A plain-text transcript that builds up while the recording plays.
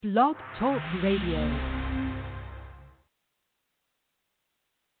Blog Talk Radio.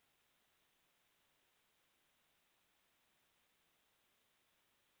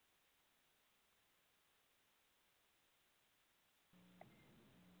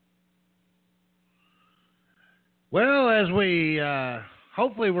 Well, as we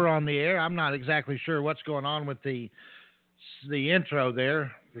hopefully we're on the air. I'm not exactly sure what's going on with the intro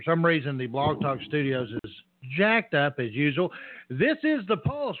there. For some reason, the Blog Talk Studios is jacked up as usual. This is The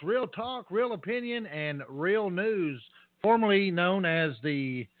Pulse, real talk, real opinion, and real news, formerly known as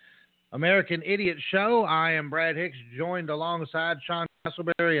the American Idiot Show. I am Brad Hicks, joined alongside Sean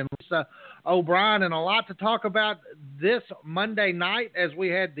Castleberry and Lisa O'Brien, and a lot to talk about this Monday night as we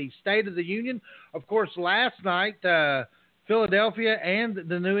had the State of the Union. Of course, last night, Philadelphia and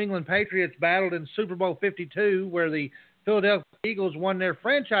the New England Patriots battled in Super Bowl 52, where the Philadelphia Eagles won their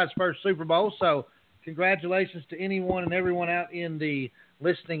franchise first Super Bowl. So congratulations to anyone and everyone out in the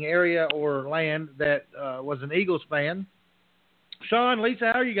listening area or land that was an Eagles fan. Sean,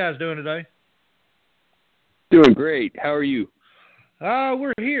 Lisa, how are you guys doing today? Doing great. How are you?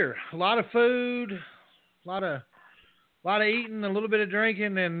 We're here. A lot of food, a lot of eating, a little bit of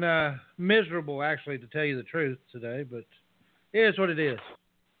drinking, and miserable, actually, to tell you the truth today. But it is what it is.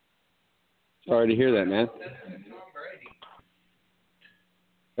 Sorry to hear that, man.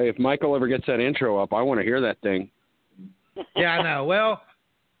 Hey, if Michael ever gets that intro up, I want to hear that thing. Yeah, I know. Well,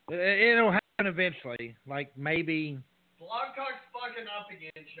 it'll happen eventually. Like maybe. Blog Talk's fucking up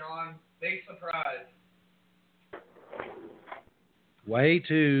again, Sean. Big surprise. Way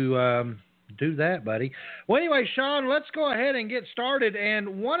to do that, buddy. Well, anyway, Sean, let's go ahead and get started.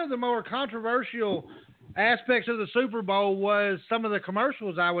 And one of the more controversial aspects of the Super Bowl was some of the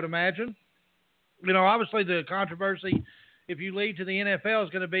commercials, I would imagine. You know, obviously the controversy, if you lead to the NFL, is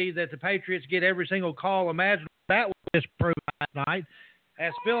going to be that the Patriots get every single call imaginable. That was disproved last night,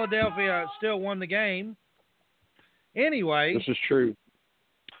 as Philadelphia still won the game. Anyway. This is true.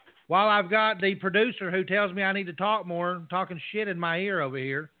 While I've got the producer who tells me I need to talk more, talking shit in my ear over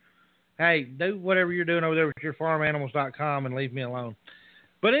here, hey, do whatever you're doing over there with your farmanimals.com and leave me alone.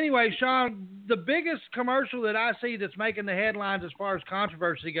 But anyway, Sean, the biggest commercial that I see that's making the headlines as far as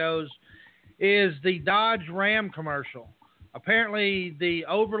controversy goes is the Dodge Ram commercial. Apparently, the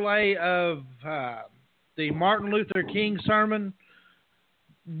overlay of the Martin Luther King sermon,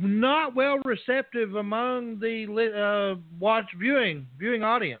 not well receptive among the viewing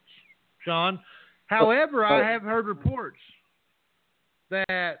audience, Sean. However, I have heard reports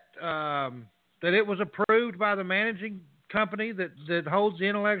that it was approved by the managing company that holds the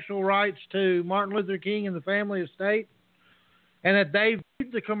intellectual rights to Martin Luther King and the family estate, and that they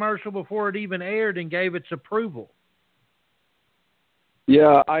viewed the commercial before it even aired and gave its approval.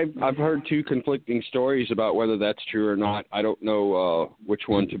 Yeah, I've heard two conflicting stories about whether that's true or not. I don't know which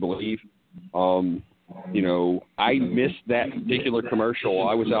one to believe. You know, I missed that particular commercial.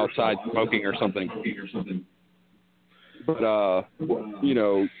 I was outside smoking or something. But, you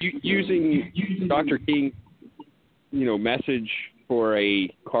know, using Dr. King, you know, message for a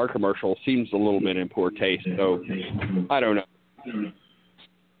car commercial seems a little bit in poor taste. So, I don't know.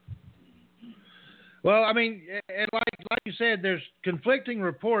 Well, I mean, like you said, there's conflicting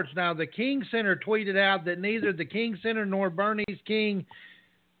reports. Now, the King Center tweeted out that neither the King Center nor Bernice King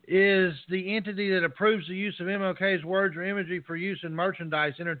is the entity that approves the use of MLK's words or imagery for use in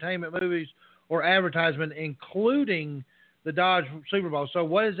merchandise, entertainment, movies, or advertisement, including the Dodge Super Bowl. So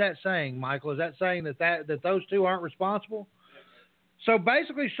what is that saying, Michael? Is that saying that those two aren't responsible? So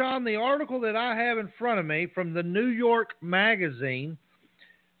basically, Sean, the article that I have in front of me from the New York Magazine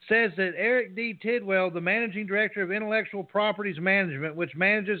says that Eric D. Tidwell, the managing director of Intellectual Properties Management, which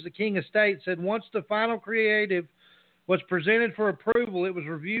manages the King estate, said once the final creative was presented for approval, it was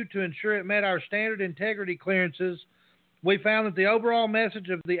reviewed to ensure it met our standard integrity clearances. We found that the overall message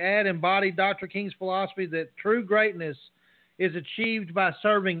of the ad embodied Dr. King's philosophy that true greatness is achieved by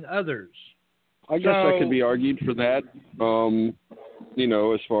serving others. I guess that could be argued for that. You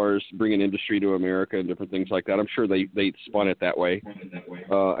know, as far as bringing industry to America and different things like that. I'm sure they spun it that way.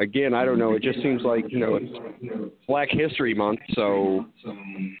 Again, I don't know. It just seems like, you know, it's Black History Month, so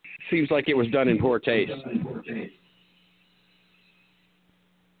it seems like it was done in poor taste.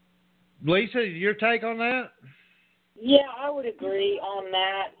 Lisa, your take on that? Yeah, I would agree on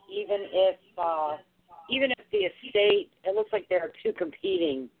that. Even if the estate, it looks like there are two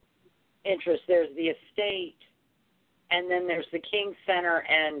competing interests. There's the estate, and then there's the King Center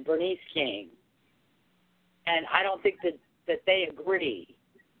and Bernice King. And I don't think that they agree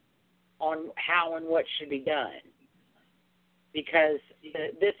on how and what should be done, because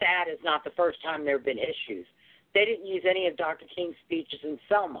this ad is not the first time there have been issues. they didn't use any of Dr. King's speeches in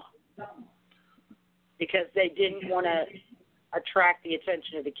Selma because they didn't want to attract the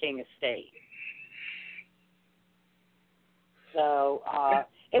attention of the King estate. So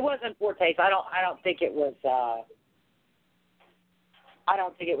it wasn't poor taste. I don't think it was. I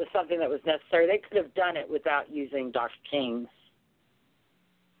don't think it was something that was necessary. They could have done it without using Dr. King's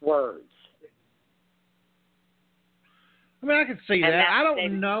words. I mean, I could see that. I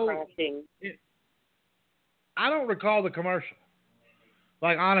don't know. I don't recall the commercial.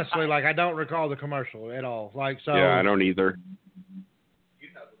 Like, honestly, like, I don't recall the commercial at all. Like, so. Yeah, I don't either.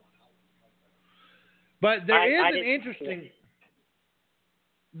 But there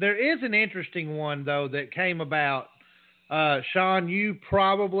is an interesting one, though, that came about. Sean, you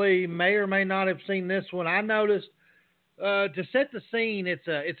probably may or may not have seen this one. I noticed, to set the scene, it's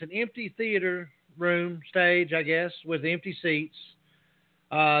an empty theater room, stage, I guess, with empty seats.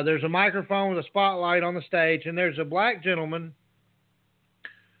 There's a microphone with a spotlight on the stage, and there's a black gentleman,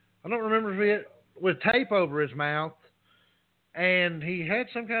 I don't remember if it, with tape over his mouth, and he had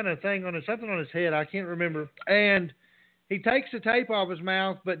some kind of thing on something on his head, I can't remember, and he takes the tape off his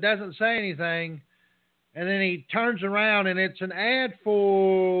mouth but doesn't say anything, and then he turns around, and it's an ad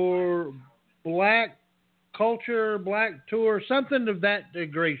for Black Culture, Black Tour, something of that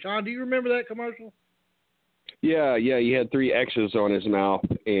degree. Sean, do you remember that commercial? Yeah, he had 3 X's on his mouth,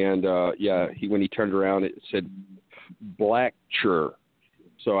 and when he turned around, it said Blackture.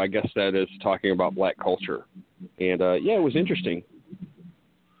 So I guess that is talking about black culture, and it was interesting.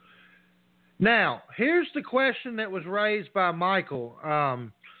 Now, here's the question that was raised by Michael: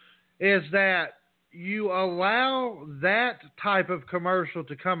 is that you allow that type of commercial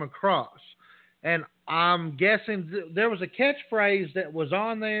to come across, and I'm guessing there was a catchphrase that was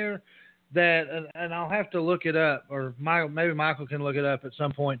on there that, and I'll have to look it up, or maybe Michael can look it up at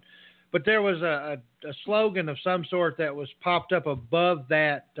some point. But there was a slogan of some sort that was popped up above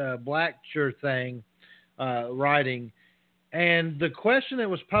that Blackture thing writing. And the question that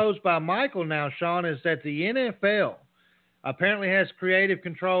was posed by Michael now, Sean, is that the NFL apparently has creative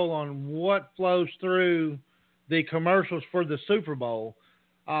control on what flows through the commercials for the Super Bowl.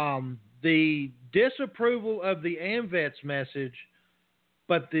 The disapproval of the AMVETS message,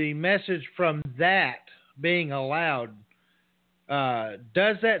 but the message from that being allowed,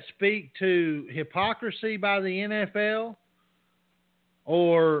 does that speak to hypocrisy by the NFL?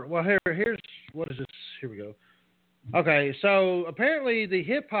 Or, well, here's, what is this? Here we go. Okay, so apparently the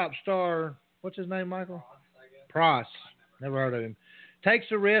hip-hop star, what's his name, Michael? Pross. Never heard of him. Takes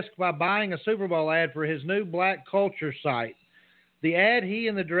a risk by buying a Super Bowl ad for his new Black Culture site. The ad he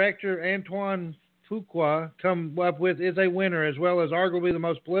and the director, Antoine Fuqua, come up with is a winner, as well as arguably the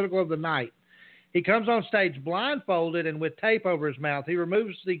most political of the night. He comes on stage blindfolded and with tape over his mouth. He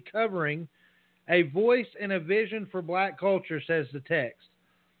removes the covering. A voice and a vision for black culture, says the text.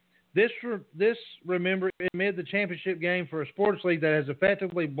 This remember, amid the championship game for a sports league that has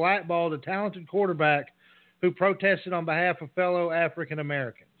effectively blackballed a talented quarterback who protested on behalf of fellow African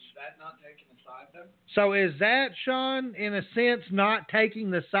Americans. Is that not taking the side, though? So is that, Sean, in a sense, not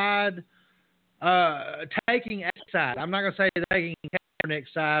taking the side, taking a side? I'm not going to say taking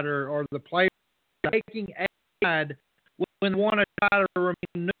Kaepernick's side or the player, taking a side when they want to try to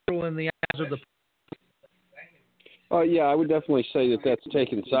remain neutral in the eyes of the. I would definitely say that that's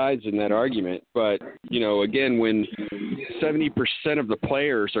taking sides in that argument. But, again, when 70% of the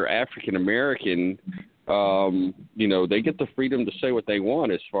players are African American, they get the freedom to say what they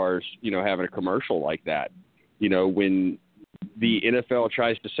want as far as, having a commercial like that. When the NFL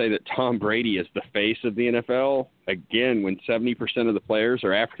tries to say that Tom Brady is the face of the NFL, again, when 70% of the players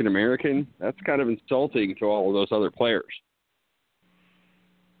are African American, that's kind of insulting to all of those other players.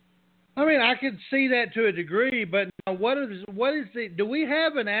 I mean, I could see that to a degree, but what is the? Do we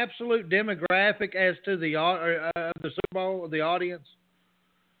have an absolute demographic as to the Super Bowl, the audience,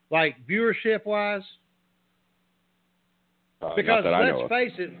 like viewership wise? Because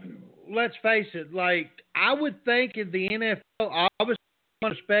let's face it. Like, I would think in the NFL, obviously, you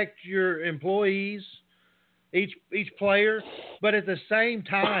want to respect your employees, each player, but at the same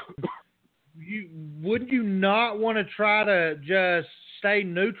time, wouldn't you not want to try to just stay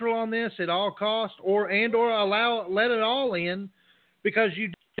neutral on this at all costs, or let it all in, because you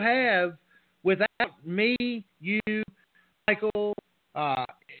do have, without me, you, Michael, and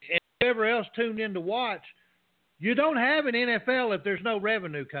whoever else tuned in to watch, you don't have an NFL if there's no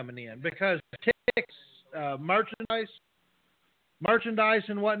revenue coming in, because tickets, merchandise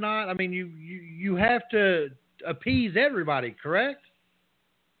and whatnot. I mean, you have to appease everybody, correct?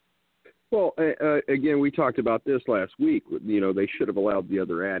 Well, again, we talked about this last week. They should have allowed the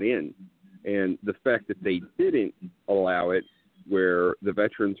other ad in. And the fact that they didn't allow it, where the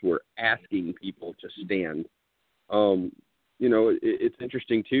veterans were asking people to stand, it's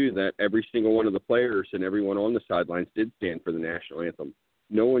interesting, too, that every single one of the players and everyone on the sidelines did stand for the national anthem.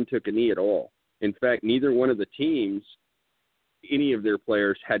 No one took a knee at all. In fact, neither one of the teams, any of their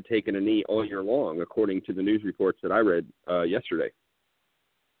players, had taken a knee all year long, according to the news reports that I read yesterday.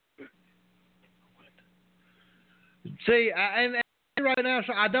 See, and right now,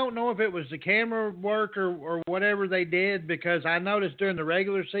 so I don't know if it was the camera work or whatever they did, because I noticed during the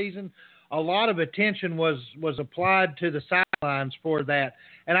regular season, a lot of attention was applied to the sidelines for that.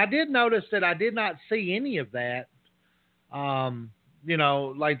 And I did notice that I did not see any of that.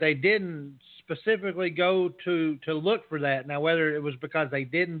 Like they didn't specifically go to look for that. Now, whether it was because they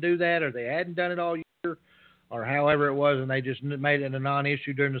didn't do that or they hadn't done it all year or however it was and they just made it a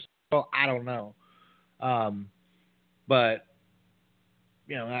non-issue during the Super Bowl, I don't know. But,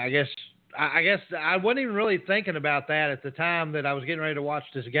 I guess I wasn't even really thinking about that at the time that I was getting ready to watch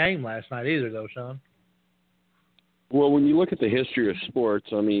this game last night either, though, Sean. Well, when you look at the history of sports,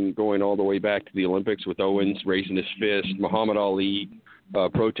 going all the way back to the Olympics with Owens raising his fist, Muhammad Ali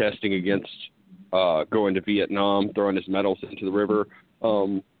protesting against going to Vietnam, throwing his medals into the river,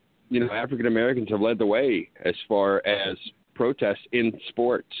 African Americans have led the way as far as protests in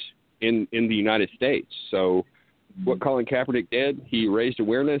sports in the United States. So what Colin Kaepernick did, he raised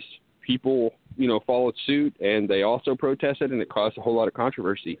awareness. People, followed suit, and they also protested, and it caused a whole lot of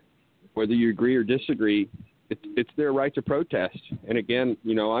controversy. Whether you agree or disagree, it's their right to protest. And again,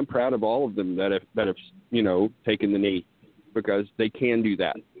 I'm proud of all of them that have taken the knee, because they can do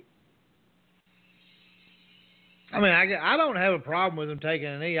that. I don't have a problem with them taking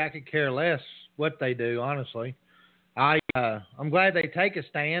a knee. I could care less what they do, honestly. I'm glad they take a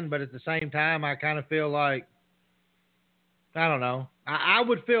stand, but at the same time, I kind of feel like, I don't know. I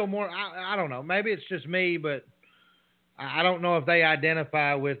would feel more, I don't know. Maybe it's just me, but I don't know if they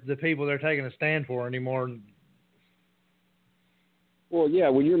identify with the people they're taking a stand for anymore. Well, yeah,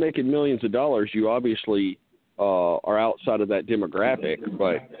 when you're making millions of dollars, you obviously are outside of that demographic.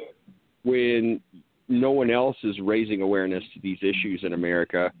 But when no one else is raising awareness to these issues in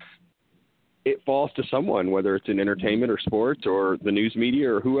America, it falls to someone, whether it's in entertainment or sports or the news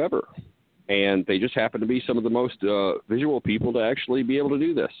media or whoever. And they just happen to be some of the most visual people to actually be able to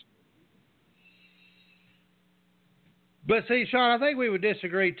do this. But see, Sean, I think we would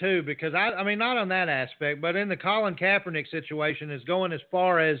disagree too, because not on that aspect, but in the Colin Kaepernick situation is going as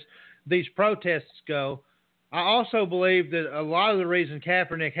far as these protests go. I also believe that a lot of the reason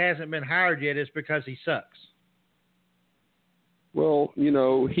Kaepernick hasn't been hired yet is because he sucks. Well,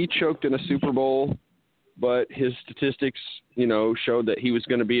 he choked in a Super Bowl, but his statistics, showed that he was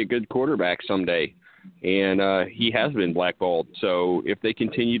going to be a good quarterback someday. And he has been blackballed. So if they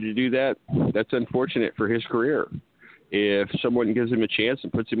continue to do that, that's unfortunate for his career. If someone gives him a chance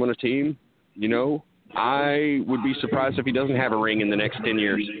and puts him on a team, I would be surprised if he doesn't have a ring in the next 10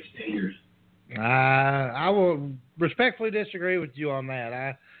 years. I will respectfully disagree with you on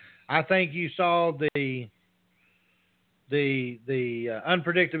that. I think you saw the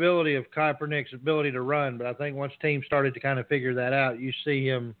unpredictability of Kaepernick's ability to run, but I think once teams started to kind of figure that out, you see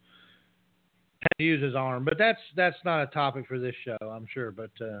him use his arm. But that's not a topic for this show, I'm sure.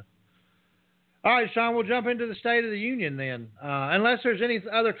 But all right, Sean, we'll jump into the State of the Union then. Unless there's any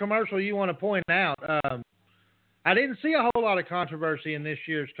other commercial you want to point out. I didn't see a whole lot of controversy in this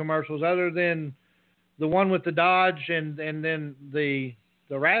year's commercials other than the one with the Dodge and then the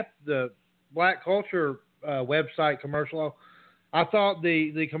Black Culture website commercial. I thought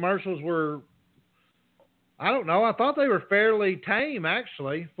the commercials were, I don't know, I thought they were fairly tame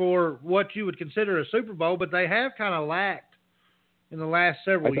actually for what you would consider a Super Bowl, but they have kind of lacked in the last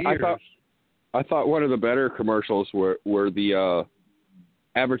several years. I thought one of the better commercials were the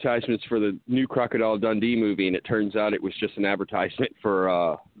advertisements for the new Crocodile Dundee movie, and it turns out it was just an advertisement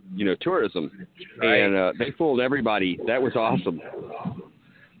for tourism, right. And they fooled everybody. That was awesome.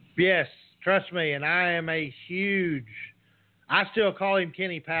 Yes, trust me, and I am I still call him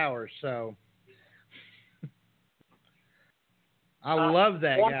Kenny Powers, so I love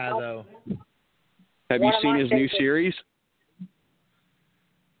that guy though. Have you seen his new series?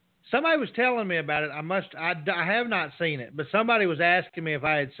 Somebody was telling me about it. I have not seen it, but somebody was asking me if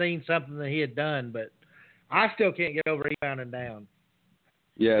I had seen something that he had done, but I still can't get over Eastbound and Down.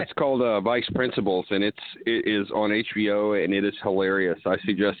 Yeah, it's called Vice Principals, and it is on HBO, and it is hilarious. I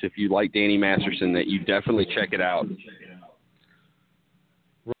suggest if you like Danny Masterson that you definitely check it out.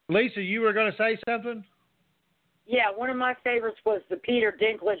 Lisa, you were going to say something? Yeah, one of my favorites was the Peter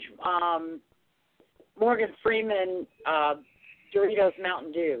Dinklage, Morgan Freeman, Doritos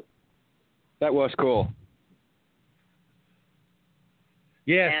Mountain Dew. That was cool.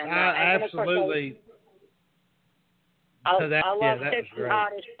 Yes, And, I absolutely. I love that was Tiffany great.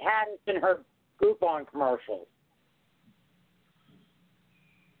 Haddish and her Groupon commercials.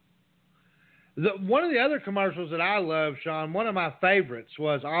 One of the other commercials that I love, Sean, one of my favorites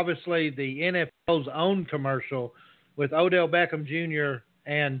was obviously the NFL's own commercial with Odell Beckham Jr.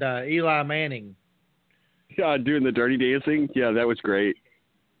 and Eli Manning. Yeah, doing the dirty dancing. Yeah, that was great.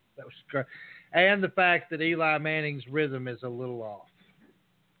 That was great. And the fact that Eli Manning's rhythm is a little off.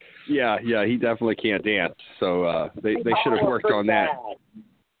 Yeah, he definitely can't dance. So they should have worked on that.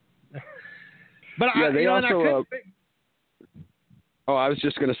 But yeah, they also. I was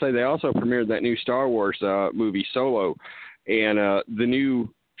just going to say they also premiered that new Star Wars movie Solo, and the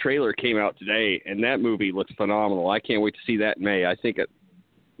new trailer came out today, and that movie looks phenomenal. I can't wait to see that in May. I think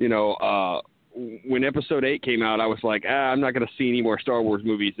when Episode 8 came out, I was like, I'm not going to see any more Star Wars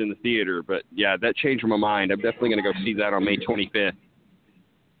movies in the theater. But yeah, that changed my mind. I'm definitely going to go see that on May 25th.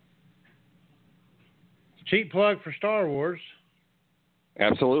 Cheap plug for Star Wars.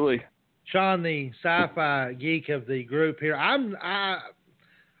 Absolutely. Sean, the sci-fi geek of the group here. I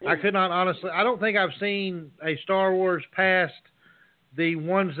could not honestly. I don't think I've seen a Star Wars past the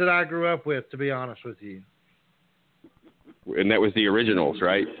ones that I grew up with. To be honest with you. And that was the originals,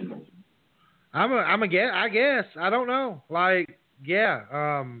 right? I guess. I don't know. Like,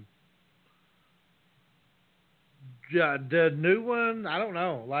 yeah. The new one, I don't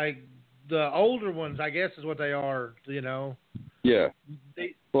know. Like the older ones, I guess is what they are. Yeah.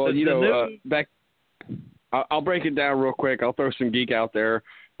 Back. I'll break it down real quick. I'll throw some geek out there.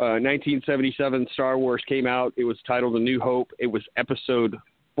 1977 Star Wars came out. It was titled A New Hope. It was Episode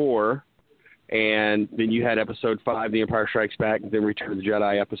 4. And then you had Episode 5, The Empire Strikes Back, and then Return of the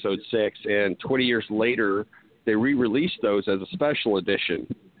Jedi, Episode 6. And 20 years later, they re-released those as a special edition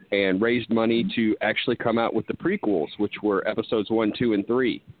and raised money to actually come out with the prequels, which were Episodes 1, 2, and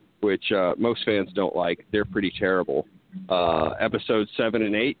 3, which most fans don't like. They're pretty terrible. Episodes 7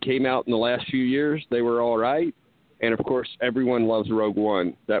 and 8 came out in the last few years. They were all right. And, of course, everyone loves Rogue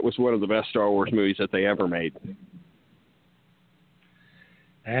One. That was one of the best Star Wars movies that they ever made.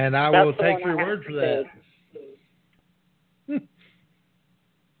 And I will take your word for that.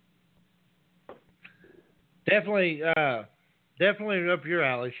 Definitely up your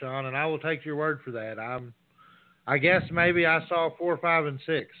alley, Sean, and I will take your word for that. I guess maybe I saw 4, 5, and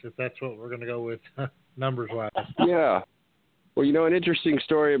 6, if that's what we're going to go with numbers-wise. Yeah. Well, an interesting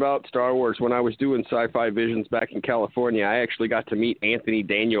story about Star Wars. When I was doing Sci-Fi Visions back in California, I actually got to meet Anthony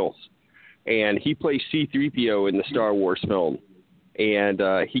Daniels, and he plays C-3PO in the Star Wars film. And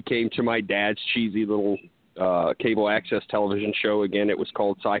he came to my dad's cheesy little cable access television show. Again, it was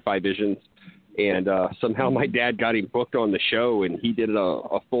called Sci-Fi Visions. And somehow my dad got him booked on the show, and he did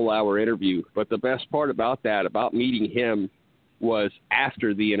a full-hour interview. But the best part about meeting him, was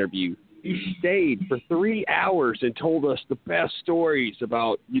after the interview. He stayed for 3 hours and told us the best stories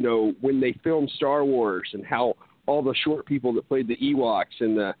about, when they filmed Star Wars and how all the short people that played the Ewoks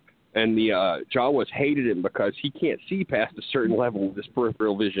and the Jawas hated him because he can't see past a certain level with his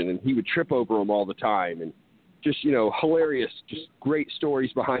peripheral vision, and he would trip over them all the time. And just, hilarious, just great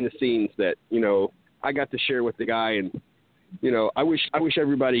stories behind the scenes that, I got to share with the guy. And, I wish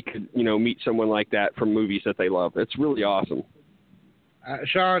everybody could, meet someone like that from movies that they love. It's really awesome.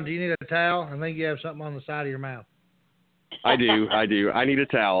 Sean, do you need a towel? I think you have something on the side of your mouth. I do. I need a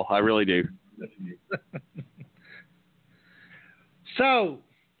towel. I really do. So,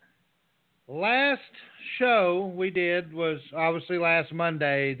 last show we did was obviously last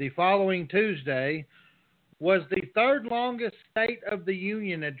Monday. The following Tuesday was the third longest State of the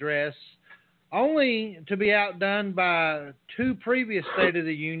Union address, only to be outdone by two previous State of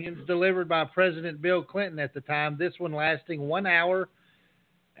the Unions delivered by President Bill Clinton at the time, this one lasting 1 hour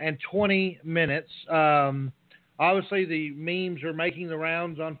and 20 minutes. Obviously, the memes are making the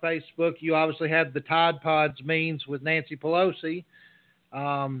rounds on Facebook. You obviously have the Todd Pods memes with Nancy Pelosi.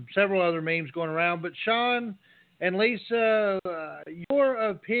 Several other memes going around. But Sean and Lisa, your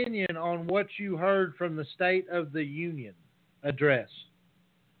opinion on what you heard from the State of the Union address.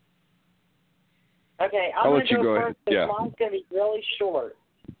 Okay, I'm going to go first because yeah. mine's going to be really short.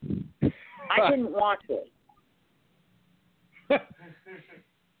 I didn't watch it.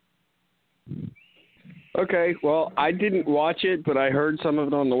 Okay, well, I didn't watch it, but I heard some of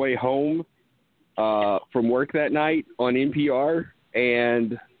it on the way home from work that night on NPR.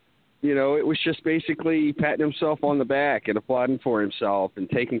 And, it was just basically patting himself on the back and applauding for himself and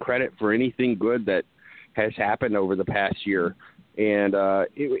taking credit for anything good that has happened over the past year. And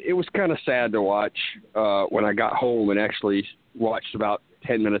it was kind of sad to watch when I got home and actually watched about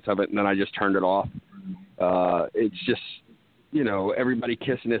 10 minutes of it, and then I just turned it off. It's just, everybody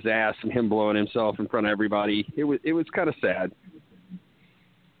kissing his ass and him blowing himself in front of everybody. It was kind of sad.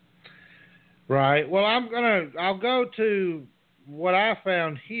 Right. Well, I'll go to what I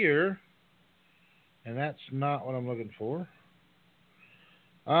found here, and that's not what I'm looking for.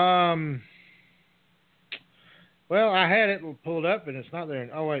 Well, I had it pulled up, and it's not there.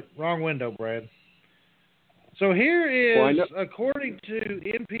 Oh, wait, wrong window, Brad. So here is, according to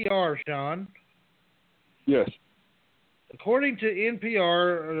NPR, Sean. Yes. According to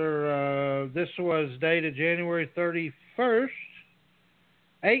NPR, this was dated January 31st.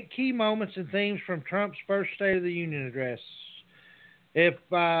 8 key moments and themes from Trump's first State of the Union address. If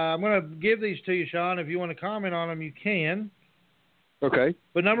I'm going to give these to you, Sean. If you want to comment on them, you can. Okay.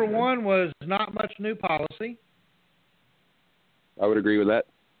 But number 1 was not much new policy. I would agree with that.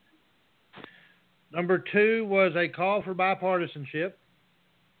 Number 2 was a call for bipartisanship.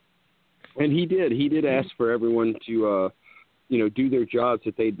 And he did ask for everyone to, do their jobs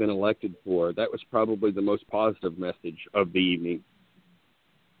that they'd been elected for. That was probably the most positive message of the evening.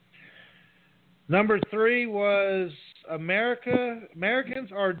 Number 3 was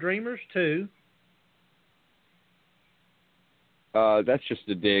Americans are dreamers too. That's just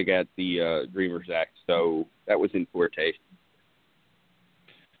a dig at the Dreamers Act, so that was in poor taste.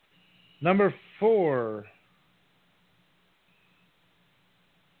 Number 4.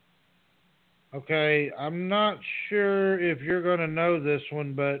 Okay, I'm not sure if you're going to know this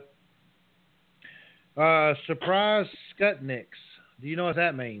one, but surprise Skutniks. Do you know what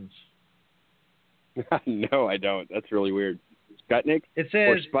that means? No, I don't. That's really weird. Skutnik? It says,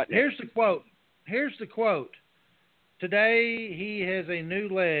 or Sputnik? Here's the quote. Today he has a new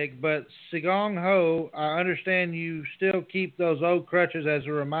leg, but Sigong Ho, I understand you still keep those old crutches as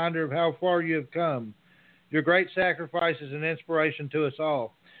a reminder of how far you have come. Your great sacrifice is an inspiration to us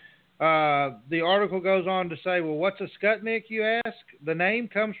all. The article goes on to say, well, what's a Skutnik, you ask? The name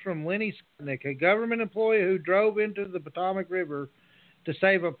comes from Lenny Skutnik, a government employee who drove into the Potomac River to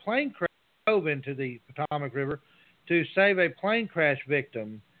save a plane crash. Into the Potomac River to save a plane crash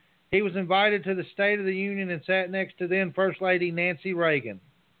victim. He was invited to the State of the Union and sat next to then First Lady Nancy Reagan.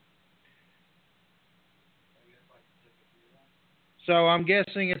 So I'm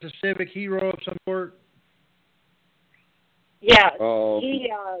guessing it's a civic hero of some sort. Yeah,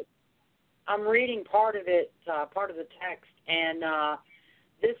 I'm reading part of it, part of the text, and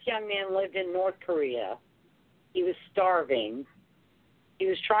this young man lived in North Korea. He was starving. He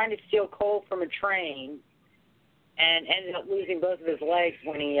was trying to steal coal from a train and ended up losing both of his legs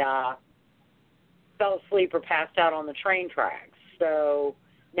when he fell asleep or passed out on the train tracks. So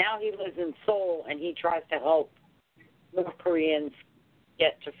now he lives in Seoul, and he tries to help North Koreans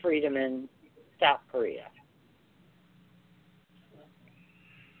get to freedom in South Korea.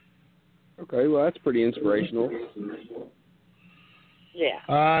 Okay, well, that's pretty inspirational. Yeah.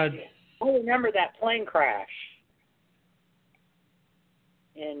 I remember that plane crash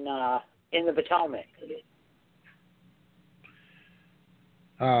in the Potomac.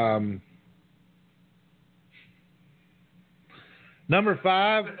 Number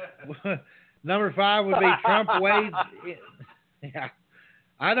 5 would be Trump wades. Yeah,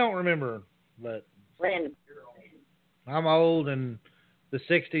 I don't remember, but random. I'm old, and the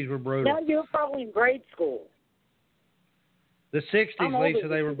 '60s were brutal. No, you were probably in grade school. The '60s, Lisa,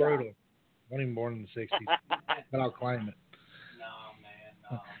 they were brutal. I wasn't even born in the '60s, but I'll claim it.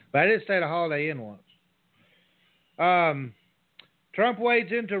 But I did stay at a Holiday Inn once. Trump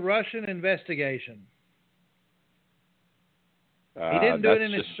wades into Russian investigation. He didn't do it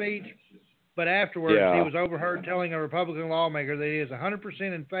in his speech, but afterwards he was overheard telling a Republican lawmaker that he is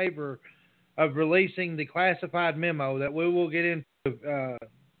 100% in favor of releasing the classified memo that we will get into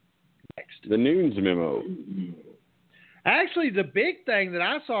next. The Nunes memo. Actually, the big thing that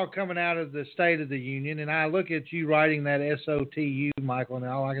I saw coming out of the State of the Union, and I look at you writing that SOTU, Michael, and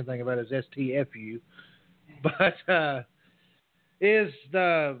all I can think about is STFU, but is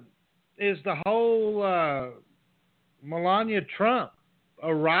the whole Melania Trump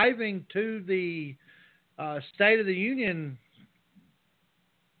arriving to the State of the Union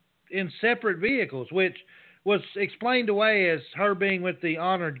in separate vehicles, which was explained away as her being with the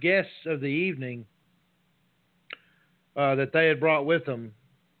honored guests of the evening that they had brought with them,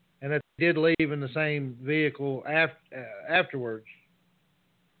 and that they did leave in the same vehicle afterwards.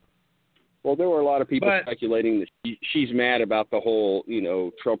 Well, there were a lot of people speculating that she's mad about the whole,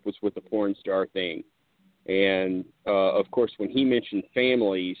 Trump was with the porn star thing. And, of course, when he mentioned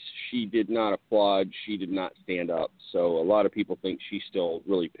families, she did not applaud. She did not stand up. So a lot of people think she's still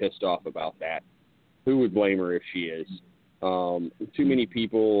really pissed off about that. Who would blame her if she is? Too many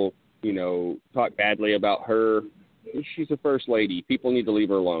people, talk badly about her. She's a first lady. People need to leave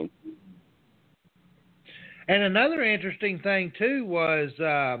her alone. And another interesting thing, too, was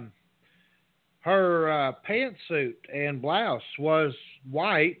her pantsuit and blouse was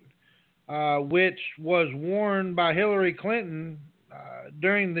white, which was worn by Hillary Clinton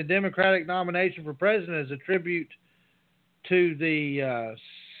during the Democratic nomination for president as a tribute to the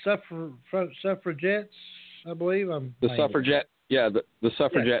suffragettes, I believe. The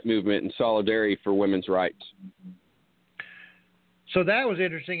suffragette movement and solidarity for women's rights. So that was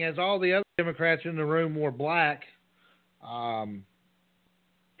interesting, as all the other Democrats in the room wore black,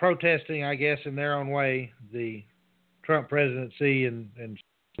 protesting, I guess, in their own way, the Trump presidency and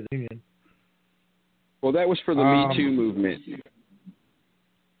the union. Well, that was for the Me Too movement.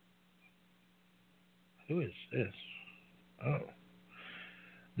 Who is this? Oh.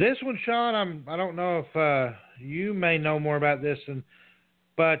 This one, Sean, I don't know if you may know more about this,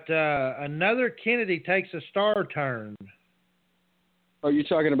 but another Kennedy takes a star turn. Oh, you're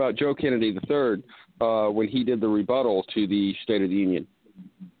talking about Joe Kennedy III when he did the rebuttal to the State of the Union.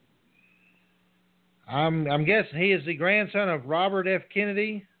 I'm guessing he is the grandson of Robert F.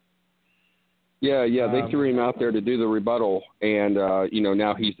 Kennedy. Yeah, they threw him out there to do the rebuttal, and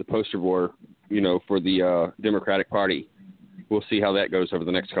now he's the poster boy, for the Democratic Party. We'll see how that goes over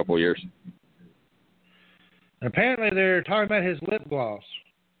the next couple of years. And apparently, they're talking about his lip gloss.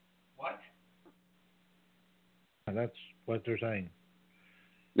 What? That's what they're saying.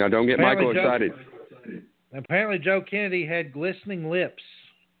 Now, don't get Michael excited. Apparently, Joe Kennedy had glistening lips.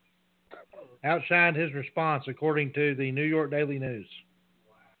 Outshined his response, according to the New York Daily News.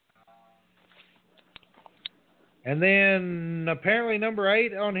 And then apparently number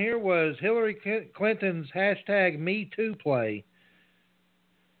 8 on here was Hillary Clinton's #MeToo play.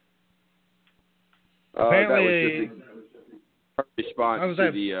 Apparently, that was just a response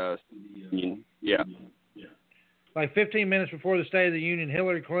to the union. Yeah. Like 15 minutes before the State of the Union,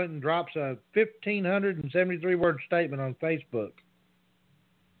 Hillary Clinton drops a 1,573-word statement on Facebook.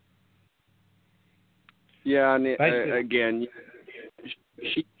 Yeah, and again,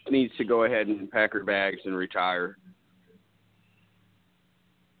 she needs to go ahead and pack her bags and retire.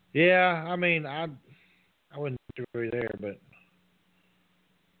 Yeah, I mean, I wouldn't agree there, but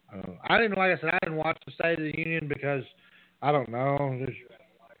I didn't, like I said, I didn't watch the State of the Union because I don't know.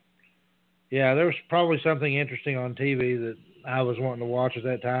 There was probably something interesting on TV that I was wanting to watch at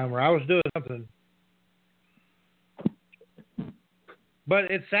that time, or I was doing something. But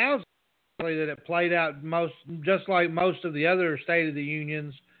it sounds like that it played out just like most of the other State of the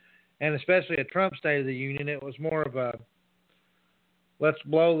Unions, and especially a Trump State of the Union. It was more of a let's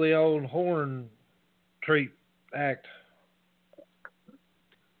blow the old horn treat act.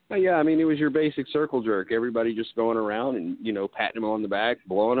 Yeah, I mean, it was your basic circle jerk. Everybody just going around and, patting them on the back,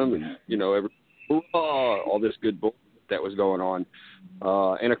 blowing them, and, all this good bull that was going on.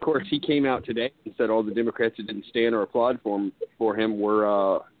 And, of course, he came out today and said all the Democrats that didn't stand or applaud for him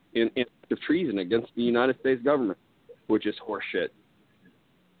were in active treason against the United States government, which is horseshit.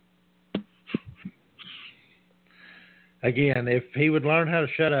 Again, if he would learn how to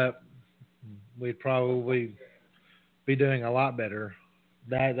shut up, we'd probably be doing a lot better.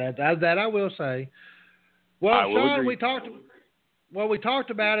 That I will say. Well, Sean, we talked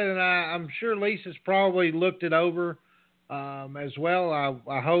about it, and I'm sure Lisa's probably looked it over as well.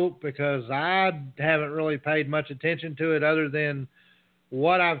 I hope, because I haven't really paid much attention to it other than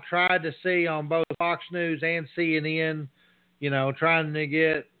what I've tried to see on both Fox News and CNN. Trying to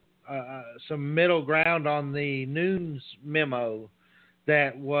get some middle ground on the news memo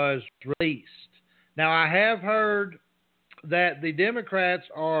that was released. Now, I have heard that the Democrats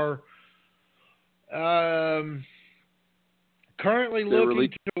are currently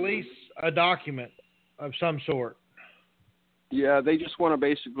looking to release a document of some sort. Yeah, they just want to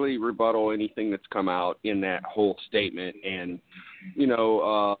basically rebuttal anything that's come out in that whole statement. And,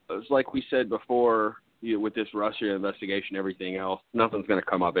 it's like we said before, with this Russia investigation, everything else, nothing's going to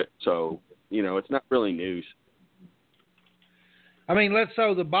come of it. So, it's not really news. I mean,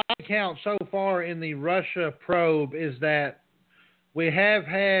 so the body count so far in the Russia probe is that we have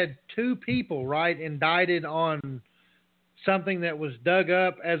had 2 people, right, indicted on something that was dug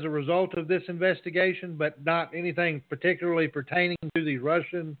up as a result of this investigation, but not anything particularly pertaining to the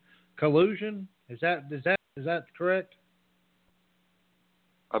Russian collusion. Is that correct?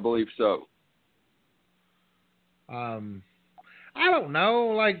 I believe so. I don't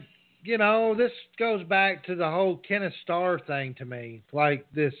know. This goes back to the whole Kenneth Starr thing to me. Like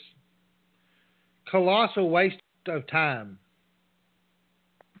this colossal waste of time.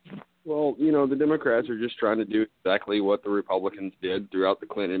 Well, the Democrats are just trying to do exactly what the Republicans did throughout the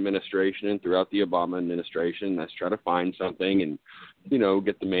Clinton administration and throughout the Obama administration. That's try to find something and,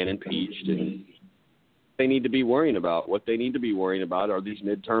 get the man impeached. And they need to be worrying about. What they need to be worrying about are these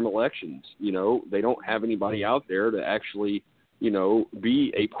midterm elections. They don't have anybody out there to actually,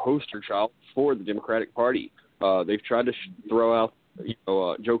 be a poster child for the Democratic Party. They've tried to throw out,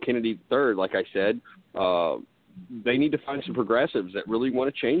 Joe Kennedy III, like I said. They need to find some progressives that really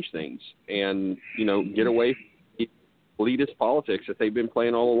want to change things and, get away from elitist politics that they've been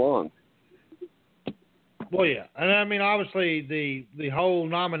playing all along. Well, yeah. And I mean, obviously the whole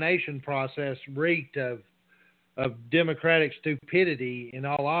nomination process reeked of Democratic stupidity, in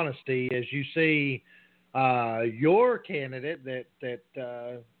all honesty, as you see your candidate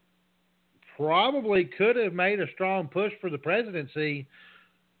that probably could have made a strong push for the presidency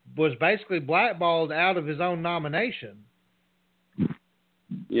was basically blackballed out of his own nomination.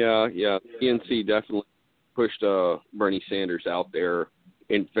 Yeah. PNC definitely pushed Bernie Sanders out there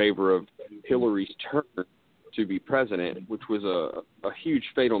in favor of Hillary's turn to be president, which was a huge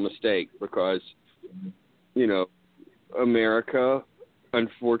fatal mistake because, America,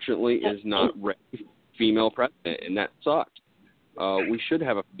 unfortunately, is not ready for a female president, and that sucked. We should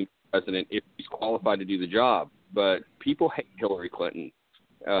have a female president if he's qualified to do the job, but people hate Hillary Clinton.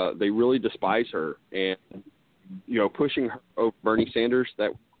 They really despise her, and pushing her over Bernie Sanders,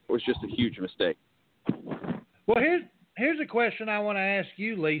 that was just a huge mistake. Well, here's a question I want to ask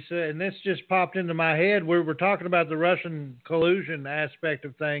you, Lisa, and this just popped into my head. We're talking about the Russian collusion aspect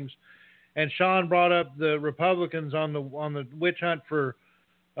of things, and Sean brought up the Republicans on the witch hunt for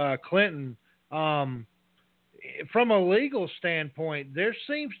Clinton. From a legal standpoint, there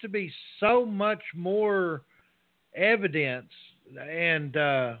seems to be so much more evidence and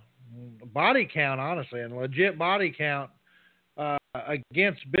body count, honestly, and legit body count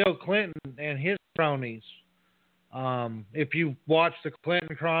against Bill Clinton and his cronies. If you watch the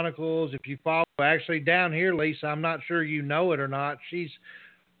Clinton Chronicles, if you follow, actually down here, Lisa, I'm not sure you know it or not, she's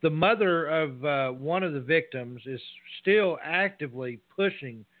the mother of one of the victims, is still actively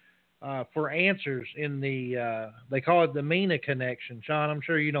pushing for answers in the, they call it the MENA connection. Sean, I'm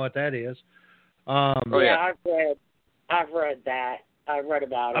sure you know what that is. Yeah, I've read that. I've read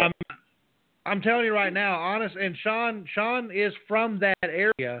about it. I'm telling you right now, honest, and Sean is from that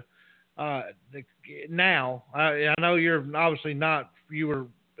area. Now, I know you're obviously not. You were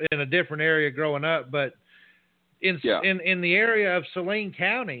in a different area growing up, but in the area of Saline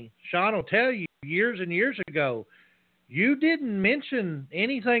County, Sean will tell you years and years ago, you didn't mention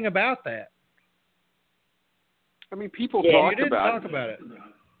anything about that. I mean, people talked you didn't about talk about it.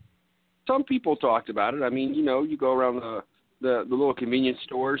 Some people talked about it. I mean, you go around the little convenience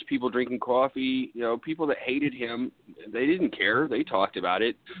stores, people drinking coffee, people that hated him, they didn't care. They talked about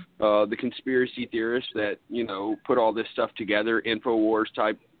it. The conspiracy theorists that, put all this stuff together, InfoWars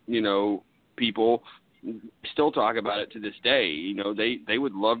type, people still talk about it to this day. They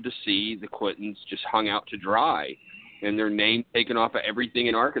would love to see the Clintons just hung out to dry and their name taken off of everything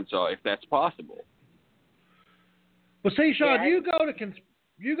in Arkansas, if that's possible. Well, see, Sean, you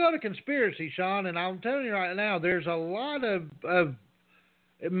go to conspiracy, Sean, and I'm telling you right now, there's a lot of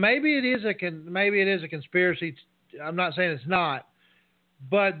maybe it is a conspiracy. I'm not saying it's not,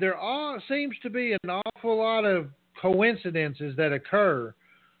 but there seems to be an awful lot of coincidences that occur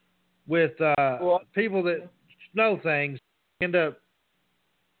with people that know things end up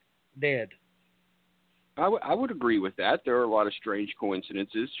dead. I would agree with that. There are a lot of strange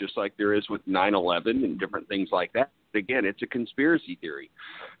coincidences, just like there is with 9/11 and different things like that. But again, it's a conspiracy theory.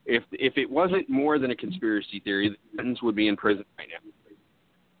 If it wasn't more than a conspiracy theory, the Clintons would be in prison right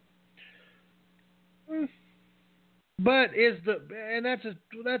now. But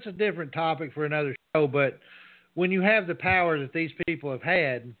that's a different topic for another show. But when you have the power that these people have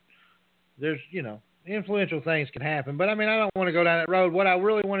had, there's influential things can happen. But I mean, I don't want to go down that road. What I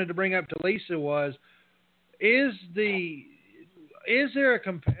really wanted to bring up to Lisa was, is there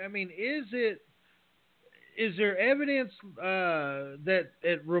evidence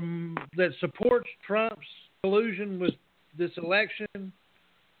that supports Trump's collusion with this election?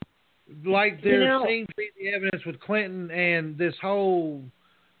 Like there seems to be the evidence with Clinton and this whole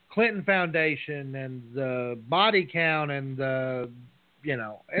Clinton Foundation and the body count and the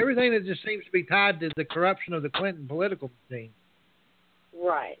everything that just seems to be tied to the corruption of the Clinton political machine.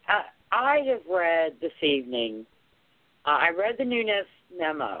 Right. I have read this evening, I read the Nunes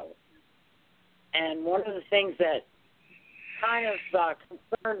memo, and one of the things that kind of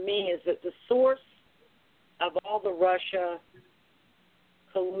concerned me is that the source of all the Russia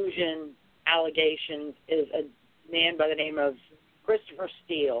collusion allegations is a man by the name of Christopher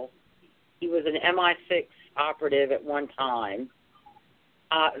Steele, He was an MI6 operative at one time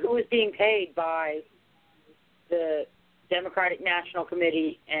who was being paid by the Democratic National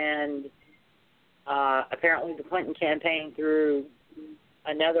Committee and apparently the Clinton campaign through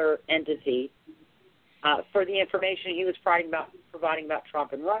another entity for the information he was providing about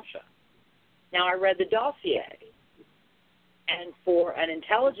Trump and Russia. Now, I read the dossier, and for an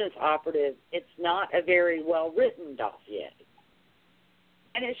intelligence operative, it's not a very well-written dossier.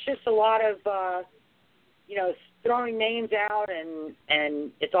 And it's just a lot of, throwing names out,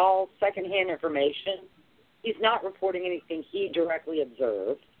 and it's all secondhand information. He's not reporting anything he directly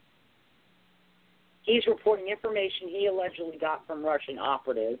observed. He's reporting information he allegedly got from Russian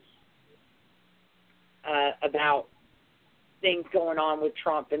operatives about things going on with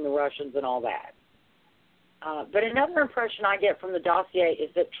Trump and the Russians and all that. But another impression I get from the dossier is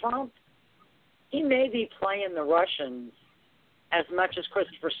that Trump, he may be playing the Russians as much as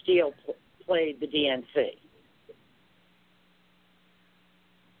Christopher Steele played the DNC.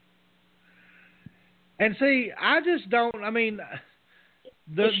 And see, I just don't. I mean,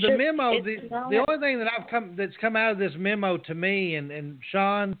 the memo. The only thing that's come out of this memo to me, and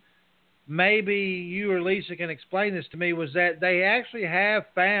Sean, maybe you or Lisa can explain this to me, was that they actually have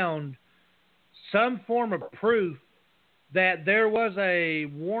found some form of proof that there was a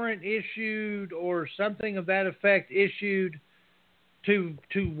warrant issued or something of that effect issued to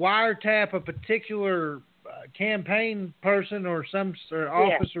wiretap a particular campaign person or some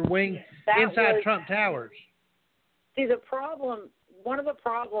office or wing inside Trump Towers. See, one of the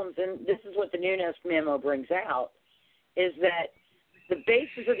problems, and this is what the Nunes memo brings out, is that the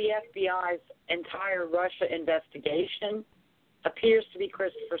basis of the FBI's entire Russia investigation appears to be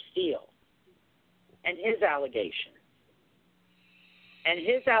Christopher Steele and his allegations. And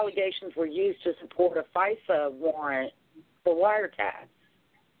his allegations were used to support a FISA warrant for wiretaps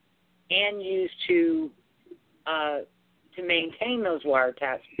and used to maintain those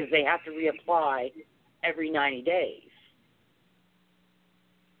wiretaps because they have to reapply every 90 days.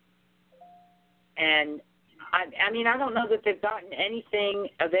 And I mean, I don't know that they've gotten anything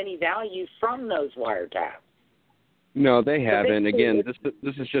of any value from those wiretaps. No, they haven't. Again,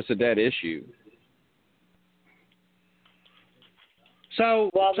 this is just a dead issue.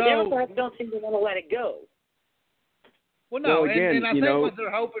 The Democrats don't seem to want to let it go. Well, no, again, and I think what they're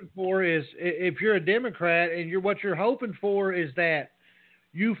hoping for is, if you're a Democrat and what you're hoping for is that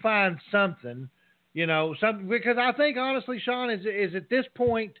you find something, something, because I think honestly, Sean, is at this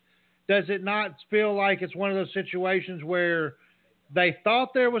point, does it not feel like it's one of those situations where they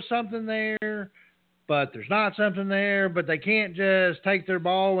thought there was something there, but there's not something there, but they can't just take their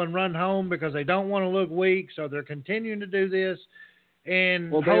ball and run home because they don't want to look weak, so they're continuing to do this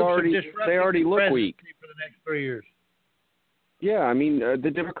and they already look weak for the next 3 years. Yeah, I mean, the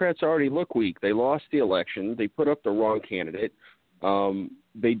Democrats already look weak. They lost the election. They put up the wrong candidate.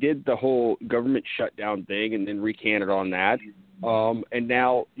 They did the whole government shutdown thing and then recanted on that. And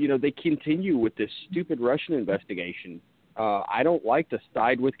now, they continue with this stupid Russian investigation. I don't like to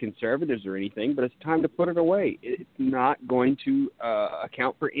side with conservatives or anything, but it's time to put it away. It's not going to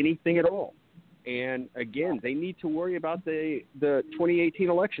account for anything at all. And, again, they need to worry about the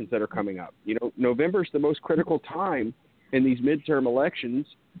 2018 elections that are coming up. November is the most critical time in these midterm elections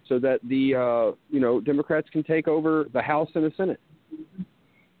so that the, Democrats can take over the House and the Senate.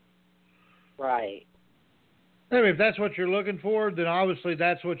 Right. I mean, if that's what you're looking for, then obviously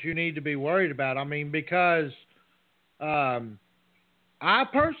that's what you need to be worried about. I mean, because I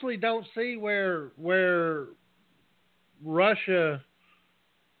personally don't see where Russia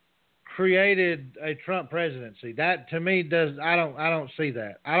created a Trump presidency. That to me I don't see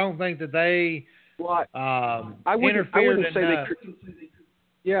that. I don't think that they I wouldn't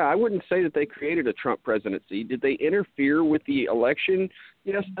say that they created a Trump presidency. Did they interfere with the election?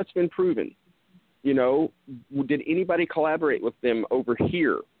 Yes, that's been proven. Did anybody collaborate with them over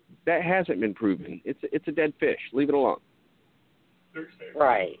here? That hasn't been proven. It's a dead fish. Leave it alone.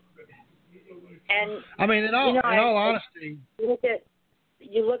 Right. And I mean, in all honesty, you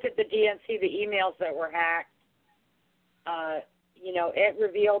look at the DNC, the emails that were hacked. It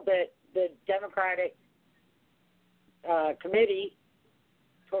revealed that the Democratic committee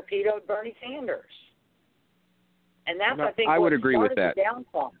torpedoed Bernie Sanders, and that's I think I would what agree with that.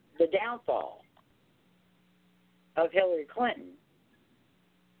 The downfall of Hillary Clinton.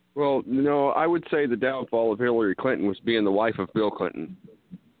 Well, no, I would say the downfall of Hillary Clinton was being the wife of Bill Clinton.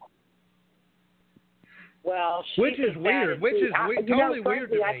 Well, which is weird. Totally weird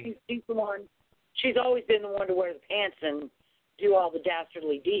to me. I think she's the one. She's always been the one to wear the pants and do all the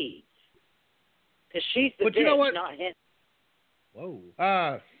dastardly deeds. Because she's the bitch, not him.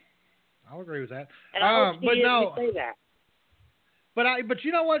 Whoa. I'll agree with that. And I hope but no, say that. But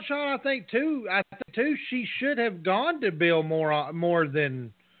you know what, Sean? I think too, she should have gone to Bill more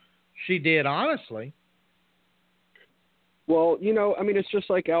than she did, honestly. Well, I mean, it's just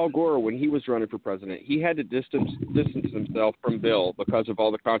like Al Gore when he was running for president. He had to distance himself from Bill because of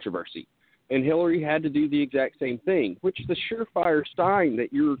all the controversy. And Hillary had to do the exact same thing, which is a surefire sign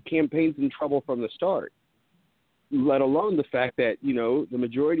that your campaign's in trouble from the start, let alone the fact that, the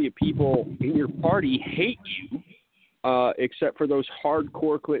majority of people in your party hate you, except for those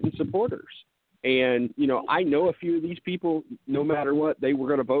hardcore Clinton supporters. And, I know a few of these people, no matter what, they were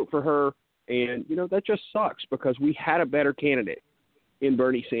going to vote for her. And, that just sucks because we had a better candidate in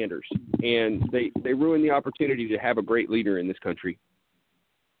Bernie Sanders. And they ruined the opportunity to have a great leader in this country.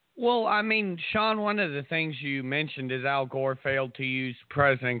 Well, I mean, Sean, one of the things you mentioned is Al Gore failed to use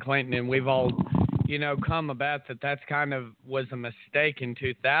President Clinton. And we've all, come about that's kind of was a mistake in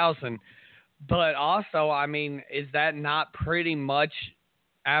 2000. But also, I mean, is that not pretty much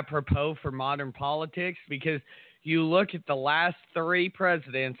apropos for modern politics? Because you look at the last three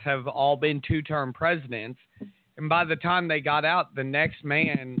presidents have all been two-term presidents, and by the time they got out, the next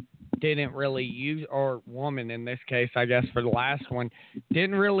man didn't really use, or woman in this case, I guess for the last one,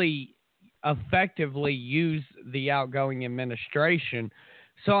 didn't really effectively use the outgoing administration.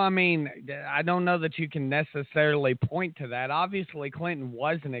 So, I mean, I don't know that you can necessarily point to that. Obviously, Clinton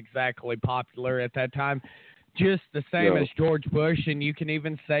wasn't exactly popular at that time, just the same as George Bush, and you can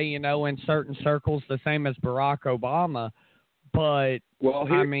even say, in certain circles, the same as Barack Obama. But,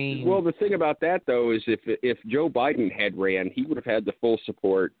 the thing about that, though, is if Joe Biden had ran, he would have had the full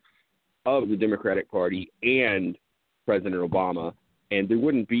support of the Democratic Party and President Obama, and there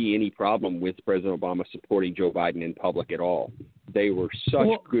wouldn't be any problem with President Obama supporting Joe Biden in public at all. They were such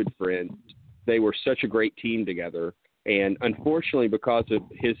good friends. They were such a great team together. And unfortunately, because of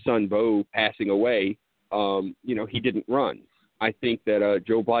his son Beau passing away, he didn't run. I think that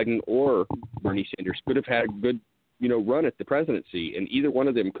Joe Biden or Bernie Sanders could have had a good, run at the presidency, and either one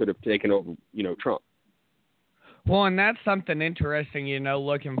of them could have taken over, Trump. Well, and that's something interesting,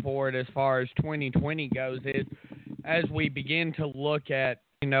 looking forward as far as 2020 goes, is as we begin to look at,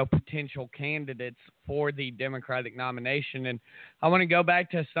 potential candidates for the Democratic nomination. And I want to go back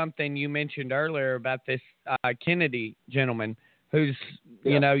to something you mentioned earlier about this Kennedy gentleman who's,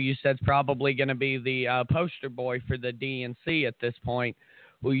 you said probably going to be the poster boy for the DNC at this point.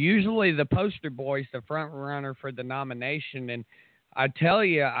 Well, usually the poster boy is the front runner for the nomination. And I tell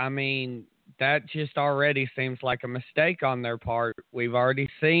you, I mean, that just already seems like a mistake on their part. We've already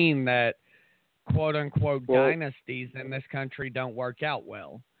seen that quote-unquote dynasties in this country don't work out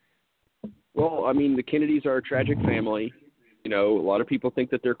well. Well, I mean, the Kennedys are a tragic family. A lot of people think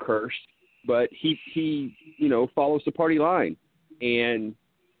that they're cursed, but he follows the party line. And,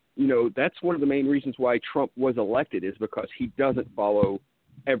 that's one of the main reasons why Trump was elected, is because he doesn't follow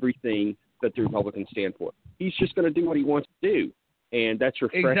everything that the Republicans stand for. He's just going to do what he wants to do. And that's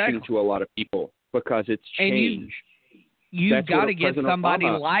refreshing to a lot of people because it's change. You've got to get somebody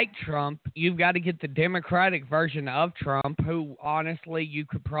like Trump. You've got to get the Democratic version of Trump, who honestly you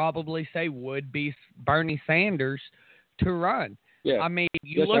could probably say would be Bernie Sanders, to run. Yeah. I mean,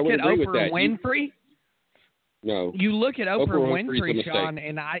 you look at Oprah Winfrey. No. You look at Oprah Winfrey, Sean,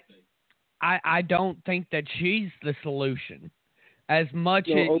 and I don't think that she's the solution. As much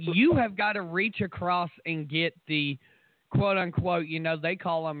as you have got to reach across and get the quote-unquote, they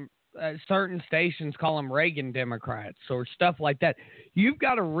call them, certain stations call them Reagan Democrats or stuff like that. You've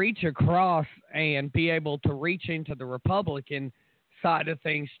got to reach across and be able to reach into the Republican side of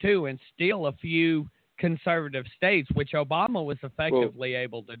things too and steal a few conservative states, which Obama was effectively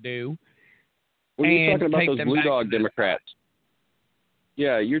able to do. When you're talking about those Blue Dog Democrats.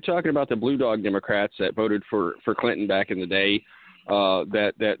 Yeah, you're talking about the Blue Dog Democrats that voted for Clinton back in the day,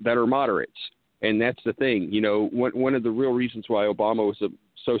 that are moderates. And that's the thing. One of the real reasons why Obama was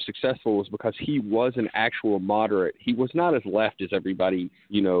so successful was because he was an actual moderate. He was not as left as everybody,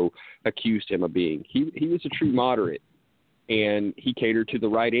 accused him of being. He was a true moderate, and he catered to the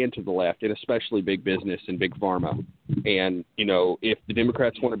right and to the left, and especially big business and big pharma. And, if the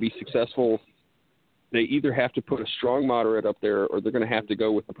Democrats want to be successful, they either have to put a strong moderate up there or they're going to have to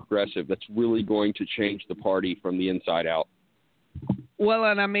go with a progressive that's really going to change the party from the inside out. Well,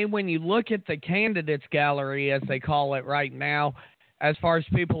 and I mean, when you look at the candidates gallery, as they call it right now, as far as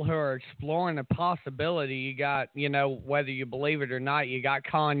people who are exploring a possibility, you got, whether you believe it or not, you got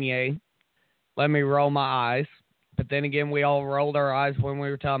Kanye. Let me roll my eyes. But then again, we all rolled our eyes when we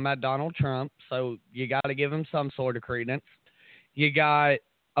were talking about Donald Trump. So you got to give him some sort of credence. You got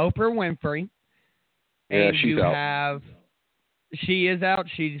Oprah Winfrey. Yeah, and she's you out. have She is out.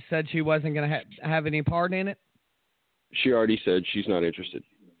 She said she wasn't going to have any part in it. She already said she's not interested.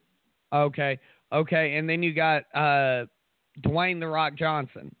 Okay. And then you got Dwayne "The Rock"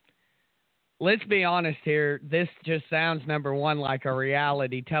 Johnson. Let's be honest here. This just sounds, number one, like a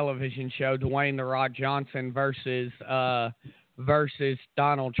reality television show. Dwayne "The Rock" Johnson versus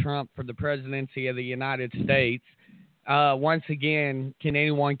Donald Trump for the presidency of the United States. Once again, can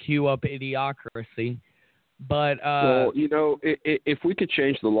anyone cue up Idiocracy? But well, if we could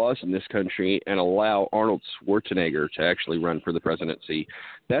change the laws in this country and allow Arnold Schwarzenegger to actually run for the presidency,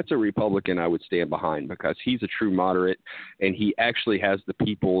 that's a Republican I would stand behind, because he's a true moderate and he actually has the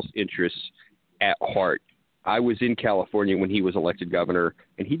people's interests at heart. I was in California when he was elected governor,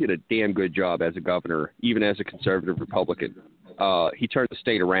 and he did a damn good job as a governor, even as a conservative Republican. He turned the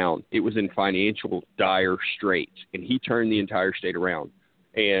state around. It was in financial dire straits, and he turned the entire state around.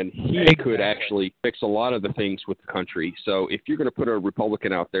 And he could actually fix a lot of the things with the country. So if you're going to put a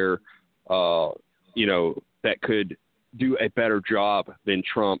Republican out there, that could do a better job than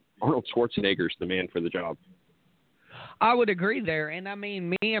Trump, Arnold Schwarzenegger's the man for the job. I would agree there. And, I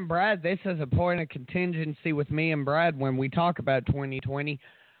mean, me and Brad, this is a point of contingency with me and Brad when we talk about 2020.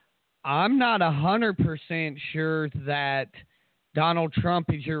 I'm not 100% sure that Donald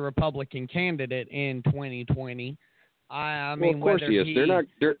Trump is your Republican candidate in 2020. I mean, of course he is.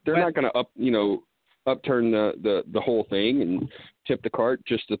 They're not going to upturn the whole thing and tip the cart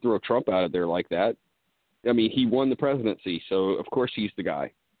just to throw Trump out of there like that. I mean, he won the presidency, so of course he's the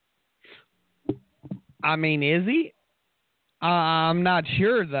guy. I mean, is he? I'm not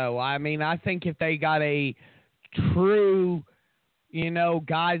sure, though. I mean, I think if they got a true,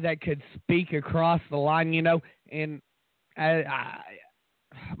 guy that could speak across the line, and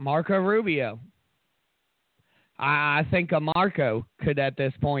Marco Rubio. I think a Marco could at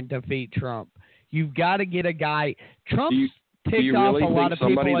this point defeat Trump. You've got to get a guy. Trump's ticked off a lot of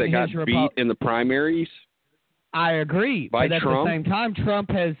people in his somebody that got beat in the primaries? I agree, by but at Trump? the same time,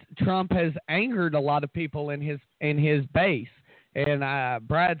 Trump has angered a lot of people in his base. And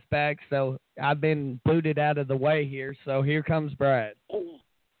Brad's back, so I've been booted out of the way here. So here comes Brad. So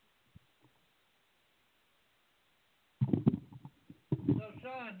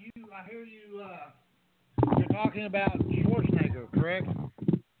Sean, I hear you. You're talking about Schwarzenegger, correct?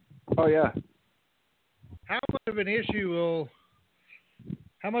 Oh yeah. How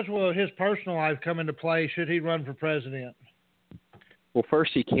much will his personal life come into play should he run for president? Well,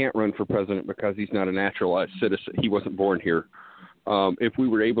 first, he can't run for president because he's not a naturalized citizen. He wasn't born here. If we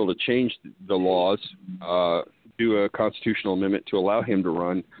were able to change the laws, do a constitutional amendment to allow him to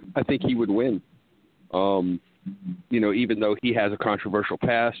run, I think he would win. Even though he has a controversial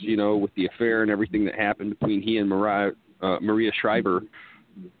past, with the affair and everything that happened between he and Maria Shriver,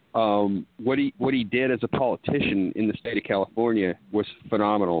 what he did as a politician in the state of California was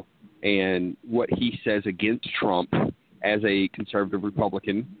phenomenal. And what he says against Trump as a conservative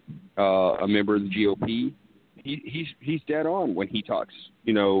Republican, a member of the GOP, he's dead on when he talks,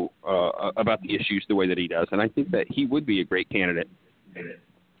 about the issues the way that he does. And I think that he would be a great candidate.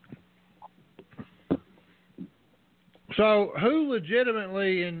 So who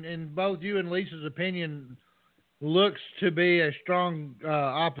legitimately, in both you and Lisa's opinion, looks to be a strong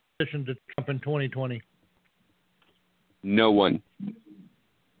opposition to Trump in 2020? No one.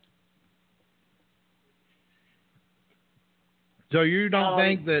 So you don't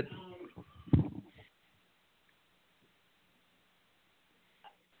think that...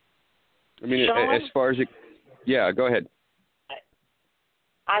 I mean, Sean? as far as it... Yeah, go ahead.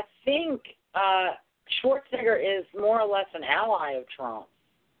 I think Schwarzenegger is more or less an ally of Trump.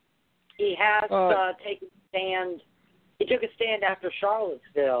 He has taken a stand. He took a stand after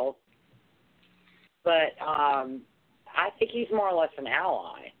Charlottesville, but I think he's more or less an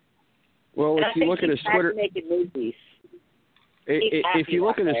ally. Well, and if you look at his Twitter... making movies. If you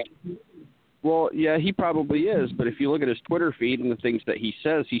look at his... Well, yeah, he probably is. But if you look at his Twitter feed and the things that he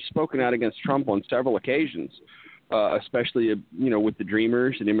says, he's spoken out against Trump on several occasions, especially, with the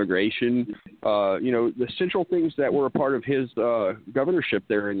Dreamers and immigration, the central things that were a part of his governorship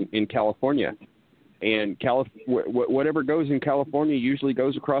there in California. And whatever goes in California usually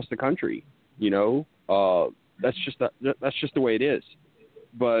goes across the country. That's just the way it is.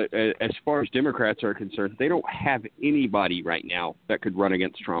 But as far as Democrats are concerned, they don't have anybody right now that could run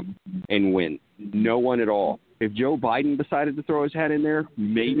against Trump and win. No one at all. If Joe Biden decided to throw his hat in there,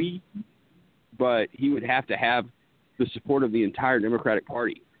 maybe, but he would have to have the support of the entire Democratic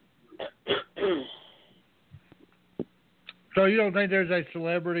Party. So you don't think there's a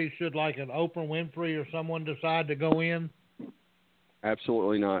celebrity, should like an Oprah Winfrey or someone decide to go in?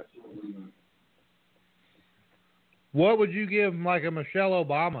 Absolutely not. What would you give like a Michelle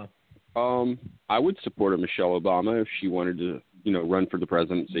Obama? I would support a Michelle Obama if she wanted to, run for the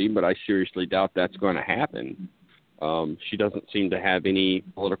presidency, but I seriously doubt that's going to happen. She doesn't seem to have any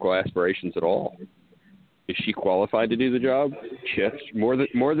political aspirations at all. Is she qualified to do the job? Yes, more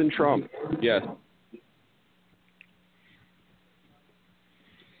than Trump. Yes.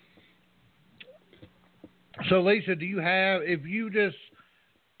 So, Lisa, if you just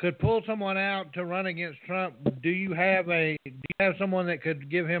could pull someone out to run against Trump, do you have someone that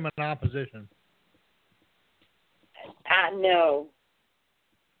could give him an opposition? No.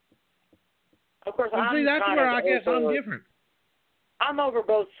 Of course, well, see, that's where I guess I'm different. I'm over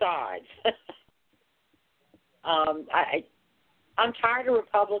both sides. I'm tired of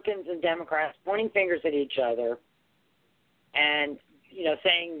Republicans and Democrats pointing fingers at each other and,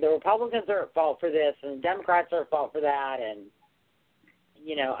 saying the Republicans are at fault for this and the Democrats are at fault for that. And,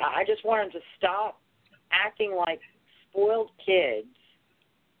 I just want them to stop acting like spoiled kids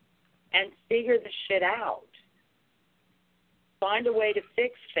and figure the shit out. Find a way to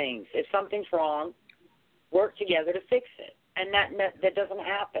fix things. If something's wrong, work together to fix it. And that doesn't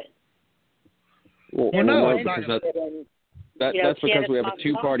happen. Well, no, that's because we have a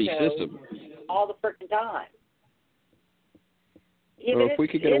two-party system. All the freaking time. Well, if we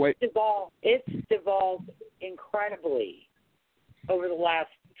could get away, it's devolved incredibly over the last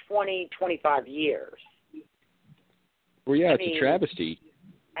 20, 25 years. Well, yeah, it's a travesty.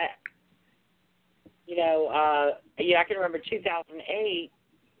 I can remember 2008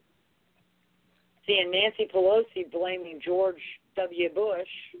 seeing Nancy Pelosi blaming George W. Bush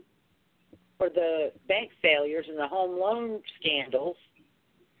for the bank failures and the home loan scandals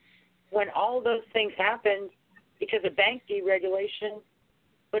when all those things happened because of bank deregulation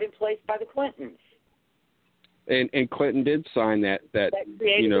put in place by the Clintons. And Clinton did sign that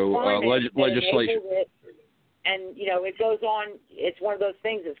legislation. And, it goes on. It's one of those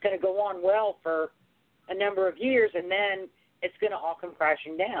things that's going to go on well for a number of years, and then it's going to all come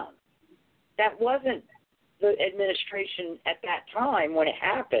crashing down. That wasn't the administration at that time when it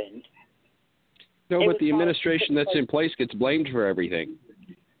happened. No, but the administration that's in place gets blamed for everything.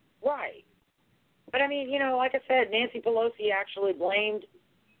 Right. But, like I said, Nancy Pelosi actually blamed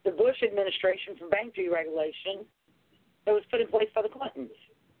the Bush administration for bank deregulation that was put in place by the Clintons.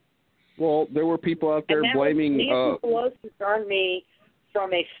 Well, there were people out there blaming... Nancy Pelosi turned me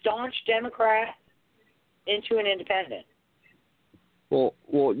from a staunch Democrat into an independent. Well,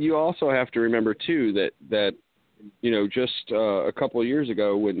 you also have to remember, too, that just a couple of years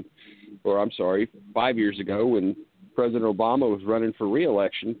ago 5 years ago, when President Obama was running for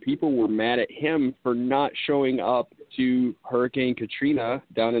re-election, people were mad at him for not showing up to Hurricane Katrina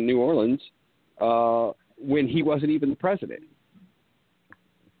down in New Orleans when he wasn't even the president.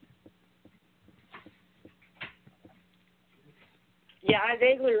 Yeah, I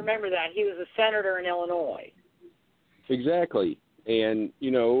vaguely remember that. He was a senator in Illinois. Exactly. And,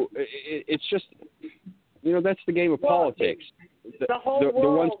 it's just, that's the game of politics. The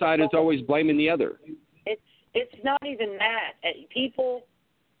one side is always blaming the other. It's not even that. People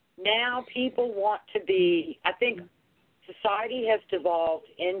want to be, I think society has devolved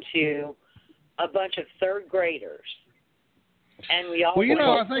into a bunch of third graders. And we all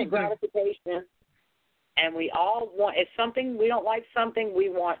want gratification. And we all want, if we don't like something, we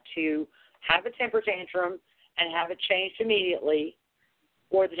want to have a temper tantrum and have it changed immediately,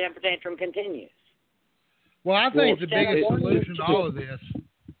 or the temper tantrum continues. Well, I think the biggest solution to all of this,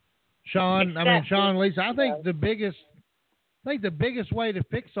 Sean and Lisa, I think the biggest way to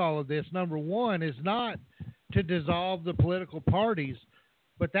fix all of this, number one, is not to dissolve the political parties,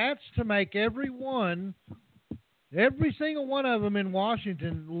 but that's to make every single one of them in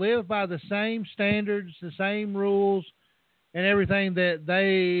Washington live by the same standards, the same rules, and everything that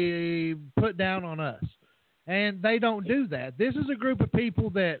they put down on us. And they don't do that. This is a group of people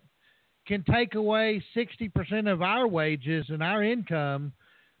that can take away 60% of our wages and our income,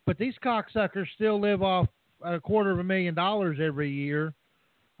 but these cocksuckers still live off $250,000 every year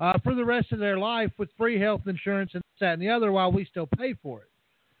for the rest of their life with free health insurance and that and the other while we still pay for it.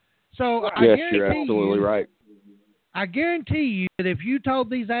 So yes, you're absolutely right. I guarantee you that if you told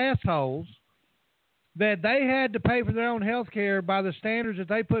these assholes that they had to pay for their own health care by the standards that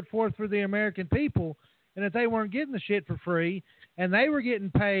they put forth for the American people, and that they weren't getting the shit for free, and they were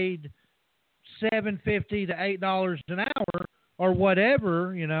getting paid $7.50 to $8 an hour, or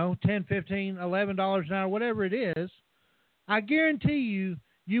whatever, $10, $15, $11 an hour, whatever it is, I guarantee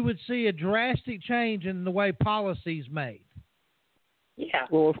you would see a drastic change in the way policy's made. Yeah.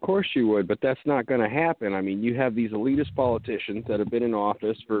 Well, of course you would, but that's not going to happen. I mean, you have these elitist politicians that have been in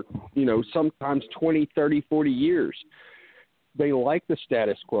office for, sometimes 20, 30, 40 years. They like the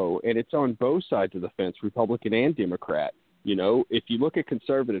status quo, and it's on both sides of the fence, Republican and Democrat. If you look at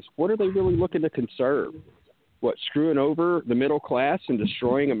conservatives, what are they really looking to conserve? What, screwing over the middle class and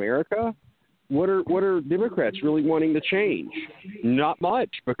destroying America? What are Democrats really wanting to change? Not much,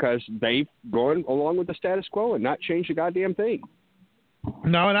 because they've gone along with the status quo and not changed a goddamn thing.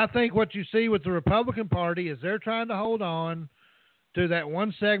 No, and I think what you see with the Republican Party is they're trying to hold on to that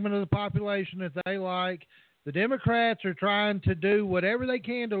one segment of the population that they like. The Democrats are trying to do whatever they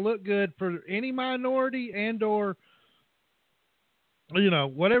can to look good for any minority and or,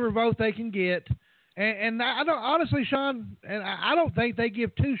 whatever vote they can get. And I don't, honestly, Sean, and I don't think they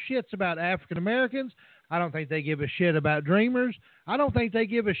give two shits about African Americans. I don't think they give a shit about Dreamers. I don't think they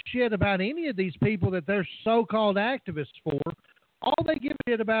give a shit about any of these people that they're so-called activists for. All they give a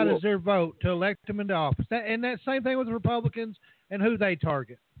shit about is their vote to elect them into office. And that same thing with the Republicans and who they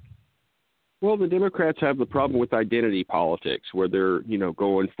target. Well, the Democrats have the problem with identity politics, where they're,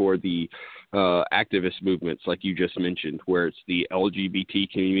 going for the activist movements, like you just mentioned, where it's the LGBT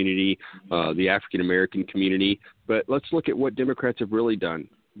community, the African American community. But let's look at what Democrats have really done.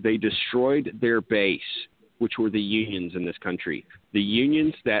 They destroyed their base, which were the unions in this country. The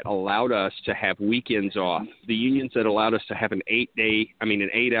unions that allowed us to have weekends off. The unions that allowed us to have an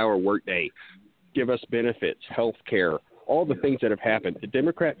 8-hour workday, give us benefits, health care, all the things that have happened. The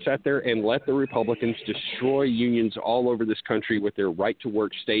Democrats sat there and let the Republicans destroy unions all over this country with their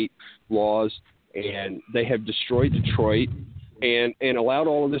right-to-work state laws, and they have destroyed Detroit and allowed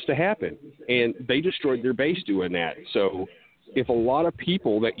all of this to happen. And they destroyed their base doing that. So if a lot of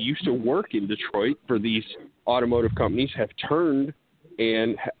people that used to work in Detroit for these automotive companies have turned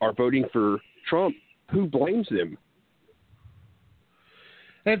and are voting for Trump, who blames them?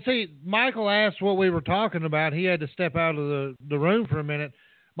 And see, Michael asked what we were talking about. He had to step out of the room for a minute.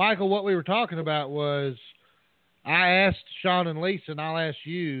 Michael, what we were talking about was, I asked Sean and Lisa, and I'll ask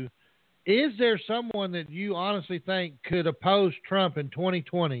you, is there someone that you honestly think could oppose Trump in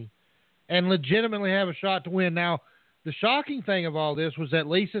 2020 and legitimately have a shot to win? Now, the shocking thing of all this was that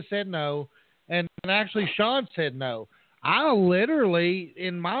Lisa said no, and actually Sean said no. I literally,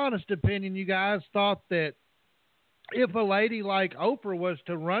 in my honest opinion, you guys thought that if a lady like Oprah was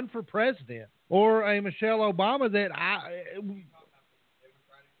to run for president or a Michelle Obama, that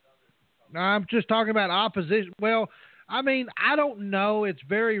I'm just talking about opposition. Well, I mean, I don't know. It's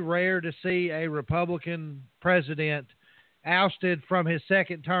very rare to see a Republican president ousted from his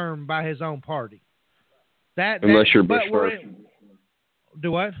second term by his own party. Unless you're Bush first.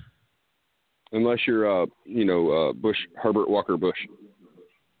 Do what? Unless you're, Bush, Herbert Walker Bush.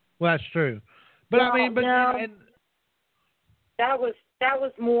 Well, that's true. But well, I mean, but no, and that was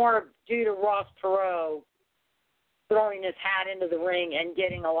more due to Ross Perot throwing his hat into the ring and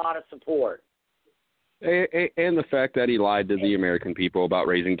getting a lot of support. And the fact that he lied to the American people about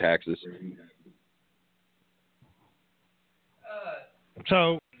raising taxes.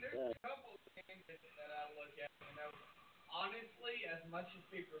 So. There's a couple of things that I look at. Honestly, as much as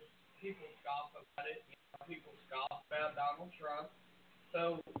people scoff about it, people scoff about Donald Trump.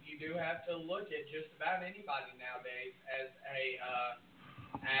 So you do have to look at just about anybody nowadays as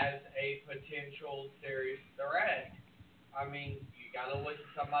a potential serious threat. I mean, you got to look at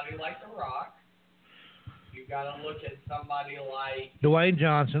somebody like The Rock. You got to look at somebody like Dwayne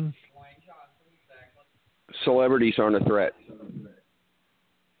Johnson. Exactly. Celebrities aren't a threat.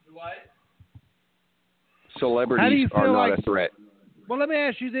 What? Celebrities are not a threat. Well, let me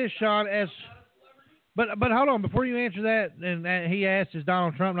ask you this, Sean. But hold on, before you answer that, and he asked, is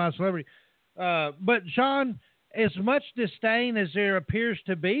Donald Trump not a celebrity? But Sean, as much disdain as there appears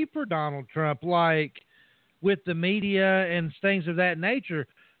to be for Donald Trump, like with the media and things of that nature,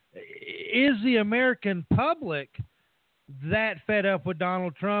 is the American public that fed up with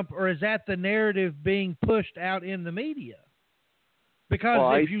Donald Trump, or is that the narrative being pushed out in the media?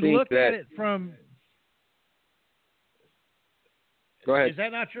 Because if you look at it from... Go ahead. Is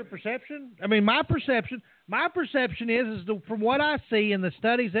that not your perception? I mean, my perception is from what I see in the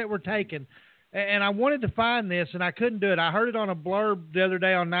studies that were taken, and I wanted to find this, and I couldn't do it. I heard it on a blurb the other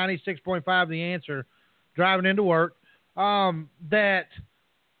day on 96.5 The Answer, driving into work, that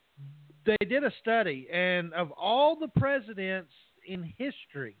they did a study, and of all the presidents in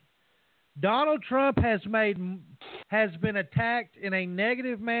history, Donald Trump has been attacked in a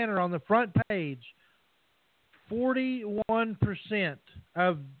negative manner on the front page 41%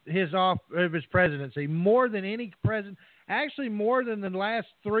 of his presidency, more than any president, actually more than the last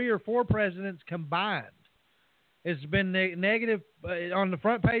 3 or 4 presidents combined. has been negative on the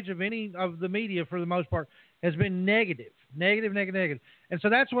front page of any of the media for the most part, has been negative. And so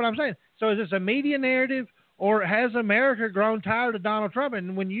that's what I'm saying. So is this a media narrative, or has America grown tired of Donald Trump?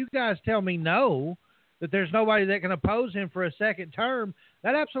 And when you guys tell me no, that there's nobody that can oppose him for a second term,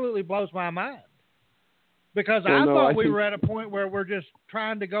 that absolutely blows my mind. Because I thought we were at a point where we're just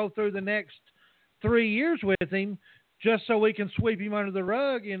trying to go through the next 3 years with him just so we can sweep him under the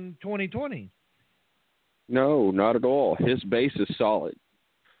rug in 2020. No, not at all. His base is solid.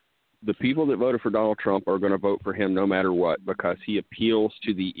 The people that voted for Donald Trump are going to vote for him no matter what, because he appeals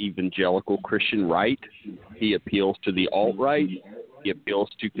to the evangelical Christian right. He appeals to the alt-right. He appeals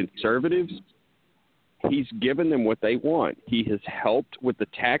to conservatives. He's given them what they want. He has helped with the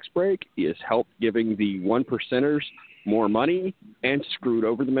tax break. He has helped giving the 1%ers more money and screwed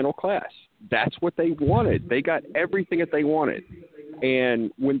over the middle class. That's what they wanted. They got everything that they wanted.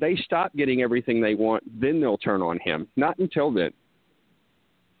 And when they stop getting everything they want, then they'll turn on him. Not until then.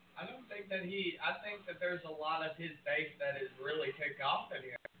 I think that there's a lot of his base that is really ticked off at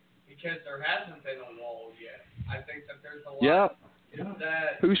him because there hasn't been a wall yet. I think that there's a lot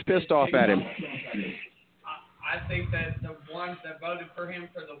that... Who's pissed off at him? I think that the ones that voted for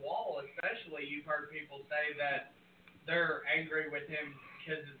him for the wall, especially, you've heard people say that they're angry with him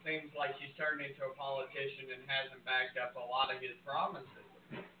because it seems like he's turned into a politician and hasn't backed up a lot of his promises.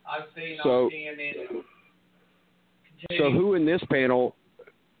 I've seen on CNN... So who in this panel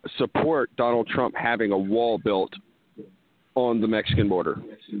support Donald Trump having a wall built on the Mexican border?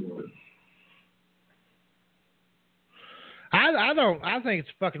 I don't. I think it's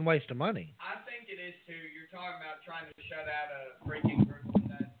a fucking waste of money. I think it is too. You're talking about trying to shut out a freaking group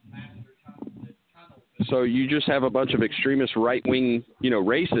that master tunnels. So you just have a bunch of extremist right-wing,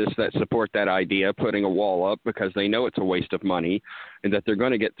 racists that support that idea, putting a wall up because they know it's a waste of money and that they're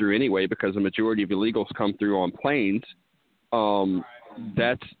going to get through anyway because the majority of illegals come through on planes.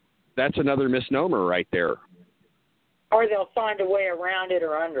 That's another misnomer right there. Or they'll find a way around it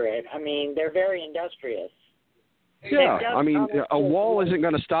or under it. I mean, they're very industrious. Yeah, I mean, a wall isn't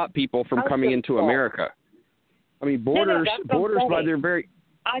going to stop people from coming into America. I mean, borders by their very...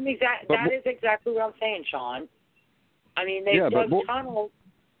 That is exactly what I'm saying, Sean. I mean, they've dug tunnels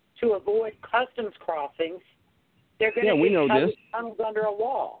to avoid customs crossings. They're going to dig tunnels under a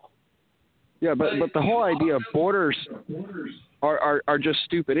wall. Yeah, but the whole idea of borders are just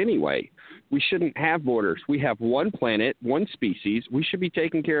stupid anyway. We shouldn't have borders. We have one planet, one species. We should be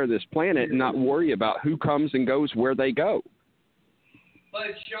taking care of this planet and not worry about who comes and goes where they go. But,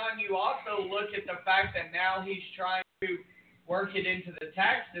 Sean, you also look at the fact that now he's trying to work it into the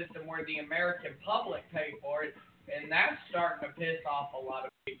tax system where the American public pay for it, and that's starting to piss off a lot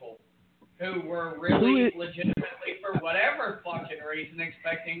of people who were really legitimately, for whatever fucking reason,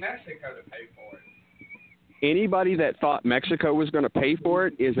 expecting Mexico to pay for it. Anybody that thought Mexico was going to pay for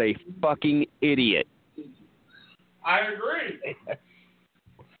it is a fucking idiot. I agree.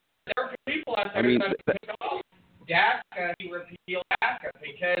 There are people out there that pick off DACA, he repealed DACA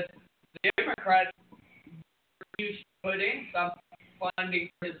because the Democrats refused to put in some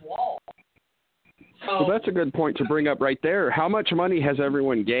funding for his wall. Well, that's a good point to bring up right there. How much money has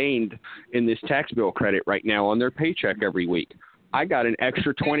everyone gained in this tax bill credit right now on their paycheck every week? I got an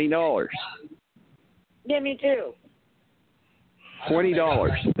extra $20. Yeah, me too.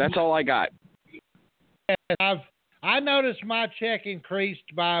 $20. That's all I got. I noticed my check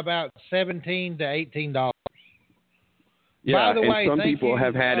increased by about $17 to $18. Yeah, by the way, some people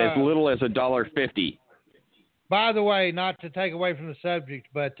have had as little as $1.50. By the way, not to take away from the subject,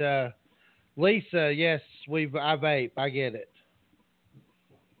 but Lisa, yes, I vape. I get it.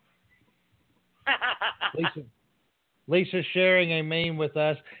 Lisa's sharing a meme with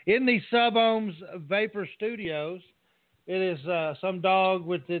us. In the Sub-Ohms Vapor Studios, it is some dog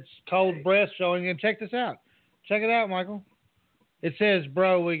with its cold breath showing. And check this out. Check it out, Michael. It says,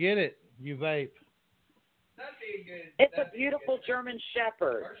 bro, we get it. You vape. It's a beautiful German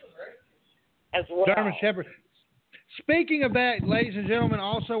Shepherd as well. German Shepherd. Speaking of that, ladies and gentlemen,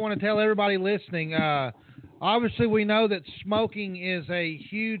 also want to tell everybody listening, obviously we know that smoking is a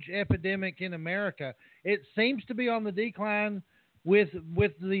huge epidemic in America. It seems to be on the decline with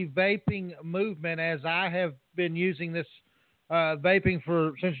the vaping movement, as I have been using this vaping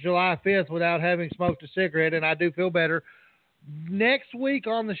since July 5th without having smoked a cigarette, and I do feel better. Next week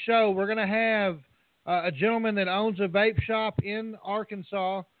on the show, we're going to have a gentleman that owns a vape shop in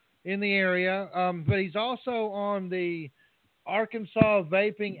Arkansas, in the area, but he's also on the Arkansas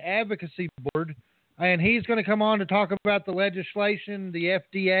Vaping Advocacy Board, and he's going to come on to talk about the legislation, the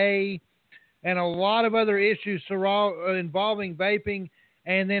FDA, and a lot of other issues involving vaping,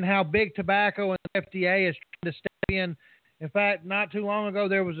 and then how big tobacco and the FDA is trying to step in. In fact, not too long ago,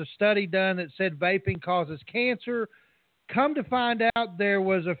 there was a study done that said vaping causes cancer. Come to find out, there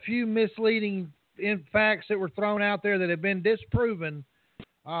was a few misleading facts that were thrown out there that have been disproven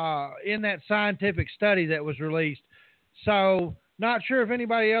in that scientific study that was released. So, not sure if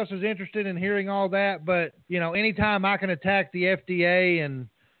anybody else is interested in hearing all that, but, anytime I can attack the FDA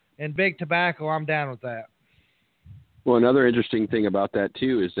and big tobacco, I'm down with that. Well, another interesting thing about that,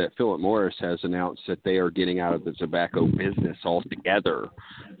 too, is that Philip Morris has announced that they are getting out of the tobacco business altogether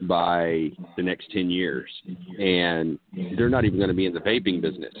by the next 10 years. And they're not even going to be in the vaping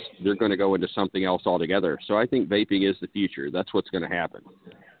business. They're going to go into something else altogether. So I think vaping is the future. That's what's going to happen.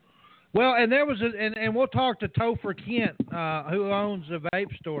 Well, and there was and we'll talk to Topher Kent, who owns a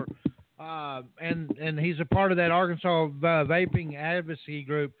vape store, and he's a part of that Arkansas vaping advocacy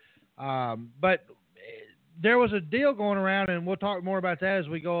group. But there was a deal going around, and we'll talk more about that as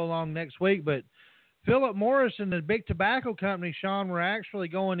we go along next week. But Philip Morris and the big tobacco company, Sean, were actually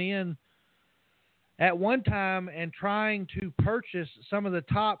going in at one time and trying to purchase some of the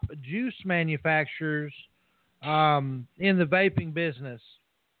top juice manufacturers in the vaping business.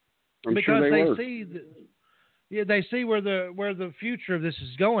 Because they see where the future of this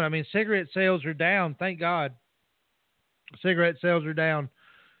is going. I mean, cigarette sales are down. Thank God. Cigarette sales are down.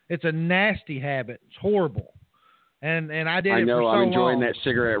 It's a nasty habit. It's horrible. And I did it for so long. I'm enjoying that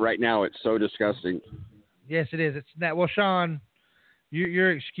cigarette right now. It's so disgusting. Yes, it is. It's that. Well, Sean,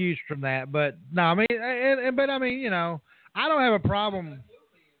 you're excused from that. But no, I mean, I don't have a problem.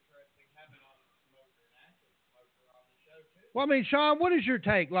 Well, I mean, Sean, what is your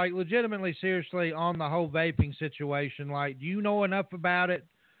take, like, legitimately, seriously, on the whole vaping situation? Like, do you know enough about it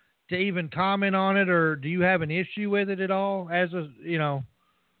to even comment on it, or do you have an issue with it at all?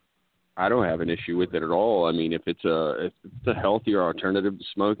 I don't have an issue with it at all. I mean, if it's a healthier alternative to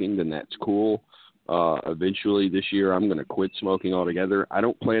smoking, then that's cool. Eventually this year, I'm going to quit smoking altogether. I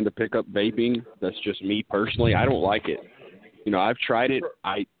don't plan to pick up vaping. That's just me personally. I don't like it. I've tried it.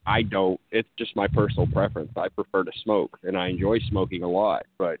 I don't. It's just my personal preference. I prefer to smoke, and I enjoy smoking a lot.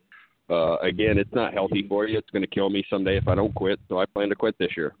 But, again, it's not healthy for you. It's going to kill me someday if I don't quit, so I plan to quit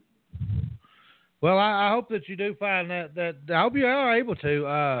this year. Well, I hope that you do find that I hope you are able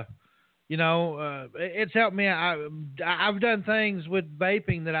to. It's helped me. I've done things with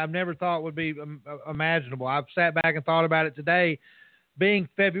vaping that I've never thought would be imaginable. I've sat back and thought about it today. Being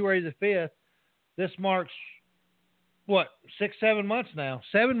February the 5th, this marks, 6-7 months now?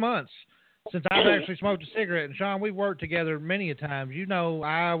 7 months since I've actually smoked a cigarette. And, Sean, we've worked together many a times.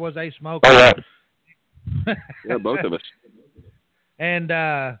 I was a smoker. Oh, yeah, both of us. And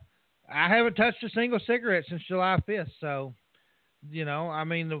I haven't touched a single cigarette since July 5th. So, I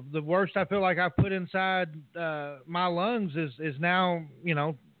mean, the worst I feel like I've put inside my lungs is now,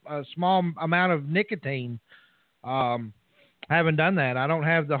 a small amount of nicotine. I haven't done that. I don't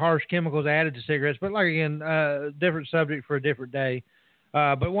have the harsh chemicals added to cigarettes, but like, again, different subject for a different day.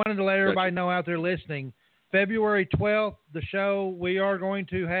 But wanted to let everybody know out there listening, February 12th, the show, we are going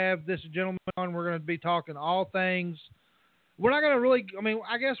to have this gentleman on. We're going to be talking all things. We're not going to really,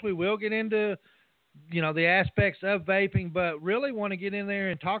 I guess we will get into, the aspects of vaping, but really want to get in there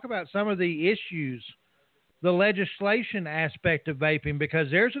and talk about some of the issues, the legislation aspect of vaping, because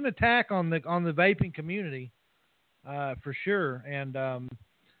there's an attack on the vaping community. For sure. And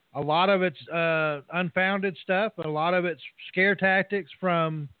a lot of it's unfounded stuff, but a lot of it's scare tactics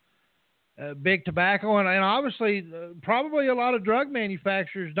from big tobacco. And obviously, probably a lot of drug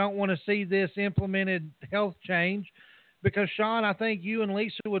manufacturers don't want to see this implemented health change because, Sean, I think you and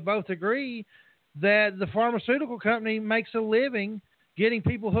Lisa would both agree that the pharmaceutical company makes a living getting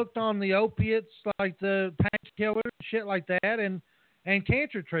people hooked on the opiates like the painkillers, shit like that, and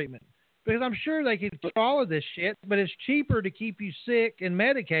cancer treatment. Because I'm sure they could do all of this shit, but it's cheaper to keep you sick and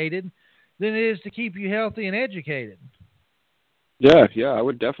medicated than it is to keep you healthy and educated. Yeah, I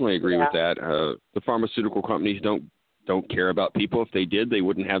would definitely agree with that. The pharmaceutical companies don't care about people. If they did, they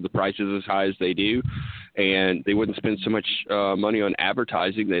wouldn't have the prices as high as they do, and they wouldn't spend so much money on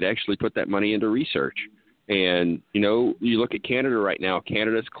advertising. They'd actually put that money into research. And, you look at Canada right now.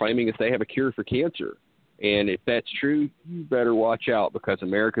 Canada's claiming that they have a cure for cancer. And if that's true, you better watch out because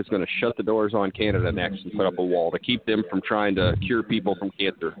America's going to shut the doors on Canada next and put up a wall to keep them from trying to cure people from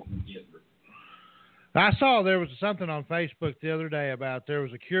cancer. I saw there was something on Facebook the other day about there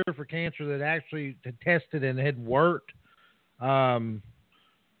was a cure for cancer that actually had tested and had worked. And,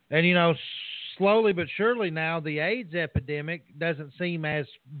 slowly but surely now the AIDS epidemic doesn't seem as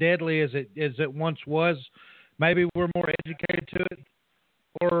deadly as it once was. Maybe we're more educated to it.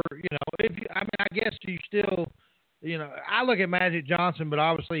 Or, I guess you still, I look at Magic Johnson, but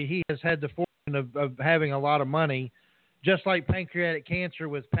obviously he has had the fortune of having a lot of money, just like pancreatic cancer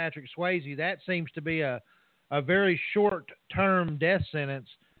with Patrick Swayze. That seems to be a very short-term death sentence,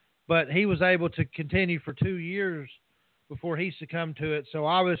 but he was able to continue for 2 years before he succumbed to it. So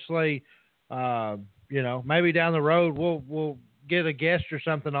obviously, maybe down the road we'll get a guest or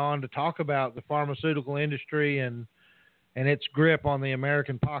something on to talk about the pharmaceutical industry and its grip on the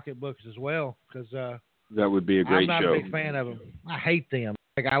American pocketbooks as well, because that would be a great show. I'm not a big fan of them. I hate them.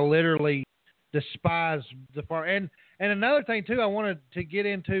 Like, I literally despise the and another thing too I wanted to get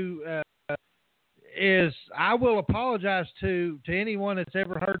into is I will apologize to anyone that's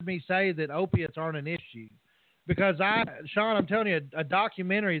ever heard me say that opiates aren't an issue, because Sean, I'm telling you, a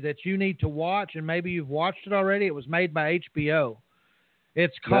documentary that you need to watch, and maybe you've watched it already. It was made by HBO.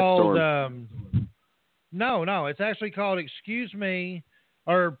 It's called No, it's actually called Excuse Me,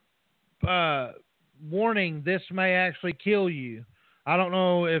 or Warning, This May Actually Kill You. I don't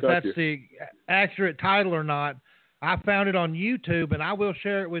know if that's the accurate title or not. I found it on YouTube, and I will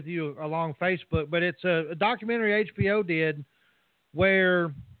share it with you along Facebook. But it's a documentary HBO did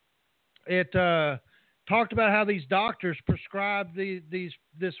where it talked about how these doctors prescribed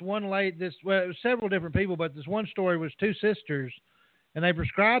this one lady, it was several different people, but this one story was two sisters, and they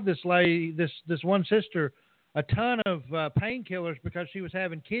prescribed this lady, this one sister, a ton of painkillers because she was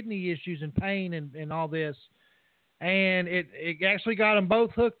having kidney issues and pain and all this. And it actually got them both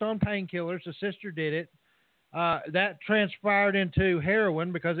hooked on painkillers. The sister did it. That transpired into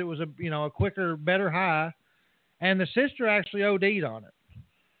heroin because it was a quicker, better high. And the sister actually OD'd on it.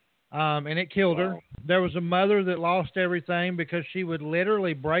 And it killed her. There was a mother that lost everything because she would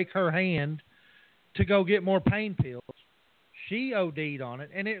literally break her hand to go get more pain pills. She OD'd on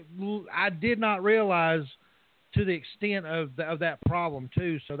it. And I did not realize to the extent of that problem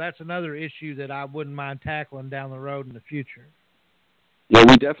too. So that's another issue that I wouldn't mind tackling down the road in the future. Yeah,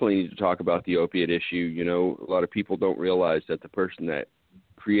 we definitely need to talk about the opiate issue. A lot of people don't realize that the person that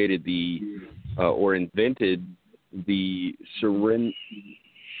created or invented the syringe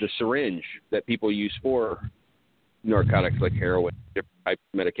that people use for narcotics like heroin, different types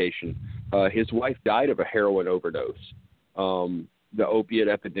of medication, his wife died of a heroin overdose. The opiate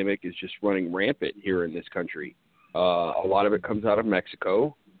epidemic is just running rampant here in this country. A lot of it comes out of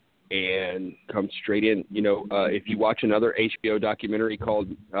Mexico and comes straight in. If you watch another HBO documentary called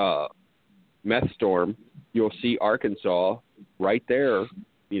Meth Storm, you'll see Arkansas right there,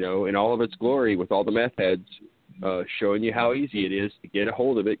 in all of its glory with all the meth heads, showing you how easy it is to get a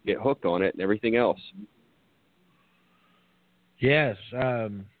hold of it, get hooked on it, and everything else. Yes.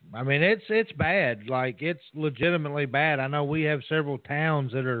 It's bad. Like, it's legitimately bad. I know we have several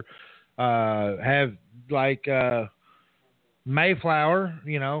towns that are have like Mayflower,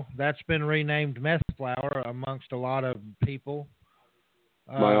 that's been renamed Meth Flower amongst a lot of people.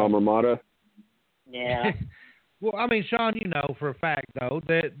 My alma mater. Yeah. Well, Sean, for a fact though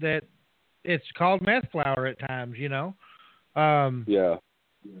that it's called Meth Flower at times. Yeah. And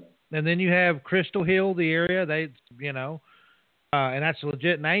then you have Crystal Hill, the area. And that's a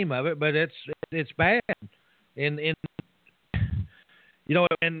legit name of it, but it's bad. And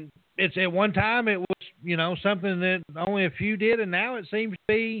it's at one time it was, something that only a few did, and now it seems to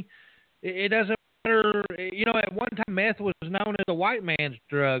be, it doesn't matter. At one time meth was known as a white man's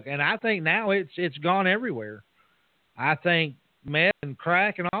drug, and I think now it's gone everywhere. I think meth and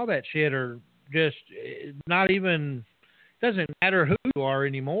crack and all that shit are just not even, doesn't matter who you are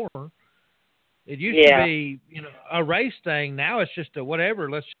anymore. It used to be, a race thing. Now it's just a whatever.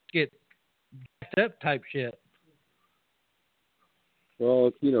 Let's just get jacked up type shit.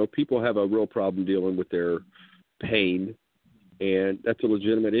 Well, people have a real problem dealing with their pain, and that's a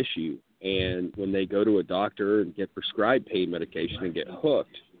legitimate issue. And when they go to a doctor and get prescribed pain medication and get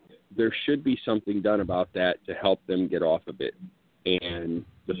hooked, there should be something done about that to help them get off of it. And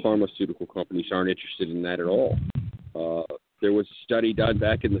the pharmaceutical companies aren't interested in that at all. There was a study done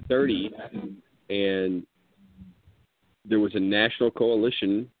back in the 30s, and there was a national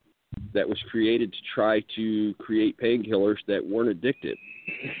coalition that was created to try to create painkillers that weren't addictive.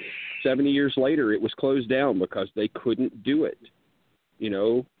 70 years later, it was closed down because they couldn't do it.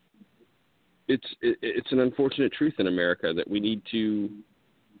 It's an unfortunate truth in America that we need to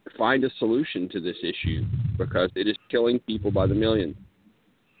find a solution to this issue because it is killing people by the million.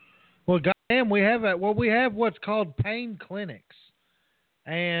 Well, goddamn, we have what's called pain clinics,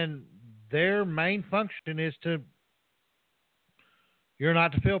 and their main function is you're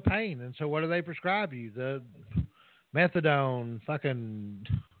not to feel pain. And so what do they prescribe you? The methadone, fucking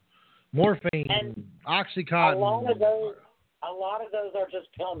morphine, and Oxycontin. A lot of those are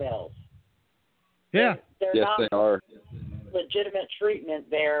just pill mills. Yeah. They're yes, not they are. Legitimate treatment.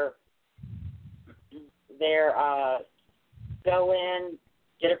 They're They're go in,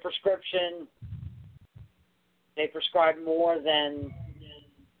 get a prescription. They prescribe more than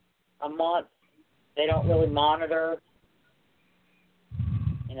a month. They don't really monitor.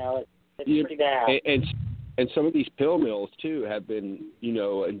 You know, it's pretty bad. And some of these pill mills too have been,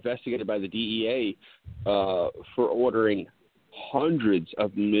 investigated by the DEA for ordering hundreds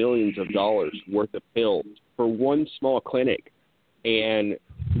of millions of dollars worth of pills for one small clinic, and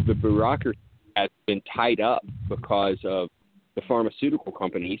the bureaucracy has been tied up because of the pharmaceutical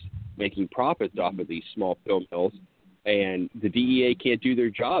companies making profits off of these small pill mills, and the DEA can't do their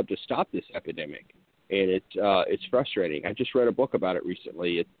job to stop this epidemic, and it's frustrating. I just read a book about it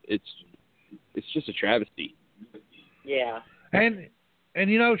recently. It's just a travesty. Yeah. And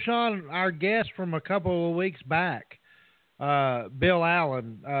Sean, our guest from a couple of weeks back, Bill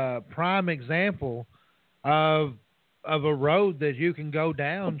Allen, prime example of a road that you can go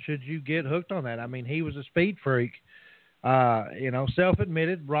down should you get hooked on that. I mean, he was a speed freak,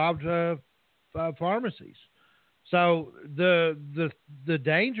 self-admitted, robbed pharmacies. So the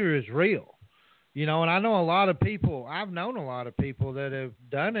danger is real, and I know a lot of people. I've known a lot of people that have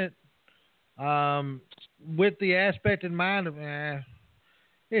done it with the aspect in mind of, it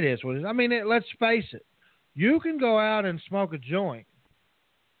is what it is. I mean, let's face it. You can go out and smoke a joint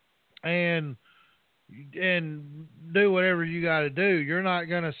and do whatever you got to do. You're not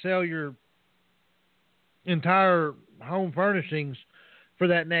going to sell your entire home furnishings for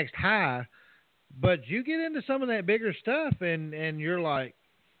that next high, but you get into some of that bigger stuff and you're like,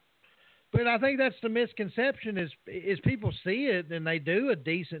 but I think that's the misconception is people see it and they do a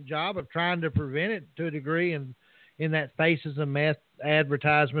decent job of trying to prevent it to a degree in that Faces of Meth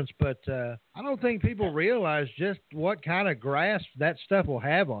advertisements, but I don't think people realize just what kind of grasp that stuff will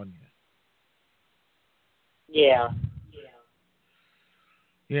have on you. Yeah.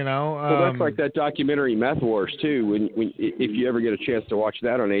 Well, that's like that documentary Meth Wars too. When if you ever get a chance to watch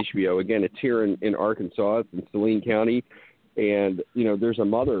that on HBO, again, it's here in Arkansas, it's in Saline County, and there's a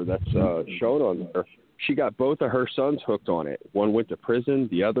mother that's shown on there. She got both of her sons hooked on it. One went to prison.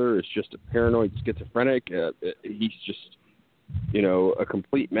 The other is just a paranoid schizophrenic. He's just, a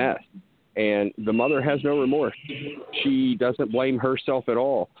complete mess. And the mother has no remorse. She doesn't blame herself at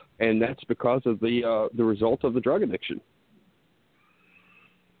all, and that's because of the result of the drug addiction.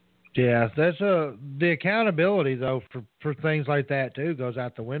 Yeah, that's the accountability though for things like that too goes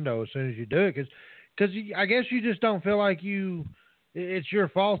out the window as soon as you do it because I guess you just don't feel like it's your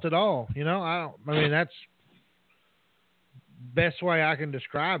fault at all. I mean that's best way I can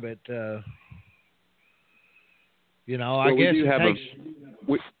describe it. I guess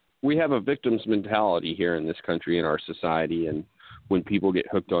we have a victim's mentality here in this country, in our society, and when people get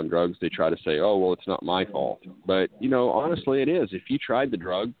hooked on drugs, they try to say, oh, well, it's not my fault. But, honestly, it is. If you tried the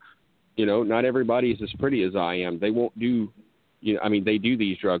drug, not everybody is as pretty as I am. They won't do, they do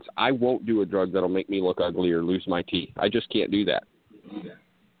these drugs. I won't do a drug that'll make me look ugly or lose my teeth. I just can't do that.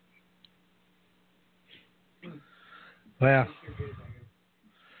 Well,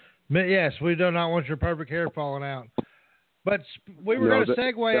 yes, we do not want your perfect hair falling out. But we were going to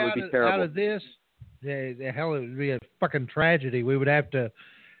segue out of this. Yeah, hell, it would be a fucking tragedy. We would have to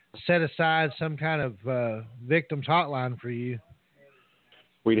set aside some kind of victims hotline for you.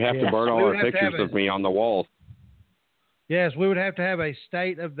 We'd have to burn all our pictures of me on the walls. Yes, we would have to have a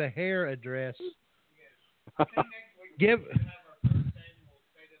state of the hair address.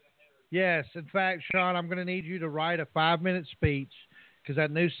 Yes, in fact, Sean, I'm going to need you to write a 5-minute speech because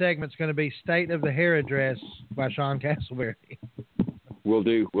that new segment's going to be State of the Hair Address by Sean Castleberry. Will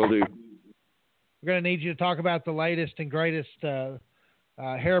do. We're going to need you to talk about the latest and greatest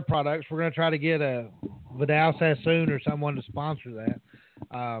hair products. We're going to try to get a Vidal Sassoon or someone to sponsor that.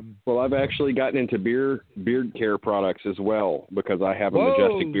 Well, I've actually gotten into beard care products as well because I have a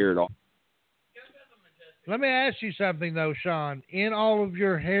majestic beard. Let me ask you something, though, Sean. In all of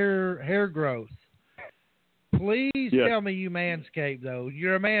your hair growth, please tell me you manscape, though.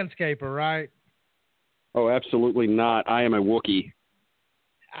 You're a manscaper, right? Oh, absolutely not. I am a Wookiee.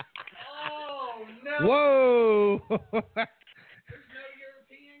 Oh, no. Whoa. There's no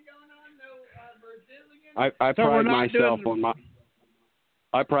European going on? No Brazilian?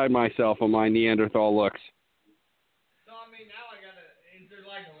 I pride myself on my Neanderthal looks. So, I mean, now is there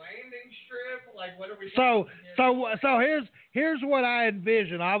like a landing strip? Like, what are we So here's what I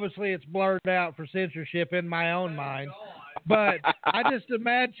envision. Obviously, it's blurred out for censorship in my own mind. But I just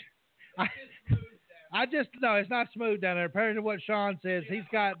imagine... No, it's not smooth down there. Apparently to what Sean says, he's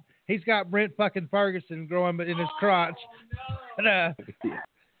got Brent fucking Ferguson growing in his crotch. No.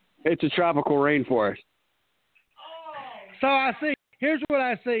 It's a tropical rainforest. So I see. Here's what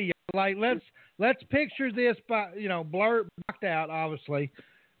I see. like let's picture this by blocked out, obviously.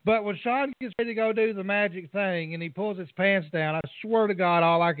 But when Sean gets ready to go do the magic thing and he pulls his pants down, I swear to God,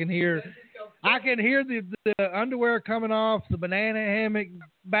 all I can hear the underwear coming off, the banana hammock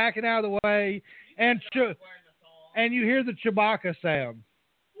backing out of the way, and you hear the Chewbacca sound.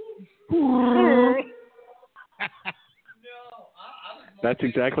 That's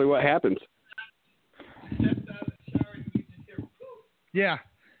exactly what happens. Yeah.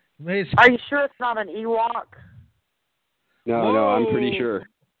 Are you sure it's not an Ewok? No, I'm pretty sure.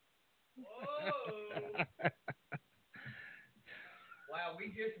 Wow, we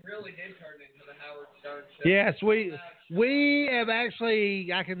just really did turn into the Howard Stern show. Yes, we have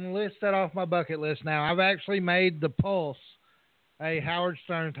actually, I can list that off my bucket list now. I've actually made The Pulse a Howard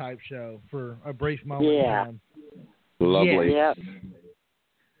Stern type show for a brief moment in time. Lovely. Yeah.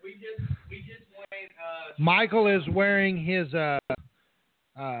 We just went. Michael is wearing his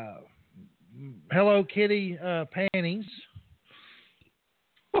Hello Kitty panties.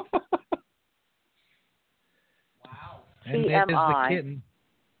 Wow. And that is the kitten.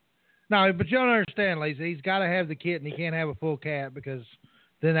 No, but you don't understand, Lisa. He's got to have the kitten. He can't have a full cat because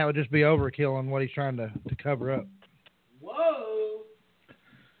then that would just be overkill on what he's trying to cover up. Whoa.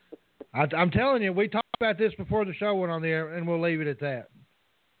 I'm telling you, we talked about this before the show went on the air, and we'll leave it at that.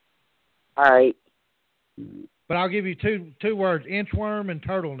 All right. But I'll give you two words: inchworm and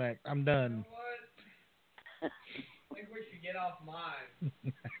turtleneck. I'm done. You know what? I think we should get off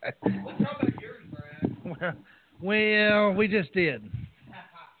mine. Let's talk about yours, Brad. Well, we just did.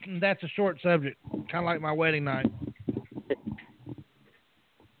 That's a short subject, kind of like my wedding night.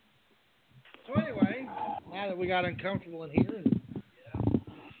 So anyway, now that we got uncomfortable in here,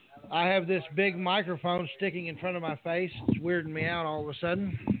 I have this big microphone sticking in front of my face. It's weirding me out all of a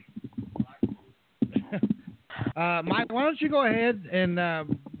sudden. Mike, why don't you go ahead and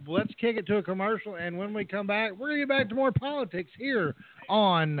let's kick it to a commercial, and when we come back, we're going to get back to more politics here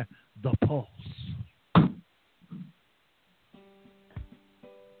on The Pulse.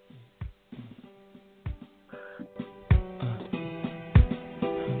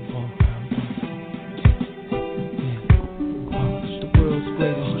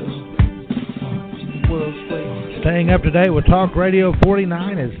 Staying up to date with Talk Radio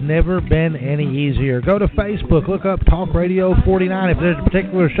 49 has never been any easier. Go to Facebook, look up Talk Radio 49. If there's a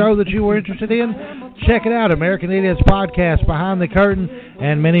particular show that you were interested in, check it out. American Idiots Podcast, Behind the Curtain,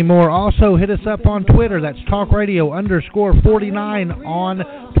 and many more. Also, hit us up on Twitter. That's Talk Radio _49 on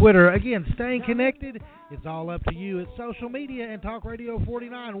Twitter. Again, staying connected, it's all up to you. It's social media and Talk Radio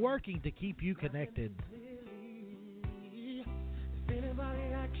 49 working to keep you connected. If anybody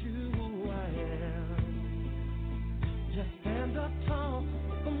asks you who I am, just stand up tall,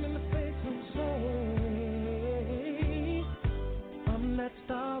 look them in the face and say, I'm that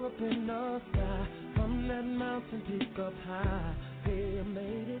star up in the sky, from that mountain peak up high. Hey, I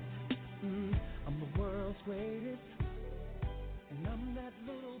made it, I'm the world's greatest, and I'm that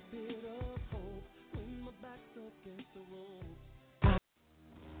little bit of hope when my back's against the rope.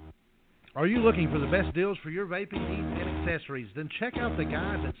 Are you looking for the best deals for your vaping needs and accessories? Then check out the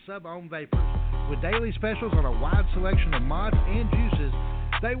guys at Sub-Ohm Vapors. With daily specials on a wide selection of mods and juices,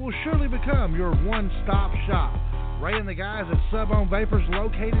 they will surely become your one-stop shop. Ray and the guys at Sub-Ohm Vapors,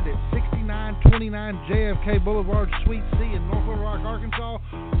 located at 6929 JFK Boulevard, Suite C in North Little Rock, Arkansas,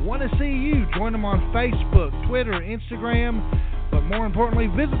 want to see you. Join them on Facebook, Twitter, Instagram, but more importantly,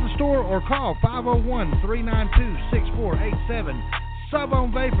 visit the store or call 501-392-6487.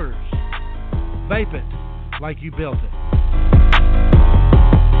 Sub-Ohm Vapors. Vape it like you built it.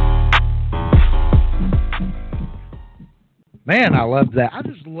 Man, I love that. I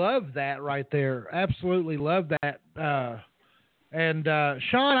just love that right there. Absolutely love that. And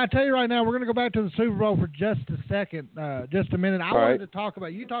Sean, I tell you right now, we're going to go back to the Super Bowl for just a second, just a minute. I wanted to talk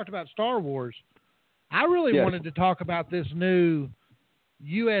about, you talked about Star Wars. I really wanted to talk about this new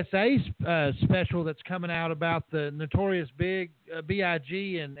USA special that's coming out about the Notorious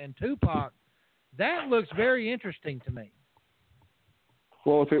B.I.G. and Tupac. That looks very interesting to me.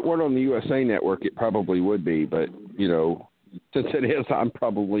 Well, if it weren't on the USA Network, it probably would be. But, you know, since it is, I'm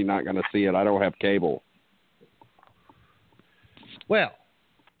probably not going to see it. I don't have cable. Well,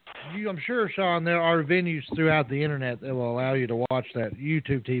 I'm sure, Sean, there are venues throughout the internet that will allow you to watch that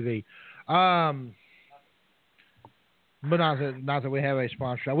YouTube TV. But not that we have a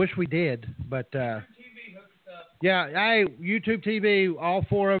sponsor. I wish we did, but yeah, hey, YouTube TV, all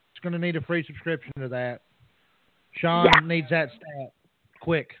four of us going to need a free subscription to that. Sean needs that stat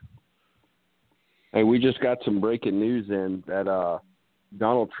quick. Hey, we just got some breaking news in that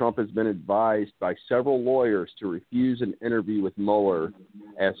Donald Trump has been advised by several lawyers to refuse an interview with Mueller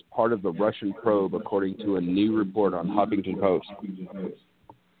as part of the Russian probe, according to a new report on Huffington Post.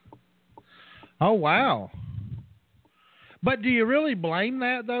 Oh, wow. But do you really blame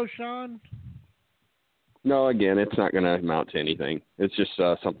that, though, Sean? No, again, it's not going to amount to anything. It's just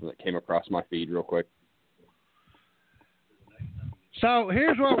something that came across my feed real quick. So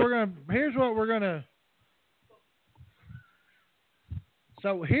here's where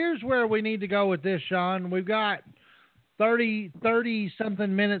we need to go with this, Sean. We've got 30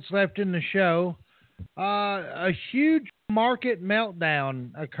 something minutes left in the show. A huge market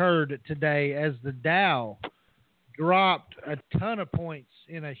meltdown occurred today as the Dow dropped a ton of points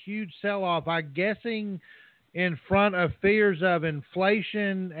in a huge sell-off. I'm guessing in front of fears of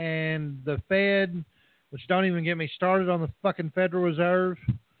inflation and the Fed, which don't even get me started on the fucking Federal Reserve,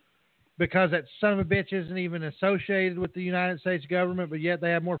 because that son of a bitch isn't even associated with the United States government, but yet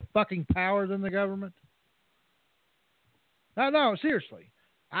they have more fucking power than the government. No, seriously.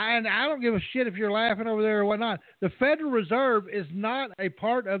 I don't give a shit if you're laughing over there or whatnot. The Federal Reserve is not a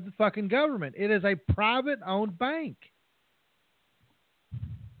part of the fucking government. It is a private-owned bank.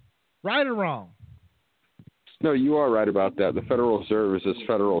 Right or wrong? No, you are right about that. The Federal Reserve is as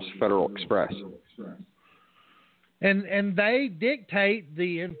federal as Federal Express. And they dictate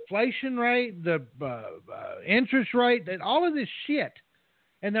the inflation rate, the interest rate, and all of this shit.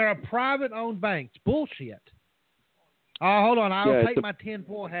 And they're a private-owned bank. It's bullshit. Oh, hold on. I'll take my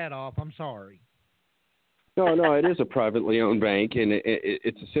tinfoil hat off. I'm sorry. No, it is a privately owned bank, and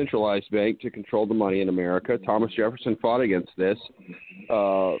it's a centralized bank to control the money in America. Thomas Jefferson fought against this.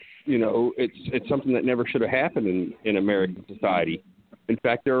 It's something that never should have happened in American society. In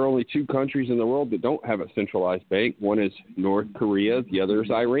fact, there are only two countries in the world that don't have a centralized bank. One is North Korea, the other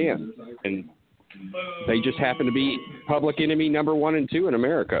is Iran. And they just happen to be public enemy number 1 and 2 in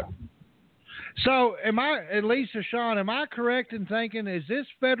America. So, Sean, am I correct in thinking, is this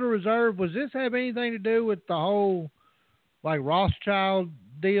Federal Reserve, was this have anything to do with the whole, like, Rothschild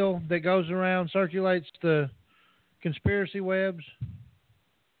deal that goes around, circulates the conspiracy webs?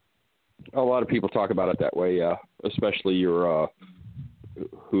 A lot of people talk about it that way, especially your,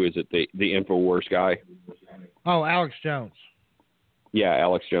 who is it, the InfoWars guy? Oh, Alex Jones. Yeah,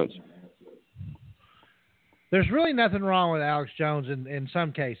 Alex Jones. There's really nothing wrong with Alex Jones in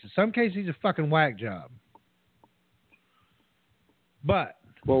some cases. Some cases he's a fucking whack job. But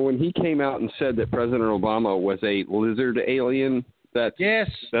well, when he came out and said that President Obama was a lizard alien, that's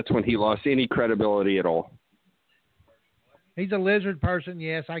when he lost any credibility at all. He's a lizard person.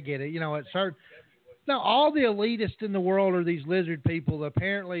 Yes, I get it. Now all the elitists in the world are these lizard people.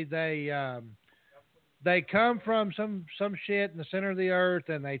 Apparently they come from some shit in the center of the earth,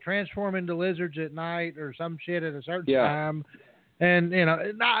 and they transform into lizards at night or some shit at a certain time. And,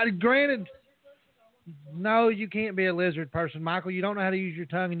 granted, no, you can't be a lizard person, Michael. You don't know how to use your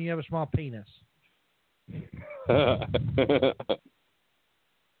tongue, and you have a small penis. Wait, what's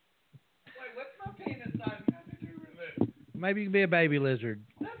my penis size got to do with it? Maybe you can be a baby lizard.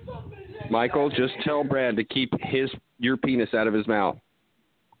 Michael, just tell Brad to keep your penis out of his mouth.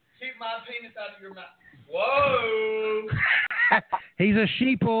 Keep my penis out of your mouth. Whoa! He's a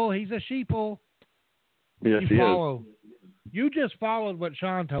sheeple. Yes, he is. You just followed what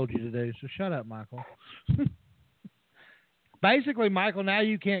Sean told you to do, so shut up, Michael. Basically, Michael, now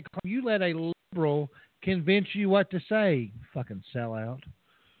you can't. You let a liberal convince you what to say. Fucking sellout.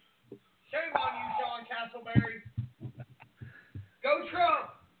 Shame on you, Sean Castleberry. Go Trump.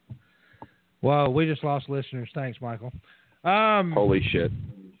 Whoa, we just lost listeners. Thanks, Michael. Holy shit.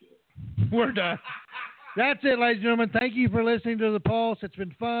 We're done. That's it, ladies and gentlemen. Thank you for listening to The Pulse. It's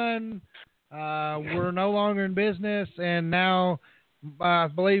been fun. We're no longer in business, and now I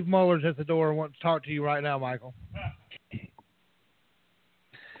believe Mueller's at the door and wants to talk to you right now, Michael.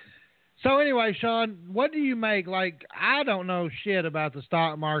 So anyway, Sean, what do you make? Like, I don't know shit about the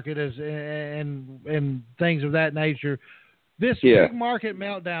stock market and things of that nature. This big market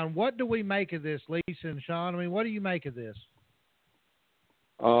meltdown, what do we make of this, Lisa and Sean? I mean, what do you make of this?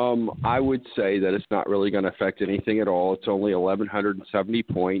 I would say that it's not really going to affect anything at all. It's only 1,170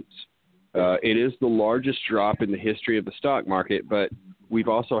 points. It is the largest drop in the history of the stock market, but we've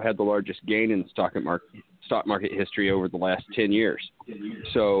also had the largest gain in the stock market history over the last 10 years.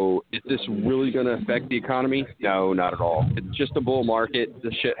 So is this really going to affect the economy? No, not at all. It's just a bull market.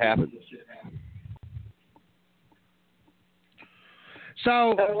 This shit happens.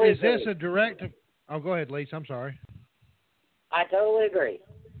 So is this a direct – oh, go ahead, Lisa. I'm sorry. I totally agree.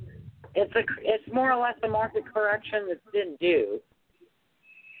 It's more or less a market correction that's been due,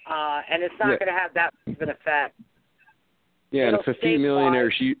 and it's not going to have that much of an effect Yeah, and if a few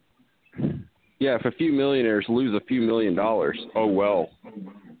millionaires if a few millionaires lose a few $1 million, oh well.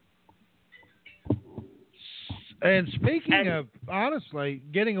 And speaking of, honestly,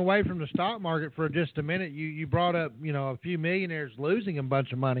 getting away from the stock market for just a minute, you brought up, a few millionaires losing a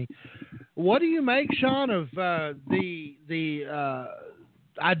bunch of money. What do you make, Sean, of I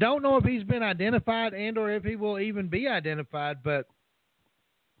don't know if he's been identified and or if he will even be identified, but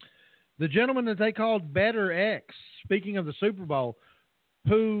the gentleman that they called Better X, speaking of the Super Bowl,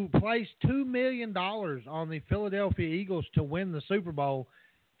 who placed $2 million on the Philadelphia Eagles to win the Super Bowl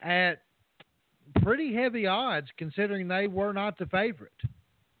at pretty heavy odds, considering they were not the favorite.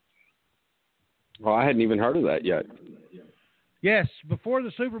 Well, I hadn't even heard of that yet. Yes, before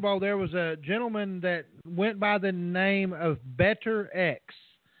the Super Bowl, there was a gentleman that went by the name of Better X,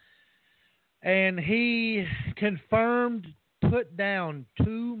 and he put down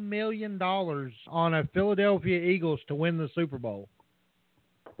 $2 million on a Philadelphia Eagles to win the Super Bowl.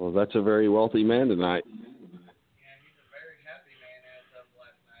 Well, that's a very wealthy man tonight.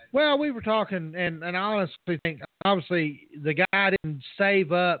 Well, we were talking, and I honestly think, obviously, the guy didn't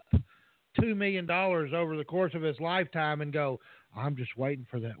save up $2 million over the course of his lifetime and go, I'm just waiting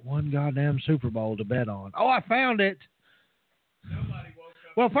for that one goddamn Super Bowl to bet on. Oh, I found it.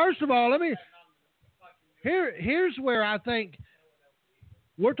 Well, first of all, here's where I think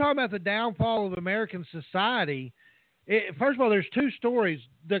we're talking about the downfall of American society. First of all, there's two stories.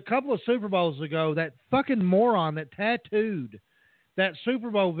 The couple of Super Bowls ago, that fucking moron that tattooed that Super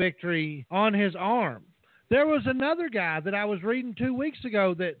Bowl victory on his arm. There was another guy that I was reading 2 weeks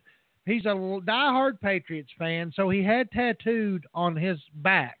ago that he's a diehard Patriots fan, so he had tattooed on his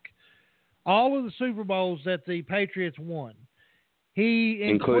back all of the Super Bowls that the Patriots won.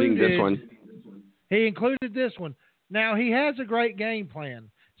 Including this one. He included this one. Now, he has a great game plan,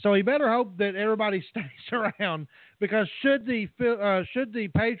 so he better hope that everybody stays around, because should the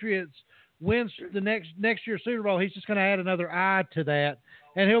Patriots wins the next year's Super Bowl, he's just going to add another I to that,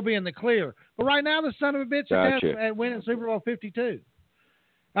 and he'll be in the clear. But right now, the son of a bitch is at winning Super Bowl 52.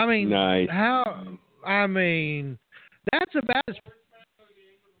 I mean, nice. That's about as.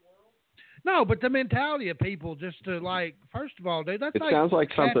 No, but the mentality of people just to first of all, dude, that's it sounds like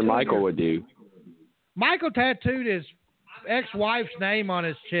something Michael would do. Michael tattooed his ex-wife's name on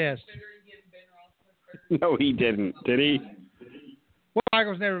his chest. No, he didn't. Did he? Well,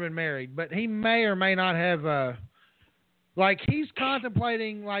 Michael's never been married, but he may or may not have. He's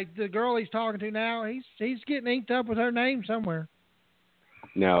contemplating, the girl he's talking to now. He's getting inked up with her name somewhere.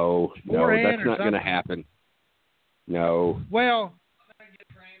 No, that's not going to happen. No. Well,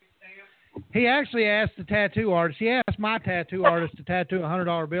 he actually asked the tattoo artist. He asked my tattoo artist to tattoo a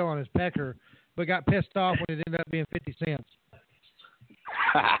 $100 bill on his pecker, but got pissed off when it ended up being 50 cents.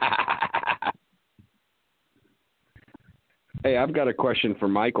 Hey, I've got a question for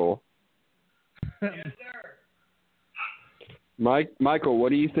Michael. Yes, sir. Michael, what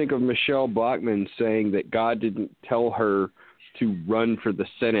do you think of Michelle Bachmann saying that God didn't tell her to run for the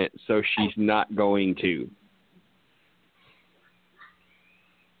Senate, so she's not going to?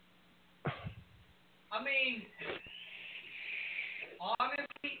 I mean,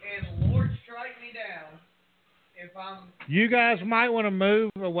 honestly, and Lord strike me down if I'm... You guys might want to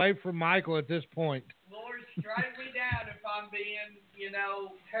move away from Michael at this point. Lord strike me down if I'm being,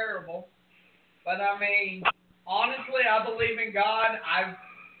 terrible. But, I mean, honestly, I believe in God. I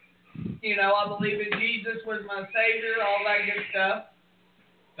believe in Jesus was my Savior, all that good stuff.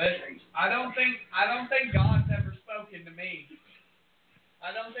 But I don't think God's ever spoken to me.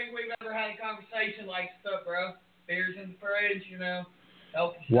 I don't think we've ever had a conversation like, "Stuff, bro, beers in the fridge,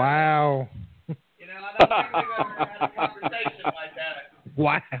 help you." Wow. I don't think we've ever had a conversation like that.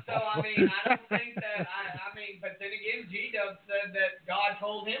 Wow. So, I mean, I don't think that, but then again, G-Dub said that God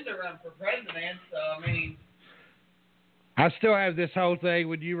told him to run for president, so, I mean. I still have this whole thing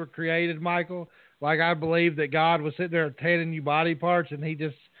when you were created, Michael. I believe that God was sitting there handing you body parts, and he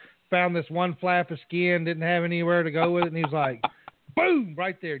just found this one flap of skin, didn't have anywhere to go with it, and he was like, boom,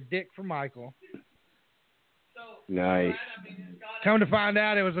 right there, dick for Michael. So, nice. Come to find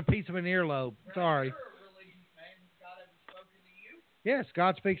out, it was a piece of an earlobe. Sorry. Yes,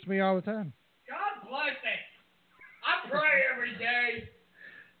 God speaks to me all the time. God bless it. I pray every day.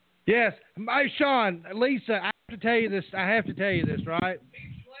 Yes. Hey, Sean, Lisa, I have to tell you this, right?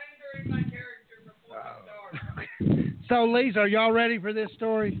 Keep slandering my character before we start. So, Lisa, are y'all ready for this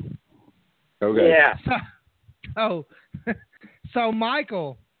story? Okay. Yeah. So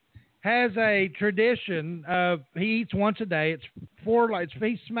Michael has a tradition of he eats once a day.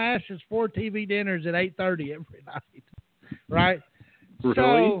 He smashes 4 TV dinners at 8:30 every night, right? Really?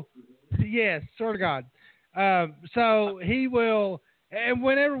 So, yes, sort of God. So he will, and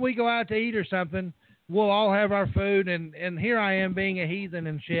whenever we go out to eat or something, we'll all have our food, and here I am being a heathen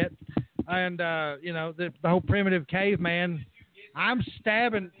and shit, and the whole primitive caveman. I'm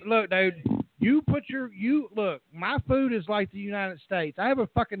stabbing. Look, dude, look. My food is like the United States. I have a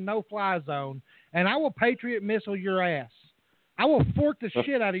fucking no-fly zone, and I will Patriot missile your ass. I will fork the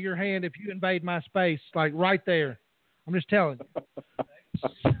shit out of your hand if you invade my space, like right there. I'm just telling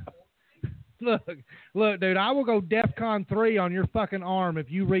you. Look, dude, I will go DEFCON 3 on your fucking arm if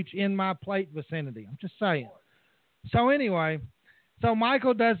you reach in my plate vicinity. I'm just saying. So anyway,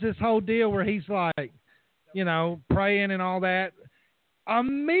 Michael does this whole deal where he's like, praying and all that.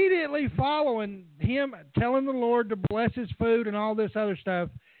 Immediately following him telling the Lord to bless his food and all this other stuff,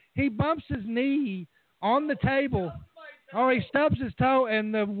 he bumps his knee on the table, or he stubs his toe,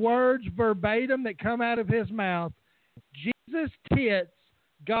 and the words verbatim that come out of his mouth, Jesus tits,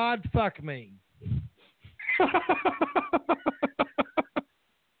 God fuck me.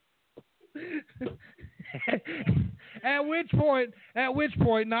 At which point,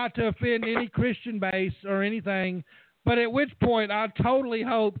 not to offend any Christian base or anything, but at which point I totally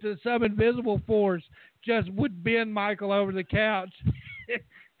hoped that some invisible force just would bend Michael over the couch,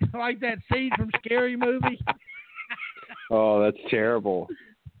 like that scene from Scary Movie. Oh, that's terrible.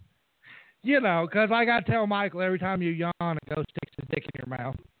 Because I got to tell Michael every time you yawn, a ghost sticks his dick in your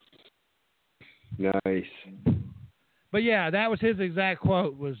mouth. Nice. But yeah, that was his exact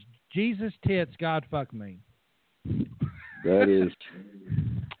quote, was Jesus tits, God fuck me. That is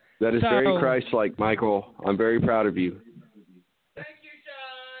very Christ-like, Michael. I'm very proud of you. Thank you,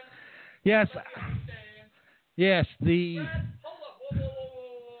 Sean. Yes. Yes, the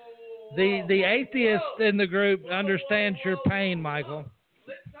atheist in the group understands your pain, Michael.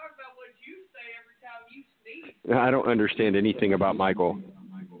 Let's talk about what you say every time you sneeze. I don't understand anything about Michael.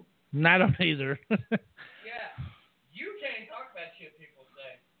 I don't either. Yeah. You can't talk about shit people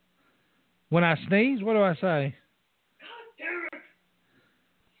say. When I sneeze, what do I say? God damn it.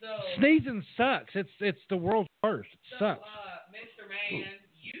 So, sneezing sucks. It's the world's worst. It sucks. Mr. Man,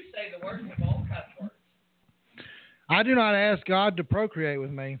 you say the worst of all cuss words. I do not ask God to procreate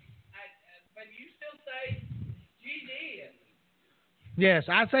with me. But you still say GD. Yes,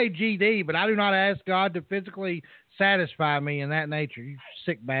 I say GD, but I do not ask God to physically satisfy me in that nature. You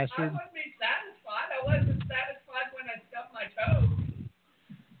sick bastard. I wasn't satisfied. I wasn't satisfied when I stubbed my toe.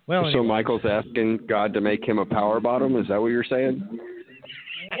 Well, so Michael's asking God to make him a power bottom? Is that what you're saying?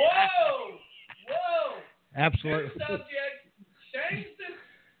 Whoa! Absolutely. New subject. Change this.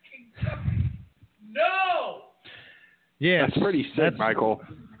 No! Yes. That's pretty sick, Michael.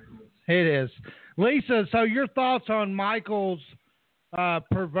 It is. Lisa, so your thoughts on Michael's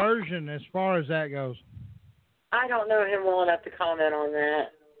perversion as far as that goes? I don't know him well enough to comment on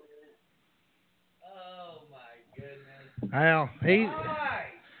that. Oh, my goodness. Well,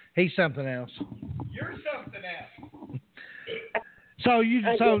 he's something else. You're something else.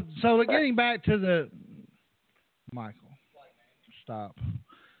 So getting back to the Michael, stop.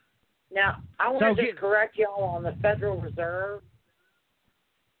 Now, I want to just correct y'all on the Federal Reserve.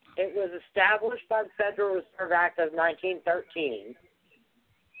 It was established by the Federal Reserve Act of 1913.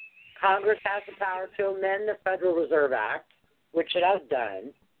 Congress has the power to amend the Federal Reserve Act, which it has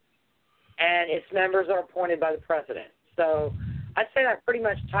done, and its members are appointed by the president. So I'd say that pretty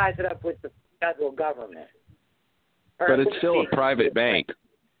much ties it up with the federal government. But it's still a private bank.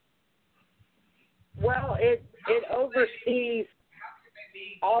 Well, it oversees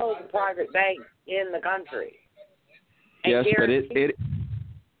all of the private banks in the country. Yes, but it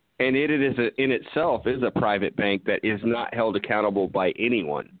is in itself is a private bank that is not held accountable by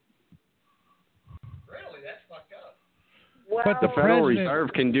anyone. Really, that's fucked up. Well, but the Federal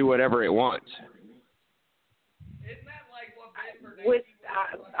Reserve can do whatever it wants. Isn't that like what Ben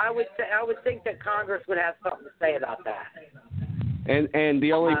I would think that Congress would have something to say about that. And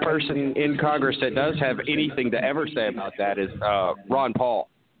the only person in Congress that does have anything to ever say about that is Ron Paul.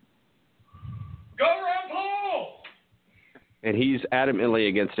 Go Ron Paul! And he's adamantly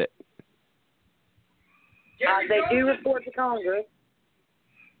against it. They do report to Congress.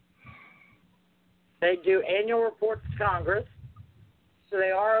 They do annual reports to Congress, so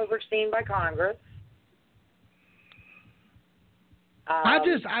they are overseen by Congress.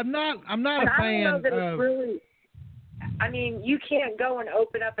 I'm not a fan of. It's really, I mean, you can't go and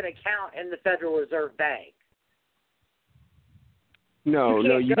open up an account in the Federal Reserve Bank. No,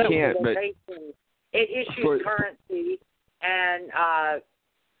 you can't. But it issues currency, and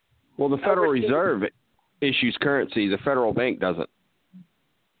well, the Federal Reserve issues currency. The federal bank doesn't.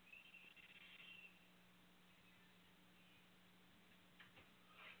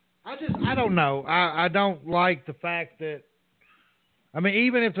 I I don't know. I don't like the fact that, I mean,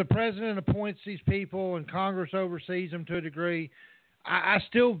 even if the president appoints these people and Congress oversees them to a degree, I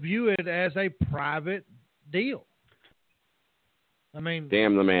still view it as a private deal. I mean,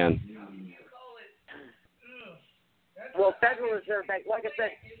 damn the man. Well, Federal Reserve Bank, like I said,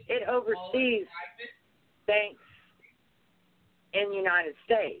 it oversees banks in the United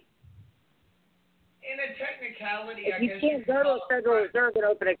States. In a technicality, I you guess can't go to a Federal Reserve and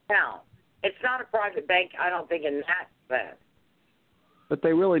open an account. It's not a private bank, I don't think, in that sense. But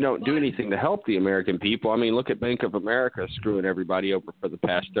they really don't do anything to help the American people. I mean, look at Bank of America screwing everybody over for the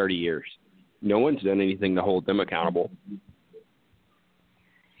past 30 years. No one's done anything to hold them accountable.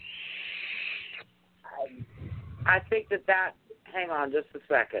 I think that hang on just a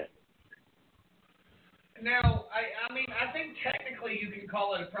second. Now, I mean, I think technically you can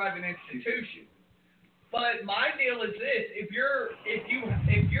call it a private institution. But my deal is this: if your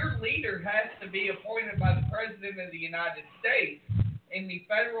leader has to be appointed by the President of the United States, in the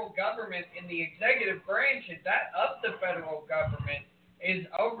federal government, in the executive branches, that of the federal government is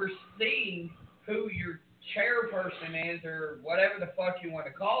overseeing who your chairperson is or whatever the fuck you want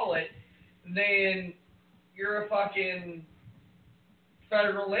to call it, then you're a fucking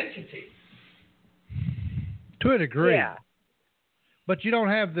federal entity. To a degree. Yeah. But you don't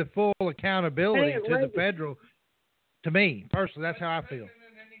have the full accountability to the federal. To me, personally, that's how I feel.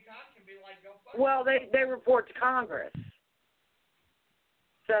 Well, they report to Congress.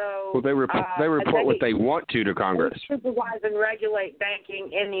 So, well, they report what they want to Congress. They supervise and regulate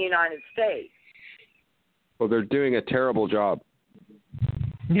banking in the United States. Well, they're doing a terrible job.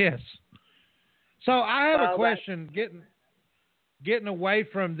 Yes. So I have a question. Getting away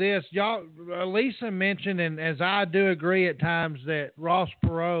from this, y'all. Lisa mentioned, and as I do agree at times, that Ross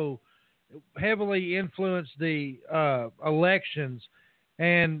Perot heavily influenced the elections,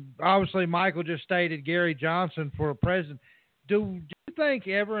 and obviously Michael just stated Gary Johnson for president. Do you think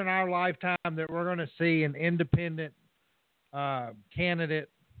ever in our lifetime that we're going to see an independent candidate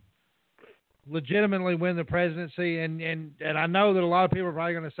legitimately win the presidency? And I know that a lot of people are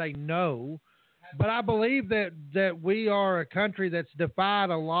probably going to say no, but I believe that we are a country that's defied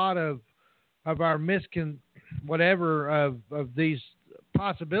a lot of our of these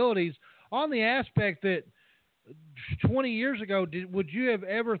possibilities on the aspect that 20 years ago, would you have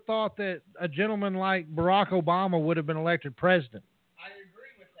ever thought that a gentleman like Barack Obama would have been elected president? I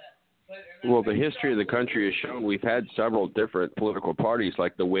agree with that. Well, the history of the country has shown we've had several different political parties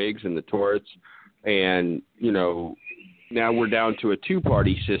like the Whigs and the Tories, and, you know, now we're down to a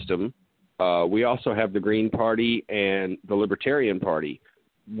two-party system. We also have the Green Party and the Libertarian Party.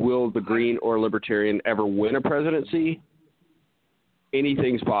 Will the Green or Libertarian ever win a presidency?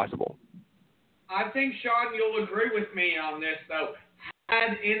 Anything's possible. I think, Sean, you'll agree with me on this, though.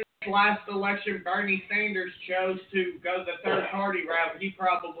 Had in this last election Bernie Sanders chose to go the third-party route, he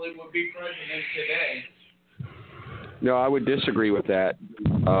probably would be president today. No, I would disagree with that.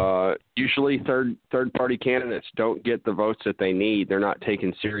 Usually third-party candidates don't get the votes that they need. They're not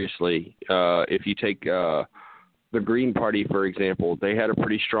taken seriously. If you take the Green Party, for example, they had a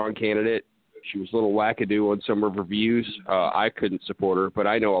pretty strong candidate. She was a little wackadoo on some of her views. I couldn't support her, but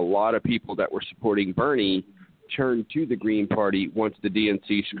I know a lot of people that were supporting Bernie turned to the Green Party once the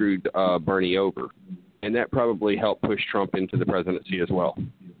DNC screwed Bernie over. And that probably helped push Trump into the presidency as well.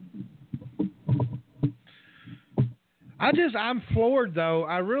 I'm floored, though.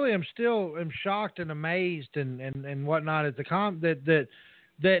 I really am shocked and amazed and whatnot at that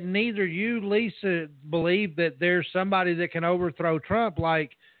neither you, Lisa, believe that there's somebody that can overthrow Trump.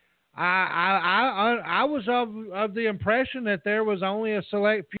 Like, I was of the impression that there was only a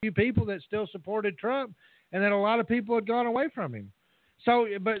select few people that still supported Trump, and that a lot of people had gone away from him. You're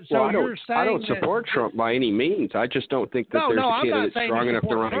saying I don't support Trump by any means. I just don't think that there's a candidate strong enough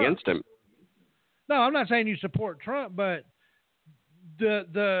to run against him. No, I'm not saying you support Trump, but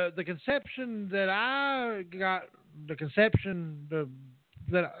the conception that I got,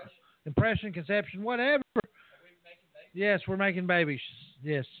 impression, conception, whatever. Yes, we're making babies.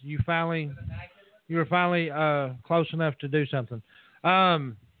 Yes, you were finally close enough to do something.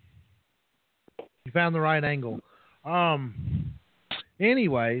 You found the right angle.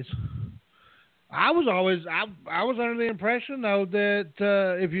 Anyways, I was under the impression, though, that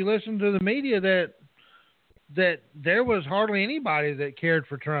if you listen to the media, that there was hardly anybody that cared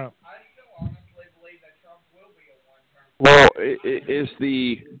for Trump. I still honestly believe that Trump will be a one-term. Well, is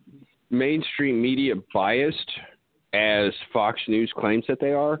the mainstream media biased as Fox News claims that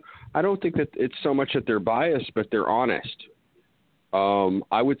they are? I don't think that it's so much that they're biased, but they're honest.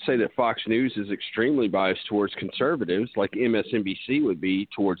 I would say that Fox News is extremely biased towards conservatives, like MSNBC would be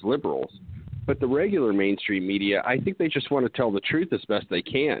towards liberals. But the regular mainstream media, I think they just want to tell the truth as best they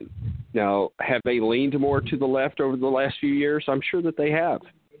can. Now, have they leaned more to the left over the last few years? I'm sure that they have.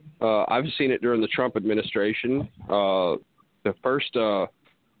 I've seen it during the Trump administration, the first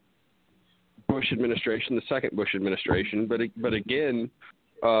Bush administration, the second Bush administration. But again,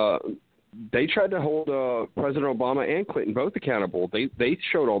 they tried to hold President Obama and Clinton both accountable. They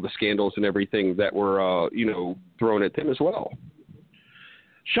showed all the scandals and everything that were thrown at them as well.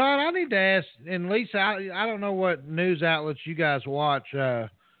 Sean, I need to ask, and Lisa, I don't know what news outlets you guys watch,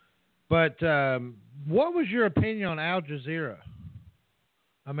 but what was your opinion on Al Jazeera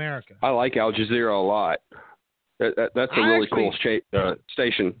America? I like Al Jazeera a lot. That's a really cool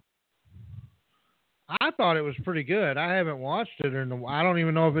station. I thought it was pretty good. I haven't watched it, I don't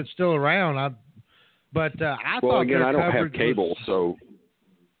even know if it's still around. I thought again, I don't have cable, so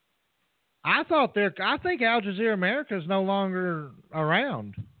I think Al Jazeera America is no longer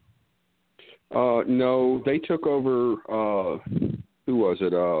around. No, they took over. Who was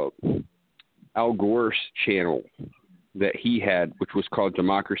it? Al Gore's channel that he had, which was called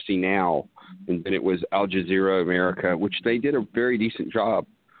Democracy Now, and then it was Al Jazeera America, which they did a very decent job.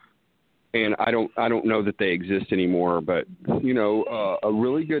 And I don't know that they exist anymore, but a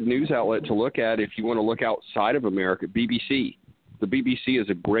really good news outlet to look at if you want to look outside of America, BBC. The BBC is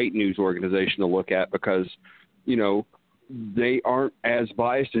a great news organization to look at because, they aren't as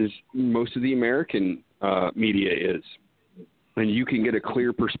biased as most of the American media is. And you can get a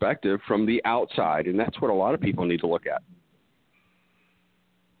clear perspective from the outside, and that's what a lot of people need to look at.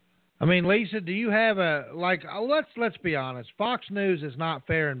 I mean, Lisa, do you have let's be honest, Fox News is not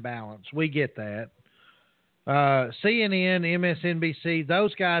fair and balanced. We get that. CNN, MSNBC,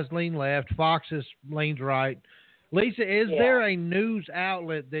 those guys lean left. Fox leans right. Lisa, is there a news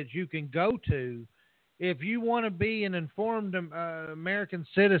outlet that you can go to if you want to be an informed American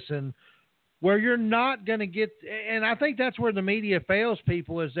citizen where you're not going to get – and I think that's where the media fails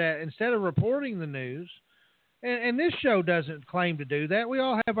people is that instead of reporting the news – and this show doesn't claim to do that. We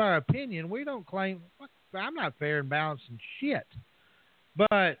all have our opinion. We don't claim – I'm not fair and balanced and shit.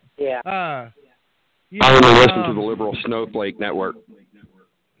 But I only listen to the liberal snowflake network.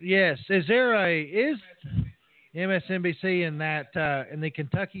 Yes. Is MSNBC and that and the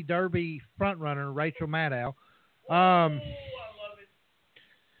Kentucky Derby frontrunner Rachel Maddow? I love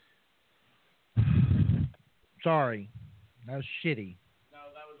it. Sorry, that was shitty. No,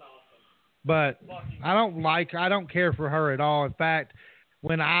 that was awesome. But I don't care for her at all. In fact,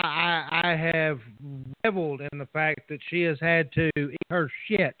 when I have reveled in the fact that she has had to eat her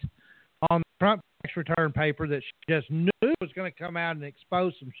shit on the Trump tax return paper that she just knew was going to come out and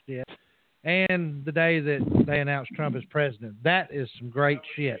expose some shit, and the day that they announced Trump as president. That is some great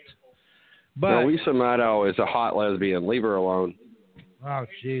shit. But Lisa Maddow is a hot lesbian. Leave her alone. Oh,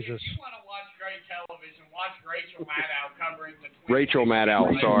 Jesus. If you want to watch great television, watch Rachel Maddow covering the Twin Rachel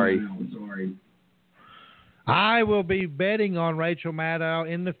Maddow, sorry. I will be betting on Rachel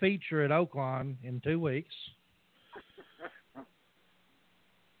Maddow in the feature at Oakland in 2 weeks.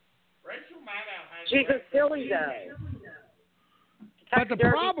 Rachel Maddow has She's a silly though. But the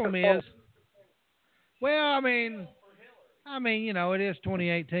problem is, well, I mean, it is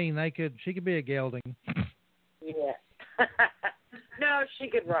 2018. She could be a gelding. Yeah. No, she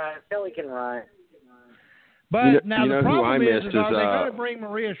could run. Philly can run. But now the problem is are they going to bring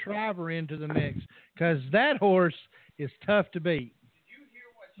Maria Shriver into the mix? Because that horse is tough to beat. Did you hear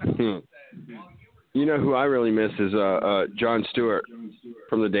what she said? You know who I really miss is Jon Stewart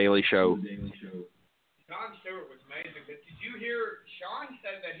from The Daily Show. Jon Stewart was amazing. But did you hear Sean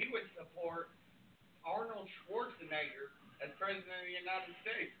said that he would support Arnold Schwarzenegger as president of the United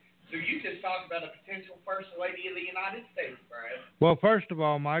States? So you just talked about a potential first lady of the United States, Brad. Well, first of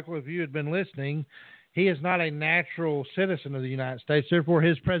all, Michael, if you had been listening, he is not a natural citizen of the United States. Therefore,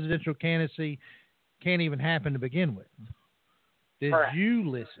 his presidential candidacy can't even happen to begin with. Did you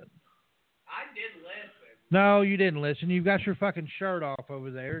listen? I did listen. No, you didn't listen. You've got your fucking shirt off over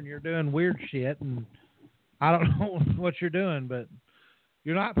there, and you're doing weird shit, and I don't know what you're doing, but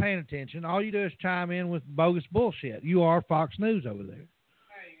you're not paying attention. All you do is chime in with bogus bullshit. You are Fox News over there.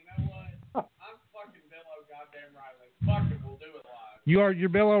 Hey, you know what? I'm fucking Bill O'Goddamn Riley. Fuck it, we'll do it live. You're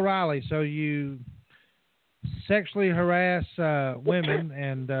Bill O'Reilly, so you sexually harass women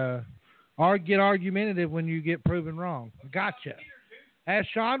and get argumentative when you get proven wrong. Gotcha. As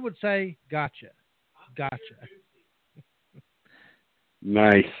Sean would say, gotcha.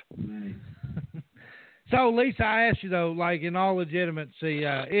 Nice. So, Lisa, I asked you, though, like in all legitimacy,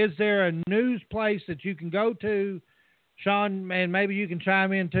 is there a news place that you can go to Sean, and maybe you can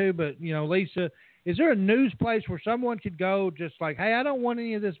chime in too, but, Lisa, is there a news place where someone could go just like, hey, I don't want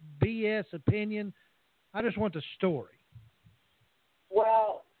any of this BS opinion. I just want the story.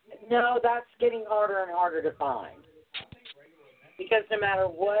 Well, no, that's getting harder and harder to find. Because no matter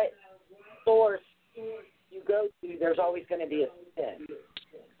what source you go to, there's always going to be a spin.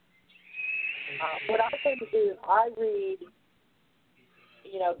 What I tend to do is I read,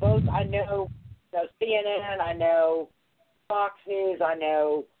 both, I know CNN, I know Fox News, I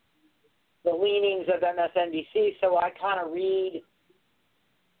know the leanings of MSNBC, so I kind of read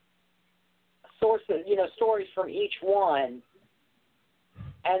sources, stories from each one,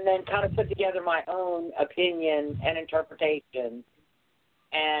 and then kind of put together my own opinion and interpretation.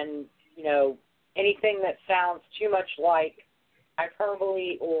 And, anything that sounds too much like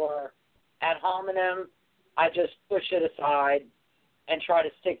hyperbole or ad hominem, I just push it aside and try to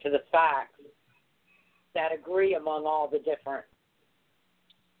stick to the facts that agree among all the different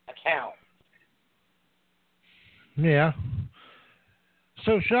accounts. Yeah.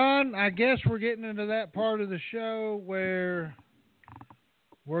 So, Sean, I guess we're getting into that part of the show where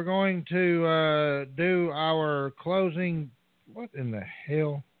we're going to do our closing. What in the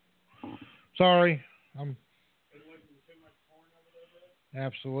hell? Sorry.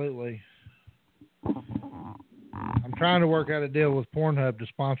 Absolutely. I'm trying to work out a deal with Pornhub to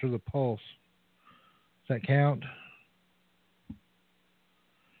sponsor the Pulse. Does that count?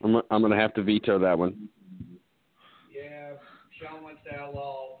 I'm going to have to veto that one. Yeah, Sean wants to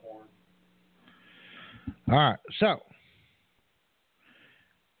outlaw porn. All right, so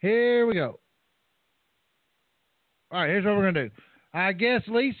here we go. All right, here's what we're gonna do. I guess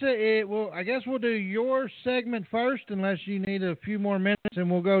Lisa, I guess we'll do your segment first, unless you need a few more minutes,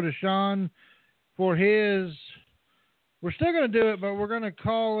 and we'll go to Sean for his. We're still gonna do it, but we're gonna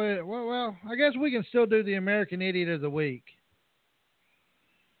call it. Well, I guess we can still do the American Idiot of the Week.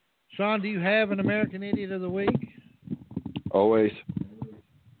 Sean, do you have an American Idiot of the Week? Always.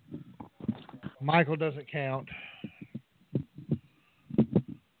 Michael doesn't count.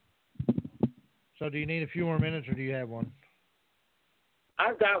 So do you need a few more minutes, or do you have one?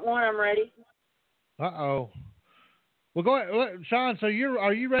 I've got one. I'm ready. Uh-oh. Well, go ahead. Sean, so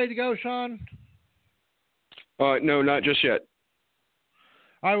are you ready to go, Sean? No, not just yet.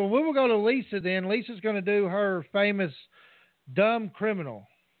 All right, well, we will go to Lisa then. Lisa's going to do her famous dumb criminal.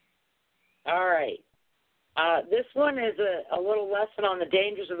 All right. This one is a little lesson on the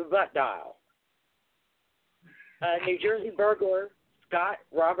dangers of a butt dial. New Jersey burglar Scott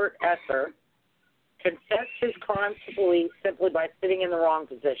Robert Esser confessed his crimes to police simply by sitting in the wrong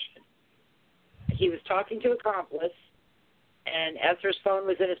position. He was talking to an accomplice, and Esser's phone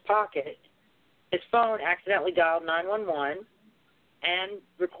was in his pocket. His phone accidentally dialed 911 and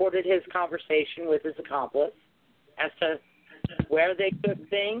recorded his conversation with his accomplice as to where they took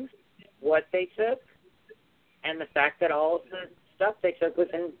things, what they took, and the fact that all of the stuff they took was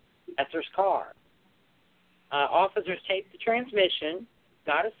in Esser's car. Officers taped the transmission,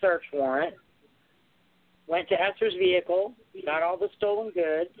 got a search warrant, went to Esser's vehicle, got all the stolen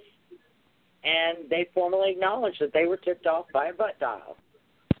goods, and they formally acknowledged that they were tipped off by a butt dial.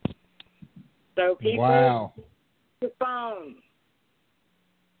 So people, wow. your phone.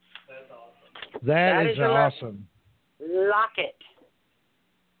 That's awesome. That is awesome. Lock it.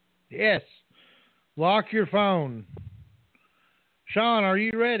 Yes. Lock your phone. Sean, are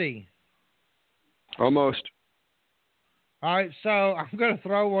you ready? Almost. All right, so I'm going to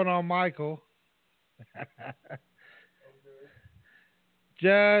throw one on Michael.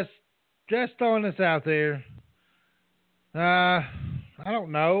 Just throwing this out there. I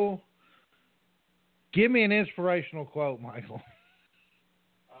don't know. Give me an inspirational quote, Michael.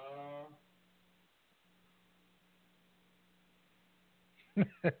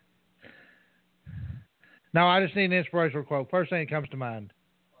 No, I just need an inspirational quote. First thing that comes to mind.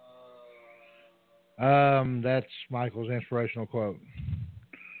 That's Michael's inspirational quote.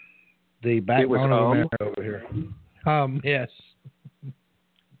 The backbone of America over here. Yes.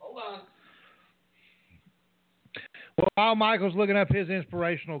 Hold on. Well, while Michael's looking up his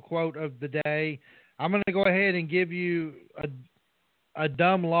inspirational quote of the day, I'm going to go ahead and give you a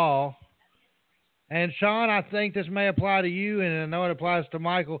dumb law. And Sean, I think this may apply to you, and I know it applies to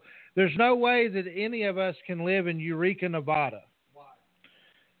Michael. There's no way that any of us can live in Eureka, Nevada. Why?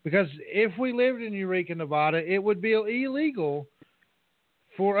 Because if we lived in Eureka, Nevada, it would be illegal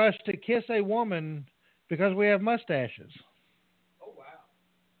for us to kiss a woman because we have mustaches. Oh, wow.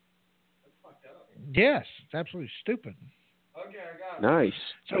 That's fucked up. Yes, it's absolutely stupid. Okay, I got it. Nice.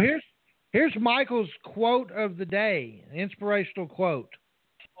 So here's Michael's quote of the day, inspirational quote.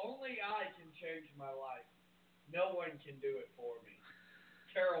 Only I can change my life. No one can do it for me.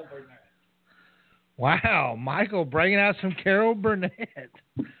 Carol Burnett. Wow, Michael bringing out some Carol Burnett.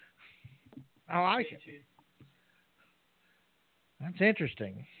 I like it. That's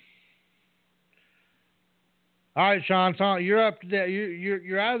interesting. All right, Sean, you're up to that.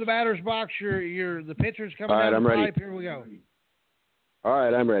 You're out of the batter's box. The pitcher's coming All right, down I'm the ready. pipe. Here we go. All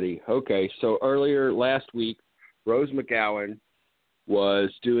right, I'm ready. Okay, so earlier last week, Rose McGowan was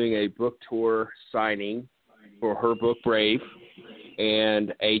doing a book tour signing for her book Brave,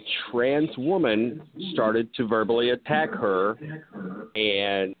 and a trans woman started to verbally attack her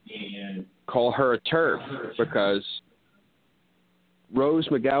and call her a TERF because Rose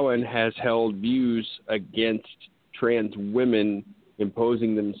McGowan has held views against trans women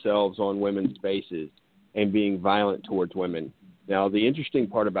imposing themselves on women's spaces and being violent towards women. Now, the interesting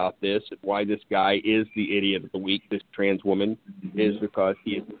part about this, why this guy is the idiot of the week, this trans woman, is because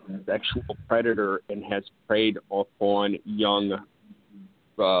he is a sexual predator and has preyed upon young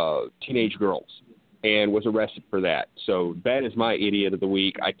teenage girls and was arrested for that. So that is my idiot of the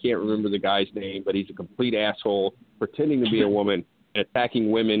week. I can't remember the guy's name, but he's a complete asshole pretending to be a woman and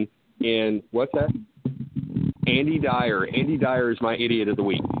attacking women. And what's that? Andy Dyer. Andy Dyer is my idiot of the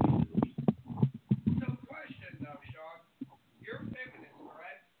week. No question, though, Sean. You're a feminist,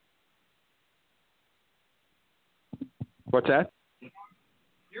 correct? What's that?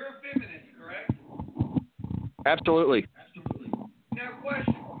 You're a feminist, correct? Absolutely. Now,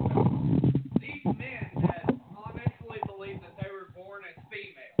 question. These men that honestly believe that they were born as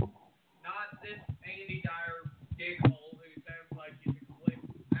female, not this Andy Dyer dickhole who sounds like he's a complete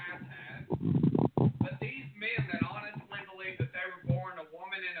asshat, but these men that honestly believe that they were born a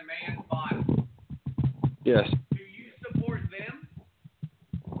woman in a man's body. Yes. Do you support them?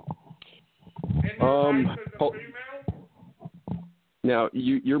 And their rights as a female? Now,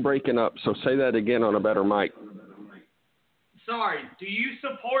 you're breaking up, so say that again on a better mic. Sorry, do you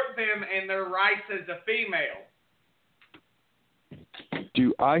support them and their rights as a female?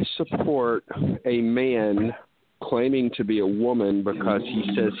 Do I support a man claiming to be a woman because he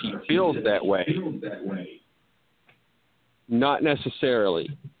says he feels that way? Not necessarily.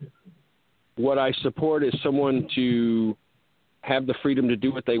 What I support is someone to have the freedom to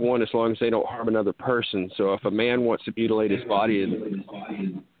do what they want as long as they don't harm another person. So if a man wants to mutilate his body and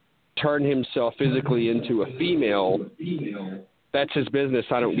turn himself physically into a female, that's his business.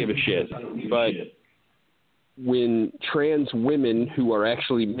 I don't give a shit. But when trans women who are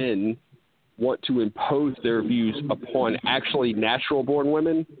actually men want to impose their views upon actually natural-born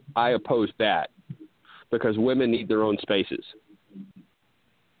women, I oppose that because women need their own spaces.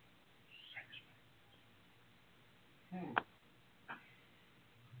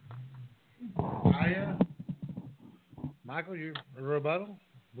 Michael, your rebuttal?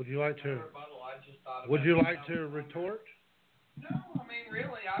 Would you like to? Would you like to retort? No, I mean,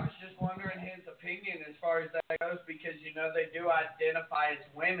 really, I was just wondering his opinion as far as that goes because, they do identify as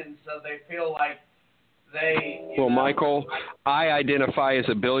women, so they feel like they... Well, Michael, I identify as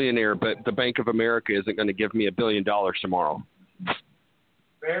a billionaire, but the Bank of America isn't going to give me $1 billion tomorrow.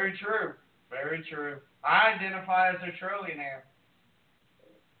 Very true. Very true. I identify as a trillionaire.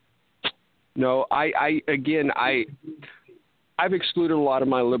 No, I've excluded a lot of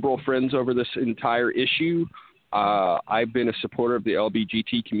my liberal friends over this entire issue. I've been a supporter of the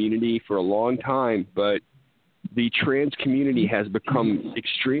LGBT community for a long time, but the trans community has become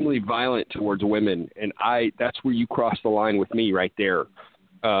extremely violent towards women, and that's where you cross the line with me right there.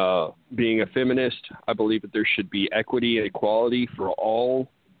 Being a feminist, I believe that there should be equity and equality for all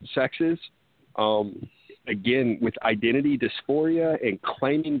sexes. Again, with identity dysphoria and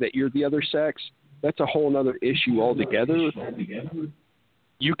claiming that you're the other sex, that's a whole other issue altogether.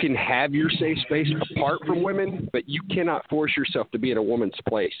 You can have your safe space apart from women, but you cannot force yourself to be in a woman's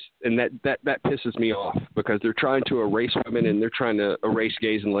place. And that pisses me off because they're trying to erase women and they're trying to erase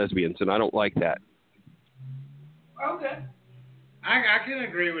gays and lesbians, and I don't like that. Okay. I can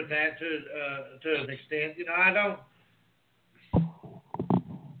agree with that to an extent. I don't.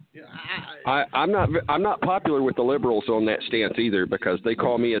 I'm not popular with the liberals on that stance either because they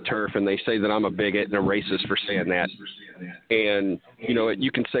call me a TERF and they say that I'm a bigot and a racist for saying that. And,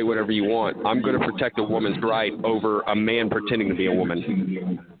 you can say whatever you want. I'm going to protect a woman's right over a man pretending to be a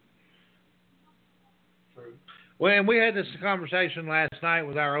woman. Well, and we had this conversation last night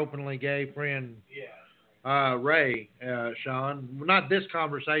with our openly gay friend, Ray, Sean. Not this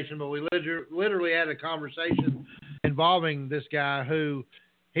conversation, but we literally had a conversation involving this guy who...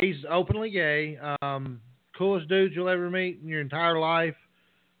 He's openly gay, coolest dude you'll ever meet in your entire life.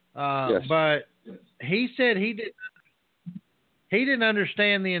 Yes. But he said he he didn't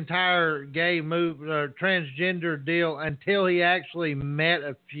understand the entire gay transgender deal until he actually met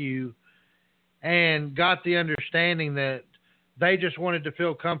a few and got the understanding that they just wanted to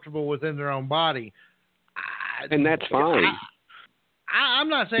feel comfortable within their own body. And that's fine. I'm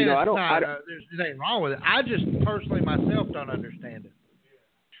not saying there's anything wrong with it. I just personally myself don't understand it.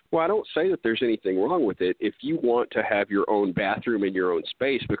 Well, I don't say that there's anything wrong with it. If you want to have your own bathroom in your own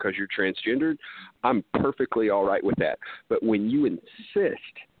space because you're transgendered, I'm perfectly all right with that. But when you insist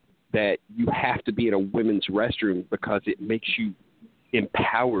that you have to be in a women's restroom because it makes you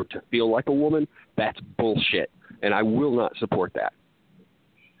empowered to feel like a woman, that's bullshit. And I will not support that.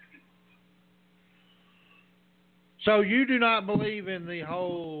 So you do not believe in the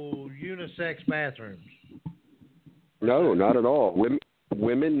whole unisex bathrooms? No, not at all.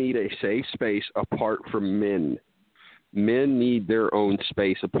 Women need a safe space apart from men. Men need their own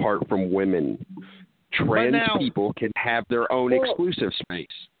space apart from women. Trans people can have their own exclusive space.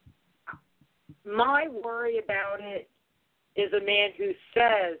 My worry about it is a man who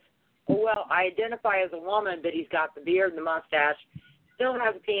says, well, I identify as a woman, but he's got the beard and the mustache, still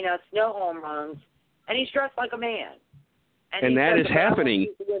has a penis, no hormones, and he's dressed like a man. And that is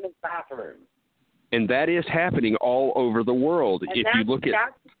happening. The women's bathroom. And that is happening all over the world. And if you look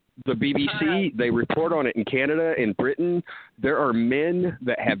at the BBC, they report on it in Canada and Britain. There are men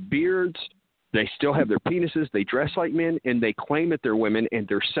that have beards. They still have their penises. They dress like men, and they claim that they're women, and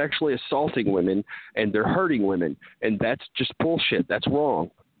they're sexually assaulting women, and they're hurting women. And that's just bullshit. That's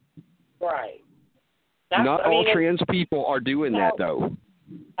wrong. Right. Not all trans people are doing that, though.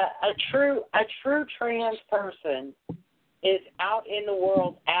 A true trans person is out in the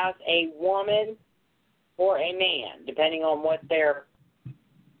world as a woman or a man, depending on what their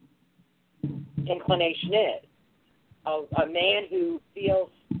inclination is. A man who feels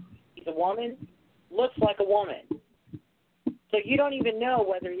he's a woman looks like a woman. So you don't even know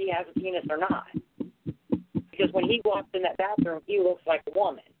whether he has a penis or not. Because when he walks in that bathroom, he looks like a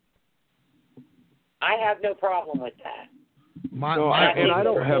woman. I have no problem with that. I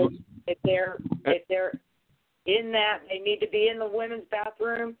don't have. If they're in that, they need to be in the women's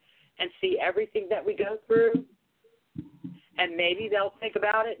bathroom and see everything that we go through, and maybe they'll think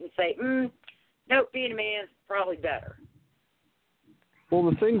about it and say, nope, being a man is probably better. Well,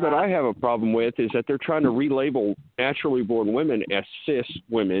 the thing that I have a problem with is that they're trying to relabel naturally born women as cis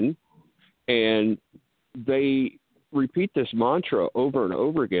women, and they repeat this mantra over and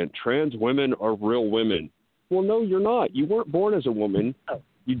over again: trans women are real women. Well, no, you're not. You weren't born as a woman.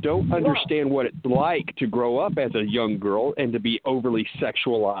 You don't understand what it's like to grow up as a young girl and to be overly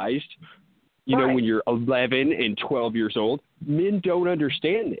sexualized, you know, when you're 11 and 12 years old. Men don't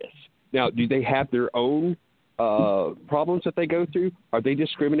understand this. Now, do they have their own problems that they go through? Are they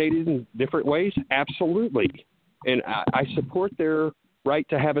discriminated in different ways? Absolutely. And I support their right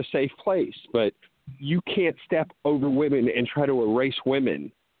to have a safe place, but you can't step over women and try to erase women.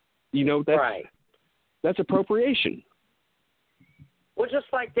 You know, that's appropriation. Well, just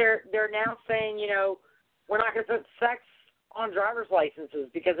like they're now saying, you know, we're not going to put sex on driver's licenses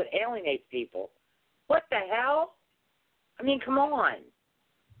because it alienates people. What the hell? I mean, come on.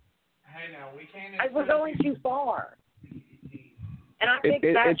 Hey, now, we can't... We're going too far. And I think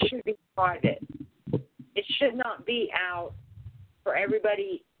that should be private. It should not be out for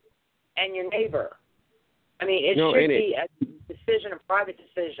everybody and your neighbor. I mean, it should be a decision, a private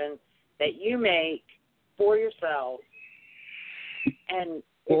decision that you make for yourself, and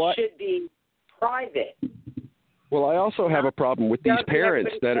it should be private. Well, I also have a problem with these parents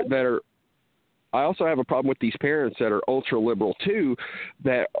that are. I also have a problem with these parents that are ultra liberal too,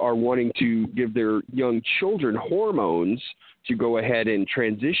 that are wanting to give their young children hormones to go ahead and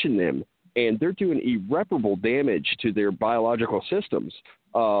transition them, and they're doing irreparable damage to their biological systems.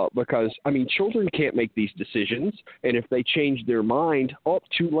 Because, I mean, children can't make these decisions, and if they change their mind,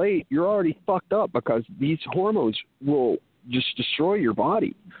 too late, you're already fucked up because these hormones will just destroy your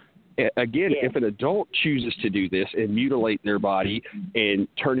body. Again, if an adult chooses to do this and mutilate their body and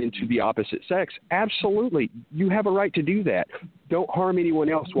turn into the opposite sex, absolutely, you have a right to do that. Don't harm anyone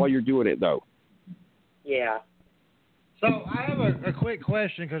else while you're doing it, though. Yeah. So I have a quick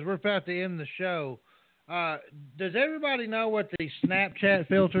question because we're about to end the show. Does everybody know what the Snapchat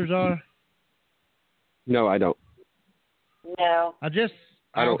filters are? No, I don't. No. I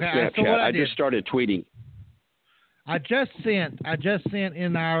don't Snapchat. So I just started tweeting. I just sent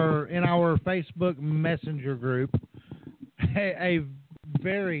in our Facebook Messenger group a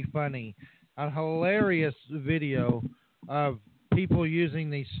very funny, a hilarious video of people using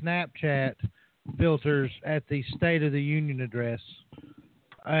the Snapchat filters at the State of the Union address.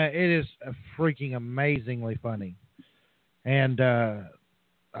 It is freaking amazingly funny. And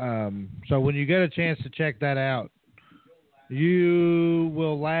so when you get a chance to check that out, you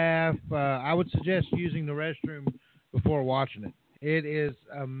will laugh. I would suggest using the restroom before watching it. It is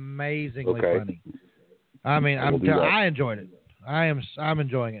amazingly funny. I mean, I enjoyed it. I'm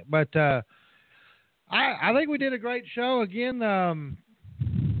enjoying it. But I think we did a great show again.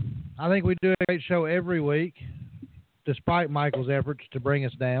 I think we do a great show every week, despite Michael's efforts to bring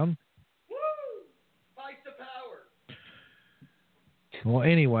us down. Woo! Fight the power. Well,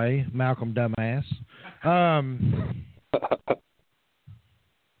 anyway, Malcolm dumbass.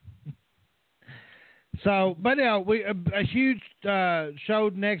 So, but yeah, a huge show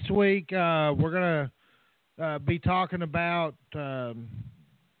next week. We're gonna be talking about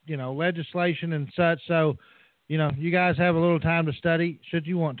legislation and such. So, you guys have a little time to study, should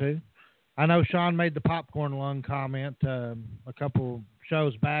you want to. I know Sean made the popcorn lung comment a couple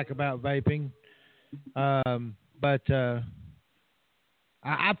shows back about vaping, but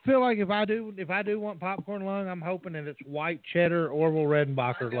I feel like if I do want popcorn lung, I'm hoping that it's white cheddar Orville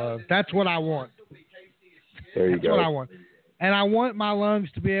Redenbacher lung. That's what I want. There you go. That's what I want. And I want my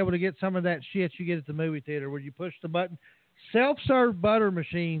lungs to be able to get some of that shit you get at the movie theater where you push the button. Self-serve butter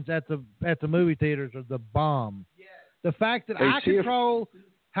machines at the movie theaters are the bomb. The fact that I control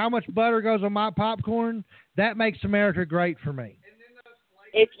how much butter goes on my popcorn, that makes America great for me.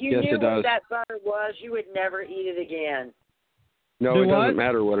 If you knew what that butter was, you would never eat it again. No, it doesn't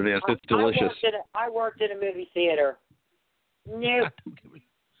matter what it is. It's delicious. I worked in a movie theater. Nope.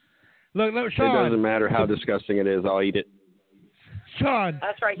 Look, Sean. It doesn't matter how disgusting it is. I'll eat it. Sean,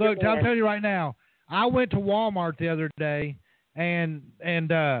 that's right. Look, I'm telling you right now. I went to Walmart the other day, and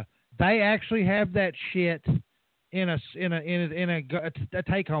they actually have that shit in a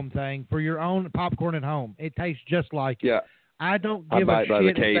take-home thing for your own popcorn at home. It tastes just like it. Yeah. I don't give a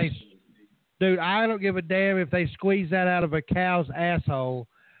shit if dude, I don't give a damn if they squeeze that out of a cow's asshole.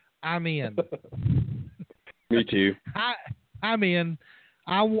 I'm in. Me too. I'm in.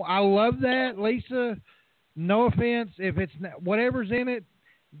 I love that, Lisa. No offense, if it's whatever's in it,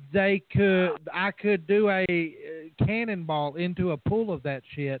 I could do a cannonball into a pool of that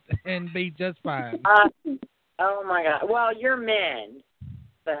shit and be just fine. Oh my God! Well, you're men,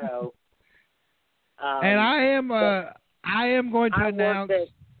 so. And I am going to announce.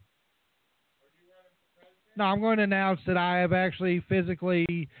 No, I'm going to announce that I have actually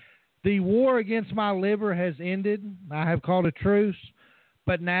physically, the war against my liver has ended. I have called a truce,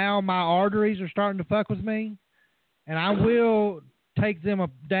 but now my arteries are starting to fuck with me, and I will take them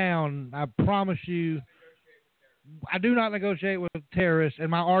down. I promise you. I do not negotiate with terrorists,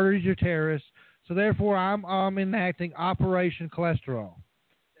 and my arteries are terrorists, so therefore I'm enacting Operation Cholesterol.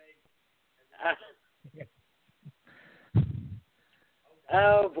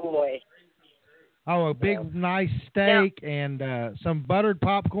 Oh boy. Oh, a big, nice steak and some buttered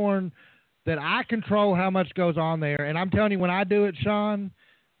popcorn that I control how much goes on there. And I'm telling you, when I do it, Sean,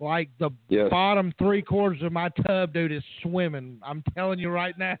 like the bottom 3/4 of my tub, dude, is swimming. I'm telling you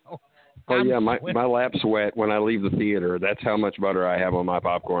right now. My lap's wet when I leave the theater. That's how much butter I have on my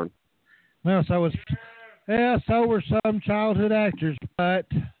popcorn. Well, so were some childhood actors, but.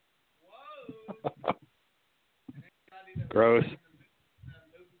 Gross.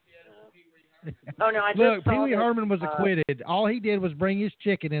 Oh no! I just Look, Pee Wee Herman was acquitted. All he did was bring his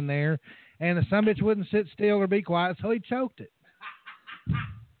chicken in there, and the sumbitch wouldn't sit still or be quiet, so he choked it.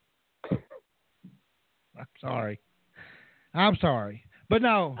 I'm sorry. But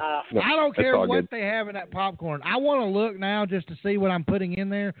no, I don't care what they have in that popcorn. I want to look now just to see what I'm putting in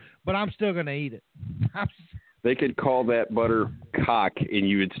there, but I'm still going to eat it. They could call that butter cock, and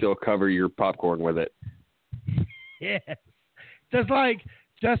you would still cover your popcorn with it. Yes. Just like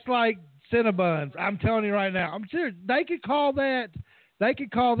Cinnabons. I'm telling you right now. I'm serious. They could call that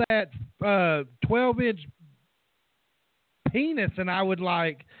 12-inch penis, and I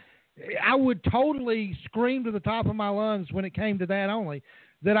would totally scream to the top of my lungs when it came to that only,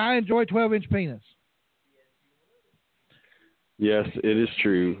 that I enjoy 12-inch penis. Yes, it is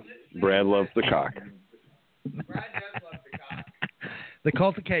true. Brad loves the cock. Brad does love the cock. The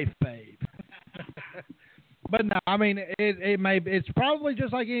cult of kayfabe. But no, I mean, it's probably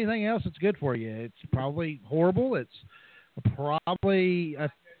just like anything else. It's good for you. It's probably horrible. It's probably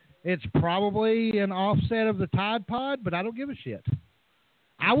an offset of the Tide Pod, but I don't give a shit.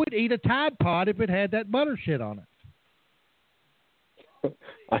 I would eat a Tide Pod if it had that butter shit on it.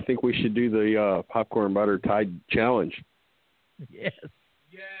 I think we should do the popcorn butter Tide challenge. Yes.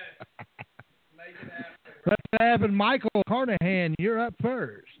 Yes. Make it happen. Let's have it. Michael Carnahan, you're up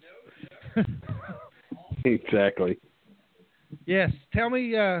first. No. Exactly. Yes. Tell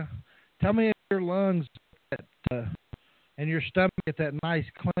me if your lungs and and your stomach get that nice,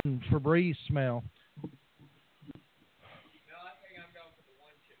 clean Febreze smell.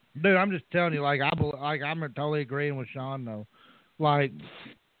 Dude, I'm just telling you, I'm totally agreeing with Sean though. Like,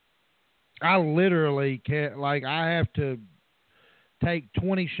 I literally can't. Like, I have to take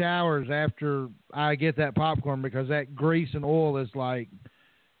 20 showers after I get that popcorn because that grease and oil is like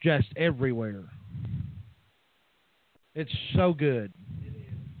just everywhere. It's so good.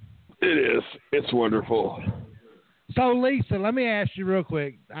 It is. It's wonderful. So, Lisa, let me ask you real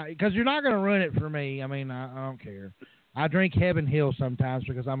quick, because you're not going to ruin it for me. I mean, I don't care. I drink Heaven Hill sometimes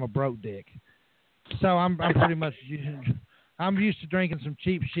because I'm a broke dick. So I'm pretty much I'm used to drinking some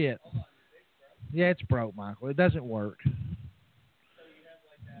cheap shit. Yeah, it's broke, Michael. It doesn't work.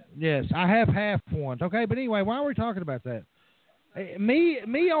 Yes, I have half ones. Okay, but anyway, why are we talking about that?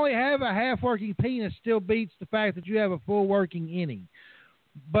 Me only have a half working penis still beats the fact that you have a full working innie.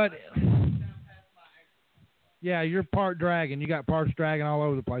 But yeah, you're part dragon. You got parts dragon all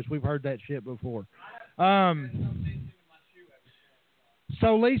over the place. We've heard that shit before.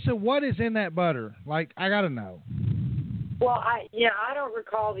 So, Lisa, what is in that butter? Like, I got to know. Well, I don't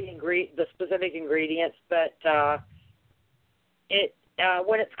recall the specific ingredients, but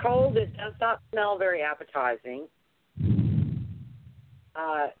when it's cold, it does not smell very appetizing.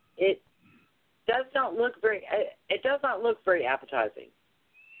 It does not look very appetizing.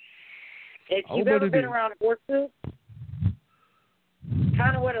 If you've ever been around horses,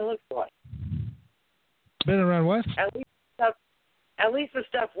 kind of what it looks like. Been around what? At least the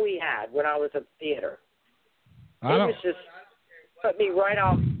stuff we had when I was at the theater. It was just put me right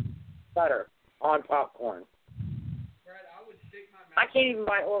off butter on popcorn. I can't even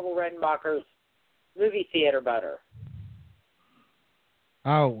buy Orville Redenbacher's movie theater butter.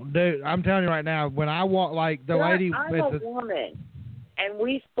 Oh, dude, I'm telling you right now, when I walk, like the lady... I'm a woman, and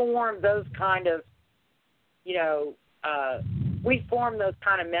we form those kind of, we form those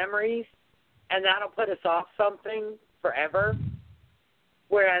kind of memories, and that'll put us off something forever.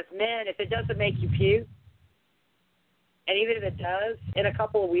 Whereas men, if it doesn't make you puke, and even if it does, in a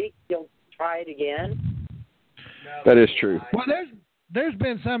couple of weeks, you'll try it again. That is true. Well, there's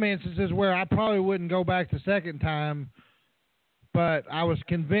been some instances where I probably wouldn't go back the second time, but I was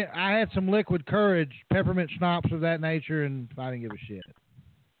convinced. I had some liquid courage, peppermint schnapps of that nature, and I didn't give a shit.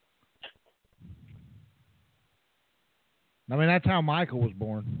 I mean, that's how Michael was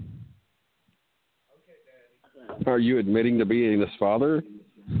born. Are you admitting to being his father?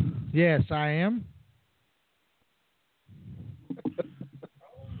 Yes, I am.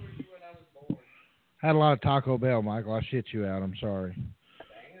 Had a lot of Taco Bell, Michael. I shit you out. I'm sorry.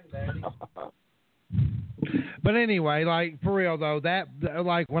 But anyway, like, for real though, that,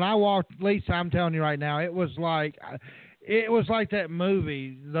 like, when I walked, Lisa, I'm telling you right now, it was like that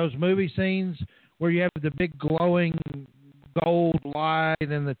movie, those movie scenes where you have the big glowing gold light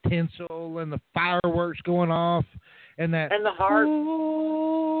and the tinsel and the fireworks going off and the heart.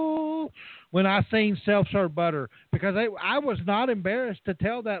 When I seen self-serve butter, because I was not embarrassed to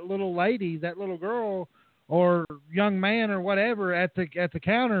tell that little lady, that little girl or young man or whatever at the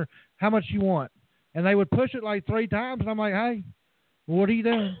counter, how much you want. And they would push it like 3 times, and I'm like, hey, what are you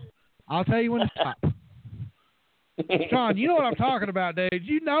doing? I'll tell you when to stop. Sean, you know what I'm talking about, dude.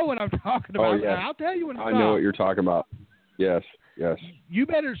 You know what I'm talking about. Oh, yes. I'll tell you when to stop. I know what you're talking about. Yes. You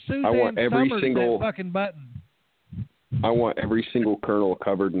better Suzanne Summers that fucking button. I want every single kernel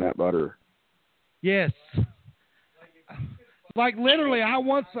covered in that butter. Yes. Like, literally, I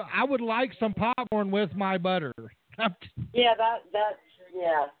would like some popcorn with my butter. Yeah,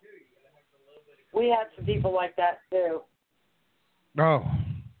 yeah. We had some people like that, too. Oh.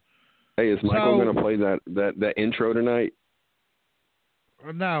 Hey, is Michael going to play that intro tonight?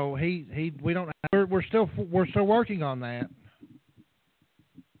 No, we don't. We're still working on that.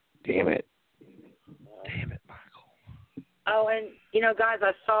 Damn it, Michael. Oh, and guys,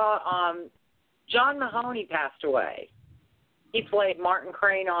 I saw John Mahoney passed away. He played Martin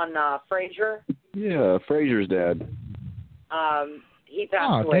Crane on Frasier. Yeah, Frasier's dad. He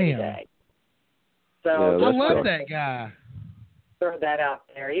passed away today. So I love that guy. Throw that out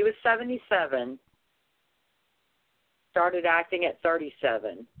there. He was 77. Started acting at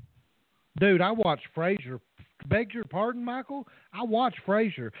 37. Dude, I watched Frasier. Beg your pardon, Michael? I watched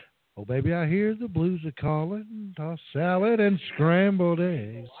Frasier. Oh, baby, I hear the blues are calling. Tossed salad and scrambled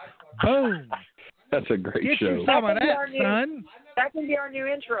eggs. Boom. That's a great Get show. You some of that, son. That can be our new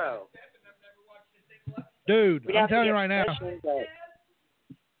intro. Dude, I'm telling you right now. But...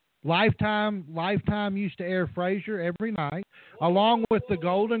 Lifetime used to air Frasier every night, along with the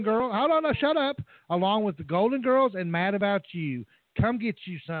Golden Girls. Hold on, no, shut up. Along with the Golden Girls and Mad About You. Come get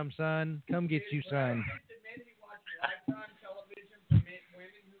you some, son. Come get you some.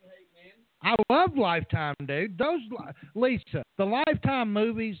 I love Lifetime, dude. Lisa, the Lifetime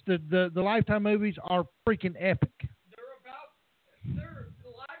movies, the Lifetime movies are freaking epic. They're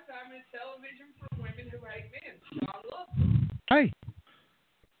Lifetime is television for women who hate men. Sean loves them. Hey,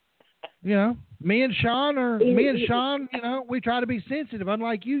 me and Sean, we try to be sensitive,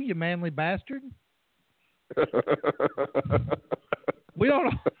 unlike you manly bastard. We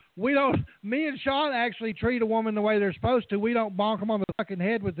don't. Me and Sean actually treat a woman the way they're supposed to. We don't bonk them on the fucking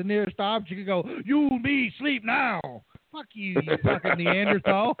head with the nearest object and go, "You, me, sleep now." Fuck you, you fucking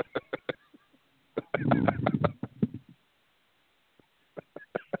Neanderthal.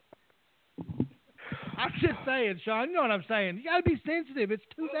 I'm just saying, Sean. You know what I'm saying. You gotta be sensitive. It's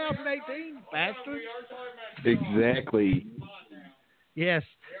 2018, bastard. Exactly. Yes.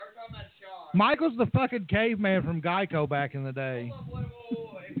 Michael's the fucking caveman from Geico back in the day.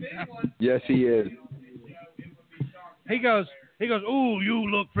 Yes, he is. He goes, "Ooh, you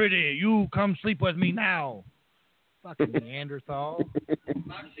look pretty. You come sleep with me now." Fucking Neanderthal.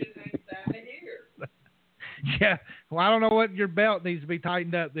 My shit ain't down here. Yeah. Well, I don't know what your belt needs to be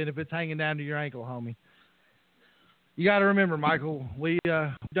tightened up then if it's hanging down to your ankle, homie. You got to remember, Michael, we've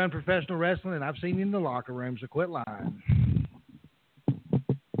done professional wrestling, and I've seen you in the locker room, so quit lying.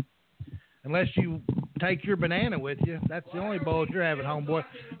 Unless you take your banana with you. That's the only bullet you're having, homeboy.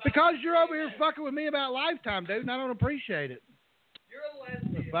 Because you're over here fucking with me about Lifetime, dude, and I don't appreciate it. You're a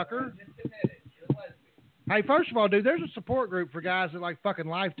lesbian. Fucker. Just admit it. You're a lesbian. Hey, first of all, dude, there's a support group for guys that like fucking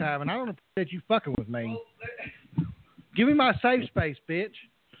Lifetime, and I don't appreciate you fucking with me. Give me my safe space, bitch.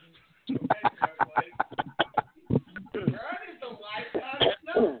 You're just a Lifetime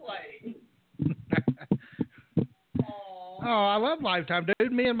snowflake. Oh, I love Lifetime,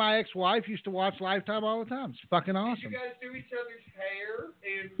 dude. Me and my ex-wife used to watch Lifetime all the time. It's fucking awesome. Did you guys do each other's hair?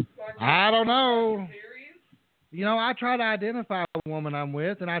 And I don't know. Serious? I try to identify the woman I'm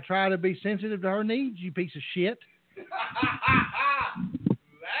with, and I try to be sensitive to her needs, you piece of shit.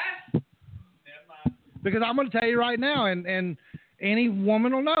 Because I'm going to tell you right now, and any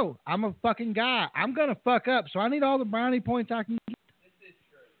woman will know, I'm a fucking guy. I'm going to fuck up, so I need all the brownie points I can get.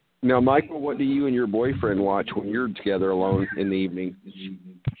 Now, Michael, what do you and your boyfriend watch when you're together alone in the evening?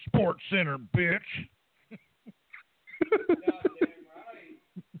 Sports Center, bitch.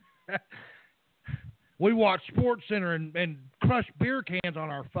 We watch Sports Center and crush beer cans on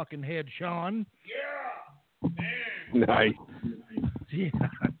our fucking head, Sean. Yeah. Man. Nice. Yeah.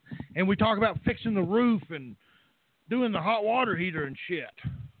 And we talk about fixing the roof and doing the hot water heater and shit.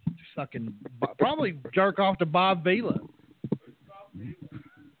 Fucking probably jerk off to Bob Vila.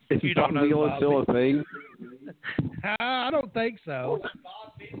 Is Bob Vila still a thing? I don't think so.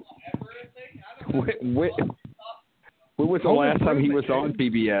 When was the last time he was on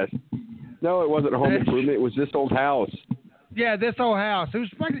PBS? No, it wasn't Home Improvement. It was This Old House. Yeah, This Old House. It was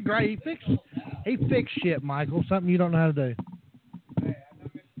fucking great. He fixed shit, Michael. Something you don't know how to do.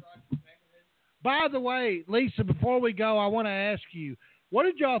 By the way, Lisa, before we go, I want to ask you, what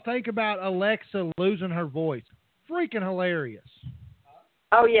did y'all think about Alexa losing her voice? Freaking hilarious.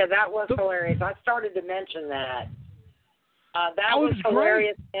 Oh, yeah, that was hilarious. I started to mention that. That was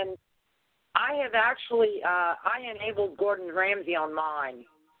hilarious. Great. And I have actually, I enabled Gordon Ramsay on mine,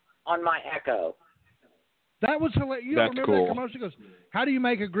 on my Echo. That was hilarious. You don't remember that commercial? He goes, "How do you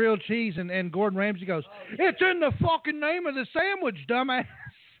make a grilled cheese?" And Gordon Ramsay goes, "It's in the fucking name of the sandwich, dumbass."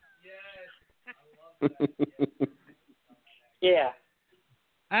 Yes, I love that. Yeah.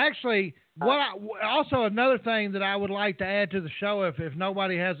 Actually, also another thing that I would like to add to the show, if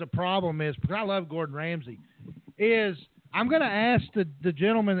nobody has a problem, is, because I love Gordon Ramsay, is I'm going to ask the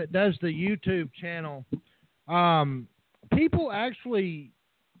gentleman that does the YouTube channel, people actually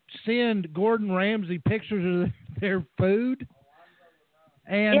send Gordon Ramsay pictures of their food,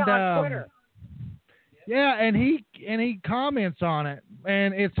 and on Twitter. Yeah, and he comments on it,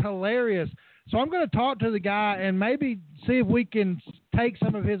 and it's hilarious. So I'm going to talk to the guy and maybe see if we can take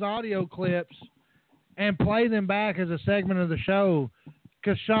some of his audio clips and play them back as a segment of the show.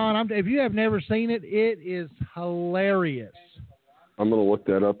 Because, Sean, if you have never seen it, it is hilarious. I'm going to look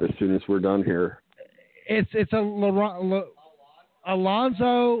that up as soon as we're done here. It's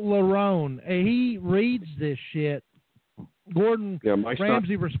Alonzo Larone. He reads this shit. Gordon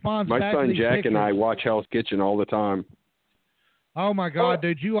Ramsay responds back to these My son Jack pictures. and I watch Hell's Kitchen all the time. Oh, my God,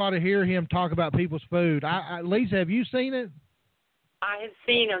 dude. You ought to hear him talk about people's food. Lisa, have you seen it? I have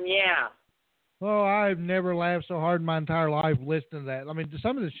seen him, yeah. Oh, I've never laughed so hard in my entire life listening to that. I mean,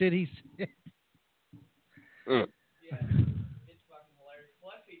 some of the shit he said. Yeah, it's fucking hilarious.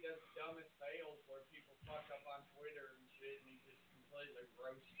 Plus, he does dumbest fails where people fuck up on Twitter and shit, and he just completely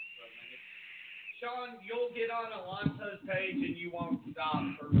roasts from it. Sean, you'll get on Alonso's page and you won't stop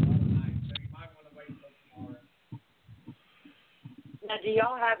for one night. So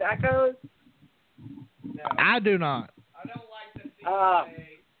y'all have echoes? No. I do not. I don't like the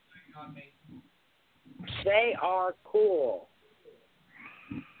CIA on me. They are cool.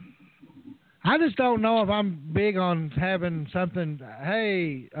 I just don't know if I'm big on having something.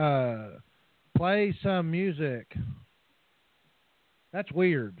 Hey, play some music. That's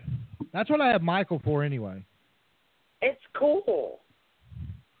weird. That's what I have Michael for anyway. It's cool.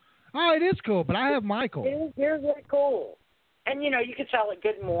 Oh, it is cool, but I have Michael. It is really cool. And, you can tell it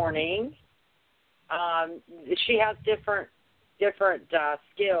good morning. She has different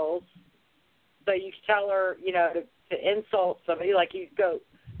skills. So you can tell her, to insult somebody, like you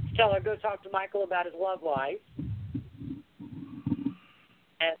tell her, go talk to Michael about his love life.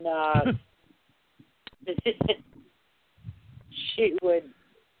 And she would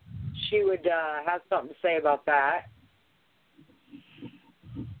have something to say about that.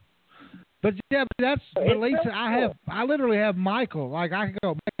 But yeah, but Lisa, I literally have Michael. Like I can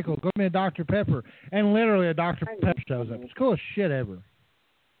go, Michael, go me a Dr. Pepper, and literally a Dr. Pepper shows up. It's the coolest shit ever.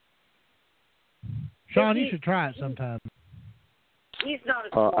 Sean, you should try it sometime. He's not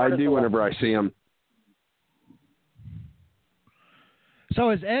as smart I as do whenever I see him. So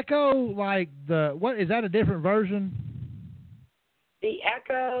is Echo like what is that a different version? The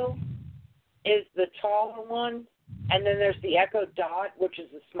Echo is the taller one, and then there's the Echo Dot, which is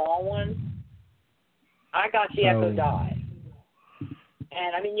the small one. I got the Echo Dot.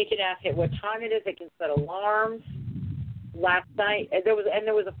 And I mean, you can ask it what time it is. It can set alarms. Last night, there was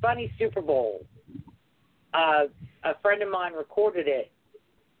a funny Super Bowl. A friend of mine recorded it,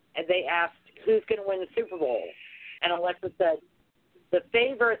 and they asked who's going to win the Super Bowl, and Alexa said the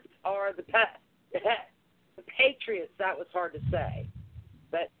favorites are the Patriots. That was hard to say,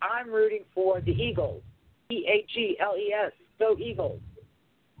 but I'm rooting for the Eagles. Eagles, go Eagles.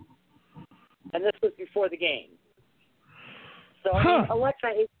 And this was before the game. So I mean, Alexa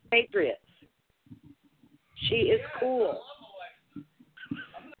hates Patriots. She is cool.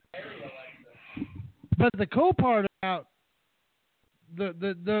 But the cool part about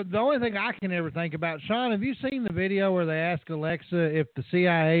the only thing I can ever think about, Sean, have you seen the video where they ask Alexa if the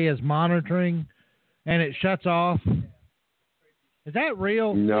CIA is monitoring and it shuts off? Is that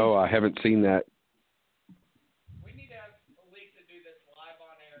real? No, I haven't seen that. We need to have Lisa do this live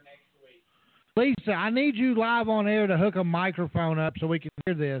on air next week. Lisa, I need you live on air to hook a microphone up so we can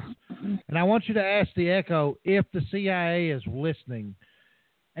hear this. And I want you to ask the Echo if the CIA is listening.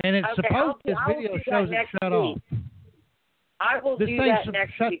 And it's supposed this video shows it shut off. I will do that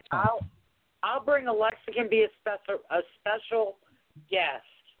next week. I'll bring Alexa can be a special guest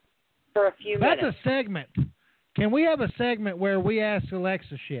for a few minutes. That's a segment. Can we have a segment where we ask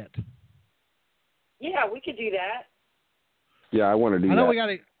Alexa shit? Yeah, we could do that. Yeah, I want to do that. I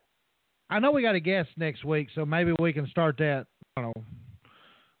know we got a guest next week, so maybe we can start that. I don't know.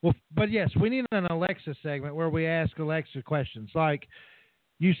 Well, but yes, we need an Alexa segment where we ask Alexa questions. Like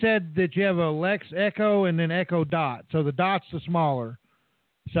you said that you have Alexa Echo and then Echo Dot. So the Dot's the smaller.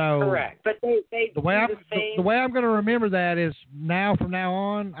 So correct. But they the way I'm going to remember that is from now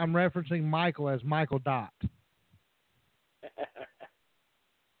on, I'm referencing Michael as Michael Dot. Don't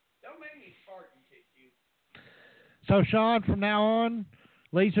make me fart and kick you. So Sean, from now on,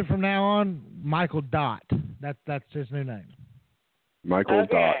 Lisa, from now on, Michael Dot. That's his new name. Michael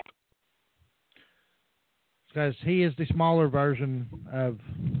Dot. Because he is the smaller version of.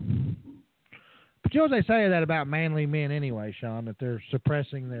 But you know what they say that about manly men anyway, Sean, that they're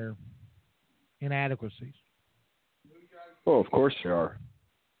suppressing their inadequacies. Well, of course they are.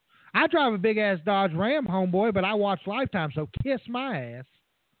 I drive a big ass Dodge Ram, homeboy, but I watch Lifetime, so kiss my ass.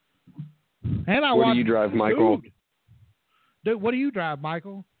 And I watch. What do you drive, Michael? Dude, what do you drive,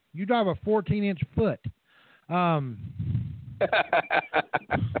 Michael? You drive a 14-inch foot.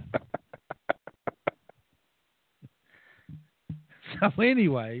 So,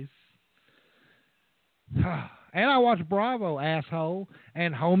 anyways, and I watch Bravo, asshole,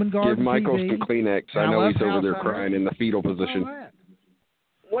 and Home and Garden Give Michael TV. some Kleenex. I know he's over there crying in the fetal position.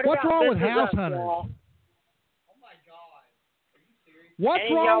 What's wrong with House Hunters? Oh my God! Are you serious?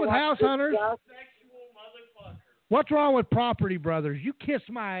 What's wrong with House Hunters? Sexual motherfucker. What's wrong with Property Brothers? You kiss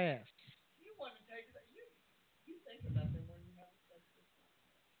my ass. You want to take that? You think about them when you have sex with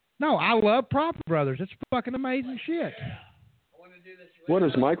them. No, I love Property Brothers. It's fucking amazing shit. Yeah. I want to do this. What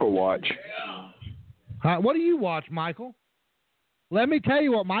does Michael watch? Yeah. What do you watch, Michael? Let me tell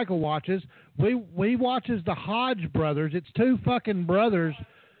you what Michael watches. We watches the Hodge brothers. It's two fucking brothers,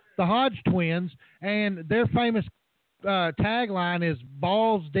 the Hodge twins, and their famous tagline is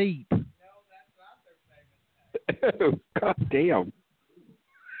balls deep. No, that's not their famous tagline. God damn.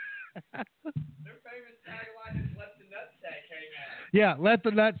 Their famous tagline is let the nuts Yeah, let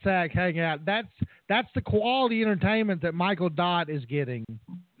the nutsack hang out. That's the quality entertainment that Michael Dott is getting.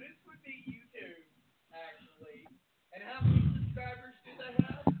 This would be YouTube, actually. And how many subscribers do they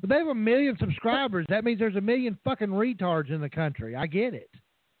have? They have 1 million subscribers. That means there's 1 million fucking retards in the country. I get it.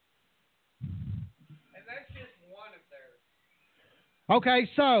 And that's just one of theirs. Okay,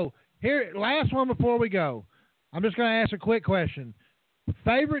 so here, last one before we go. I'm just going to ask a quick question.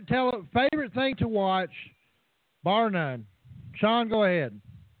 Favorite thing to watch, bar none. Sean, go ahead.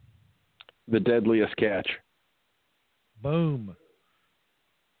 The Deadliest Catch. Boom.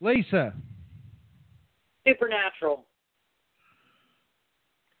 Lisa. Supernatural.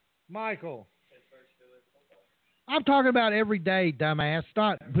 Michael. I'm talking about every day, dumbass.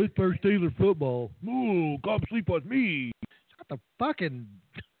 Not Pittsburgh Steelers football. Ooh, come sleep with me. Shut the fucking...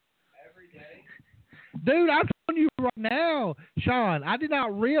 Every day? Dude, I'm telling you right now, Sean, I did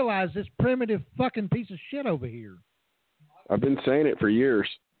not realize this primitive fucking piece of shit over here. I've been saying it for years.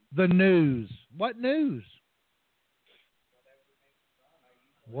 The news. What news?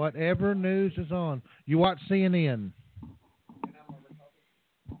 Whatever news is on. You watch CNN.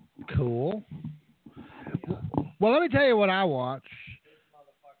 Cool. Well, let me tell you what I watch. This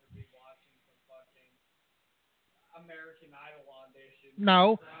motherfucker be watching some fucking American Idol audition.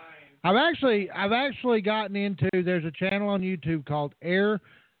 No. I've actually gotten into, there's a channel on YouTube called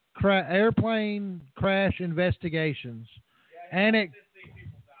Airplane Crash Investigations. And it's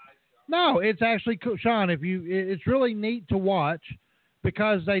actually cool. Sean, it's really neat to watch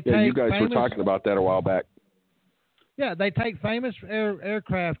because they take you guys were talking about that a while back. Yeah, they take famous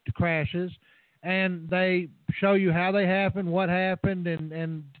aircraft crashes and they show you how they happened, what happened,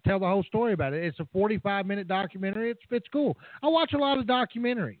 and tell the whole story about it. It's a 45-minute documentary. It's cool. I watch a lot of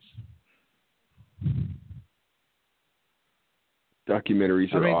documentaries.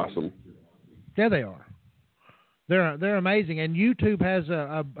 Documentaries are awesome. Yeah, they are. They're amazing, and YouTube has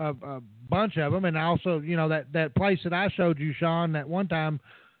a bunch of them, and also that place that I showed you, Sean, that one time,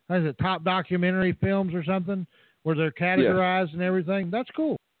 is it Top Documentary Films or something, where they're categorized and everything. That's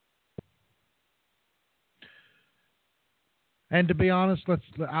cool. And to be honest,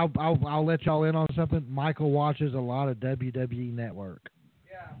 I'll let y'all in on something. Michael watches a lot of WWE Network.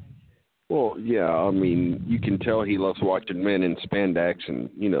 Yeah. Well, yeah, I mean, you can tell he loves watching men in spandex and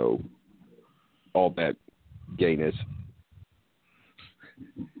all that gayness.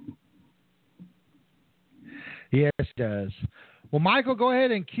 Yes, it does. Well, Michael, go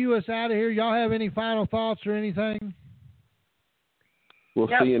ahead and cue us out of here. Y'all have any final thoughts or anything? We'll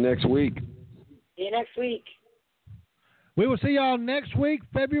see you next week. See you next week. We will see y'all next week,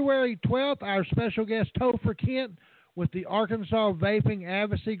 February 12th. Our special guest, Topher Kent, with the Arkansas Vaping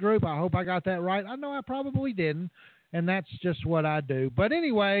Advocacy Group. I hope I got that right. I know I probably didn't, and that's just what I do. But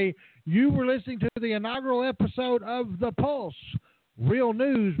anyway, you were listening to the inaugural episode of The Pulse. Real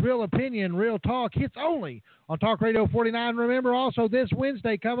news, real opinion, real talk. Hits only on Talk Radio 49. Remember also this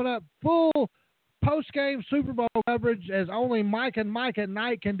Wednesday coming up, full post-game Super Bowl coverage as only Mike and Mike at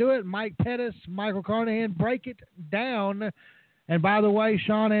night can do it. Mike Pettis, Michael Carnahan, break it down. And by the way,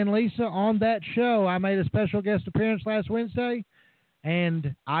 Sean and Lisa, on that show, I made a special guest appearance last Wednesday,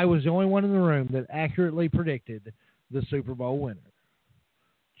 and I was the only one in the room that accurately predicted the Super Bowl winner.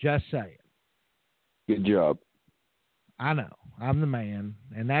 Just saying. Good job. I know. I'm the man.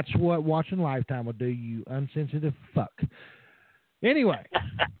 And that's what watching Lifetime will do, you unsensitive fuck. Anyway.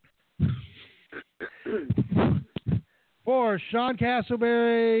 For Sean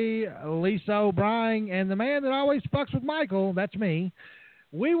Castleberry, Lisa O'Brien, and the man that always fucks with Michael, that's me,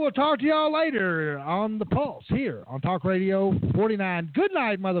 we will talk to y'all later on The Pulse here on Talk Radio 49. Good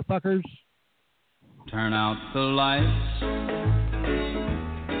night, motherfuckers. Turn out the lights.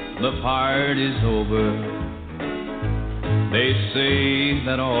 The party's over. They say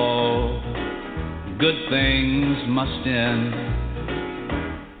that all good things must end.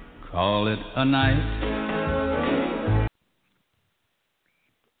 Call it a night.